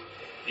truth.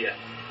 Yeah.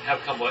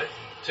 Have come what?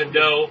 To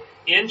know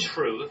in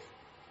truth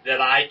that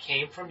I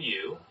came from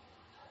you.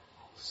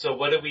 So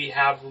what do we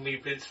have when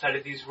we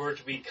study these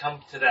words? We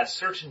come to that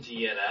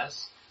certainty in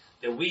us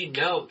that we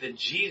know that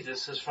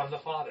Jesus is from the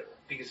Father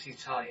because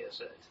he's telling us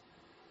it.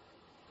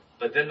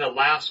 But then the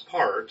last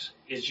part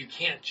is you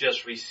can't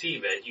just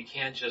receive it. You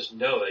can't just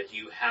know it.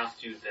 You have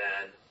to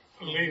then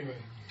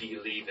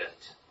believe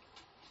it.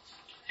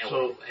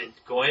 And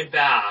going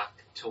back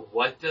to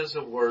what does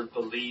the word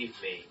believe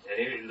mean?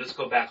 And let's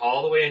go back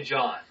all the way in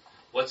John.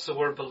 What's the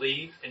word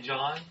believe in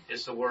John?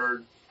 It's the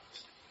word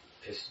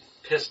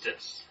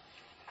pistis.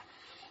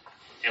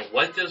 And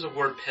what does the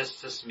word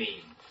pistis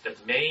mean? The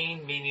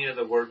main meaning of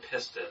the word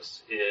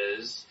pistis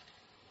is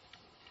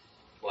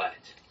what?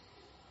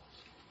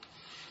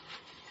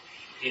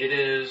 It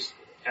is,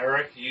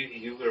 Eric,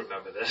 you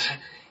remember this.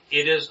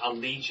 It is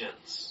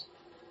allegiance.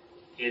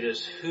 It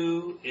is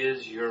who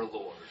is your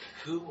Lord?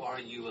 Who are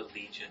you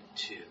allegiant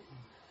to?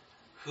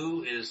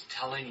 Who is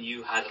telling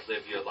you how to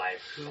live your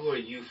life? Who are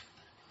you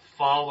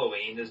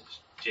following, as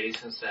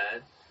Jason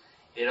said?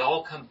 It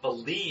all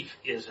belief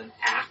is an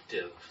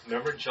active.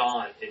 Remember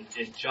John,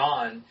 in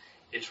John,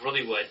 it's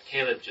really what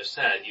Caleb just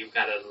said. You've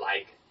got to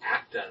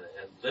act on it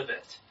and live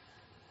it.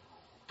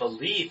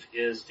 Belief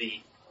is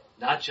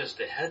not just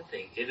the head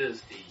thing, it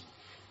is the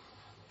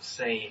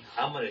saying,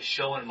 I'm going to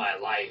show in my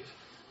life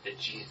that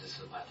Jesus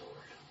is my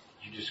Lord.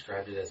 You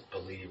described it as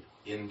believe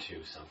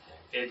into something.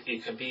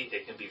 It can be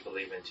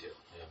believe into.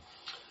 Yeah.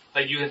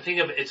 But you can think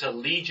of it's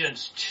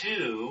allegiance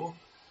to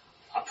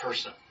a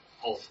person,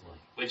 ultimately,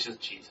 which is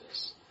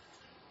Jesus.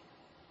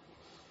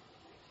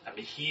 I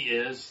mean,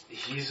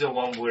 he's the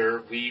one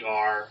where we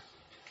are,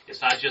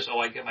 it's not just,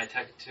 I get my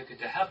ticket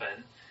to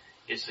heaven.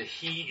 It's that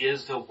he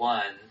is the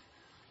one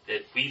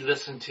that we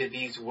listen to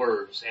these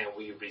words and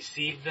we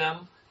receive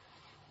them.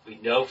 We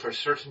know for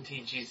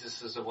certainty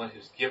Jesus is the one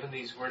who's given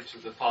these words to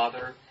the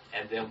Father,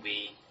 and then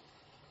we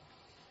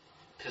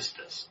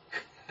pistis.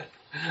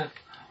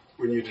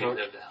 When you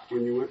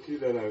went through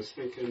that, I was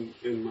thinking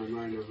in my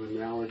mind of an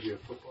analogy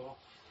of football.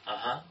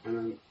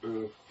 And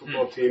then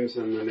football teams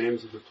and the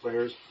names of the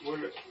players. Who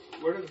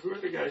are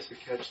the guys that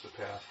catch the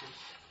passes?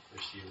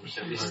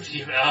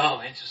 Receivers.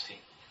 Oh, interesting.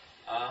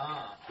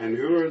 And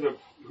who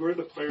are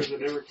the players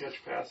that never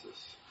catch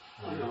passes?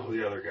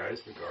 The other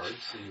guys, the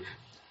guards.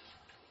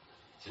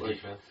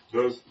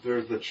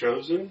 They're the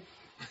chosen,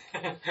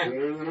 and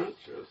they're the not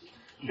chosen.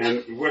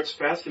 And what's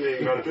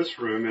fascinating about this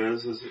room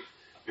is,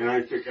 and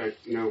I think I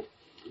know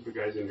the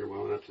guys in here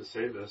well enough to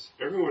say this,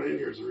 everyone in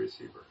here is a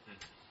receiver.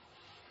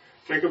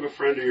 Think of a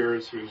friend of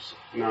yours who's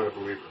not a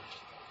believer,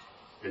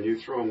 and you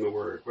throw him the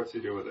word. What's he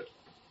do with it?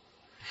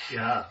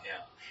 Yeah.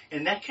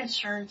 And that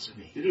concerns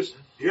me. He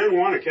doesn't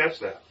want to catch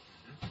that.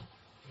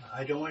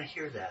 I don't want to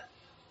hear that.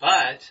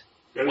 But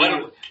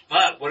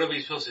what are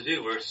we supposed to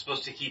do? We're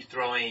supposed to keep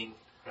throwing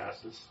the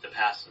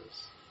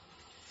passes.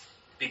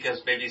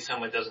 Because maybe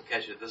someone doesn't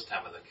catch it this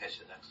time, and they'll catch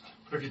it next time.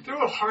 But if you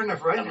throw it hard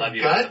enough right in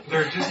the gut,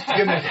 they're just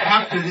going to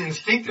have to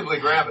instinctively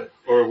grab it.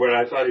 Or what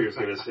I thought he was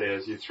going to say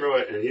is, you throw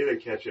it and he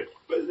didn't catch it,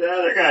 but the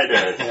other guy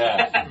does.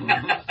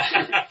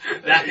 Yeah.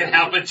 That can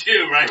happen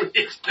too, right?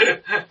 It's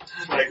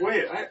like,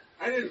 wait,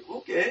 I didn't,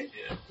 okay.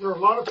 Yeah. There are a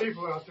lot of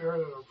people out there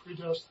that are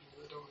predestined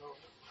that don't know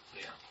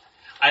it.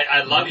 Yeah.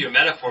 I love your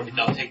metaphor, but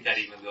I'll take that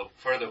even a little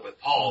further with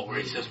Paul, where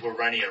he says we're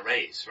running a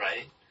race,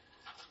 right?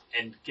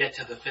 And get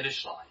to the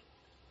finish line.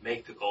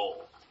 Make the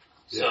goal.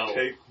 Yeah, so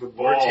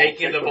we're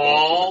taking the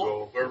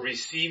ball, we're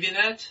receiving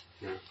it,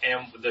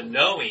 and the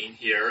knowing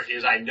here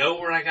is I know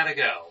where I gotta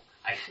go.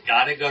 I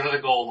gotta go to the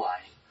goal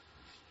line.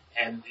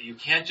 And you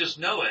can't just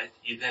know it,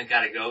 you then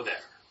gotta go there,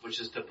 which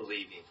is the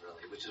believing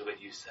really, which is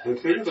what you said. And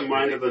think of the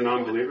mind of the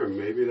non-believer,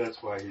 maybe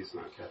that's why he's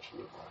not catching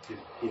the ball.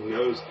 He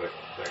knows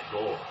that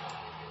goal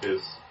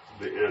is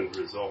the end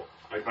result.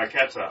 If I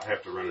catch that, I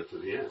have to run it to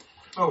the end.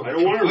 Oh, I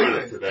don't want to run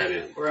it to that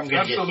end. Or I'm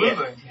going to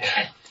get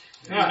hit.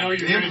 Yeah,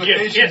 the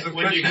implications of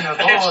catching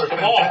that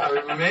ball are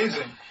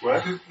amazing.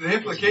 What? The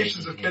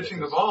implications of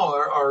catching the ball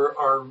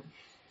are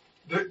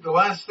the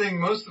last thing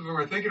most of them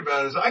are thinking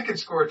about is I could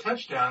score a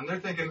touchdown. They're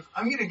thinking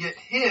I'm going to get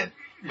hit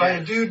by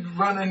a dude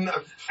running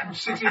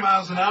 60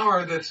 miles an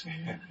hour that's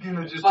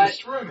just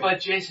destroying me.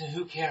 But Jason,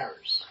 who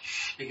cares?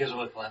 Because of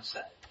what Glenn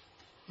said.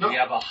 No. We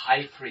have a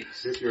high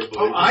priest. If you're a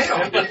believer. I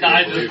don't.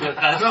 Sympathizes with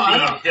us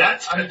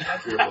being hit.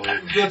 If you're a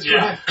believer. That's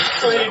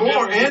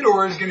right.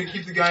 Or is going to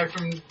keep the guy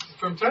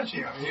from touching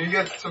him. You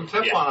got some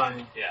Teflon on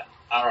you. Yeah.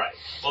 All right.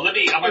 Well, I'm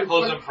going to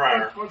close in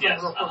prayer.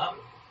 Yes.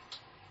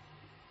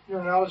 Your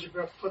analogy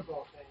about the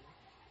football team.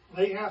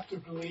 They have to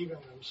believe in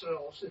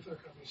themselves if they're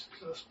going to be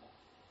successful.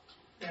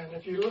 And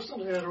if you listen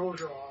to Ed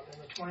Orgeron in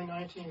the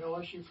 2019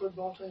 LSU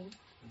football team,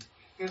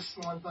 his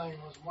one thing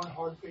was one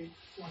heartbeat,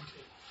 one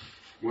team.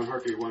 One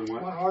heartbeat, one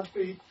what? One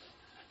heartbeat.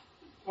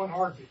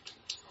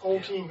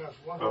 Whole team has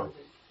one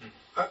heartbeat.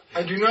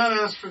 I do not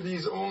ask for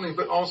these only,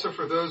 but also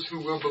for those who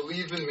will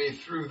believe in me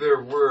through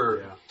their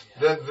word,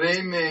 that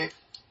they may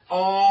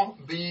all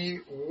be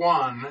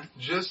one,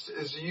 just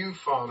as you,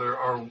 Father,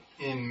 are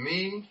in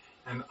me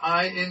and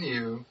I in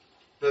you,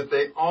 that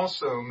they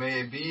also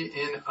may be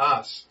in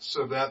us,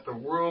 so that the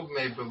world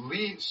may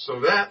believe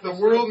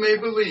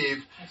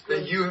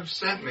that you have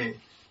sent me.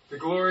 The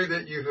glory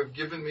that you have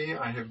given me,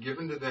 I have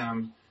given to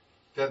them,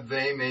 that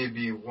they may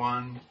be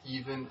one,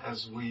 even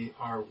as we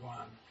are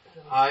one.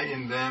 I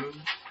in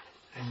them,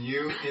 and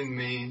you in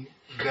me,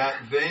 that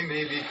they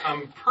may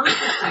become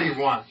perfectly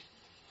one,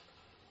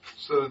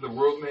 so that the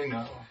world may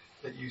know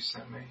that you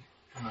sent me,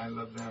 and I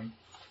love them,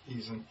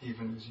 even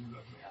as you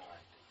love me.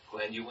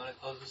 Glenn, you want to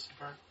close this in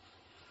prayer?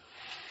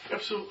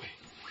 Absolutely.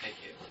 Thank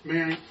you.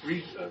 May I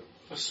read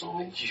a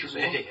psalm? You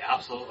may,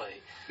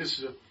 absolutely. This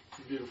is a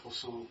beautiful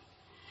psalm.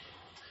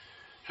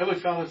 Heavenly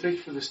Father, thank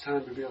you for this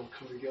time to be able to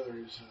come together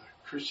as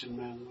Christian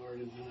men, Lord.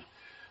 And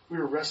we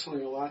were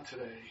wrestling a lot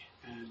today,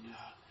 and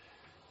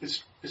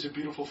it's a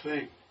beautiful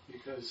thing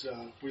because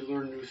we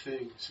learn new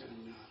things,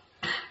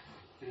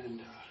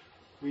 and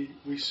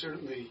we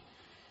certainly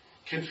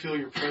can feel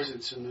your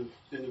presence in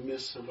the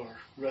midst of our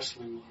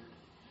wrestling,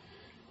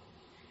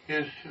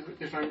 Lord. And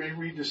if I may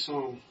read the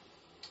song,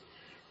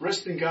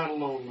 rest in God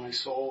alone, my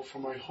soul, for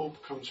my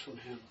hope comes from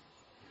Him.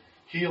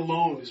 He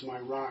alone is my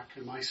rock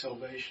and my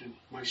salvation,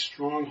 my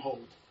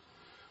stronghold.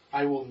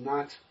 I will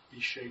not be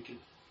shaken.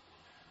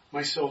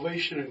 My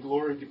salvation and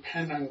glory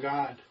depend on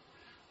God,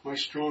 my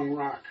strong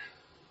rock.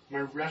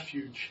 My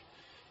refuge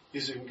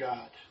is in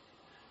God.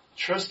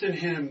 Trust in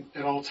Him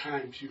at all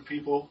times, you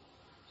people.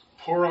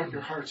 Pour out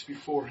your hearts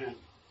before Him.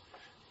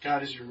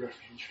 God is your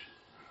refuge.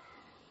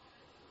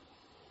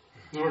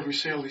 Lord, we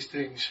say all these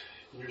things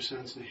in your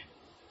Son's name.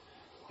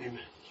 Amen.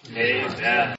 Amen.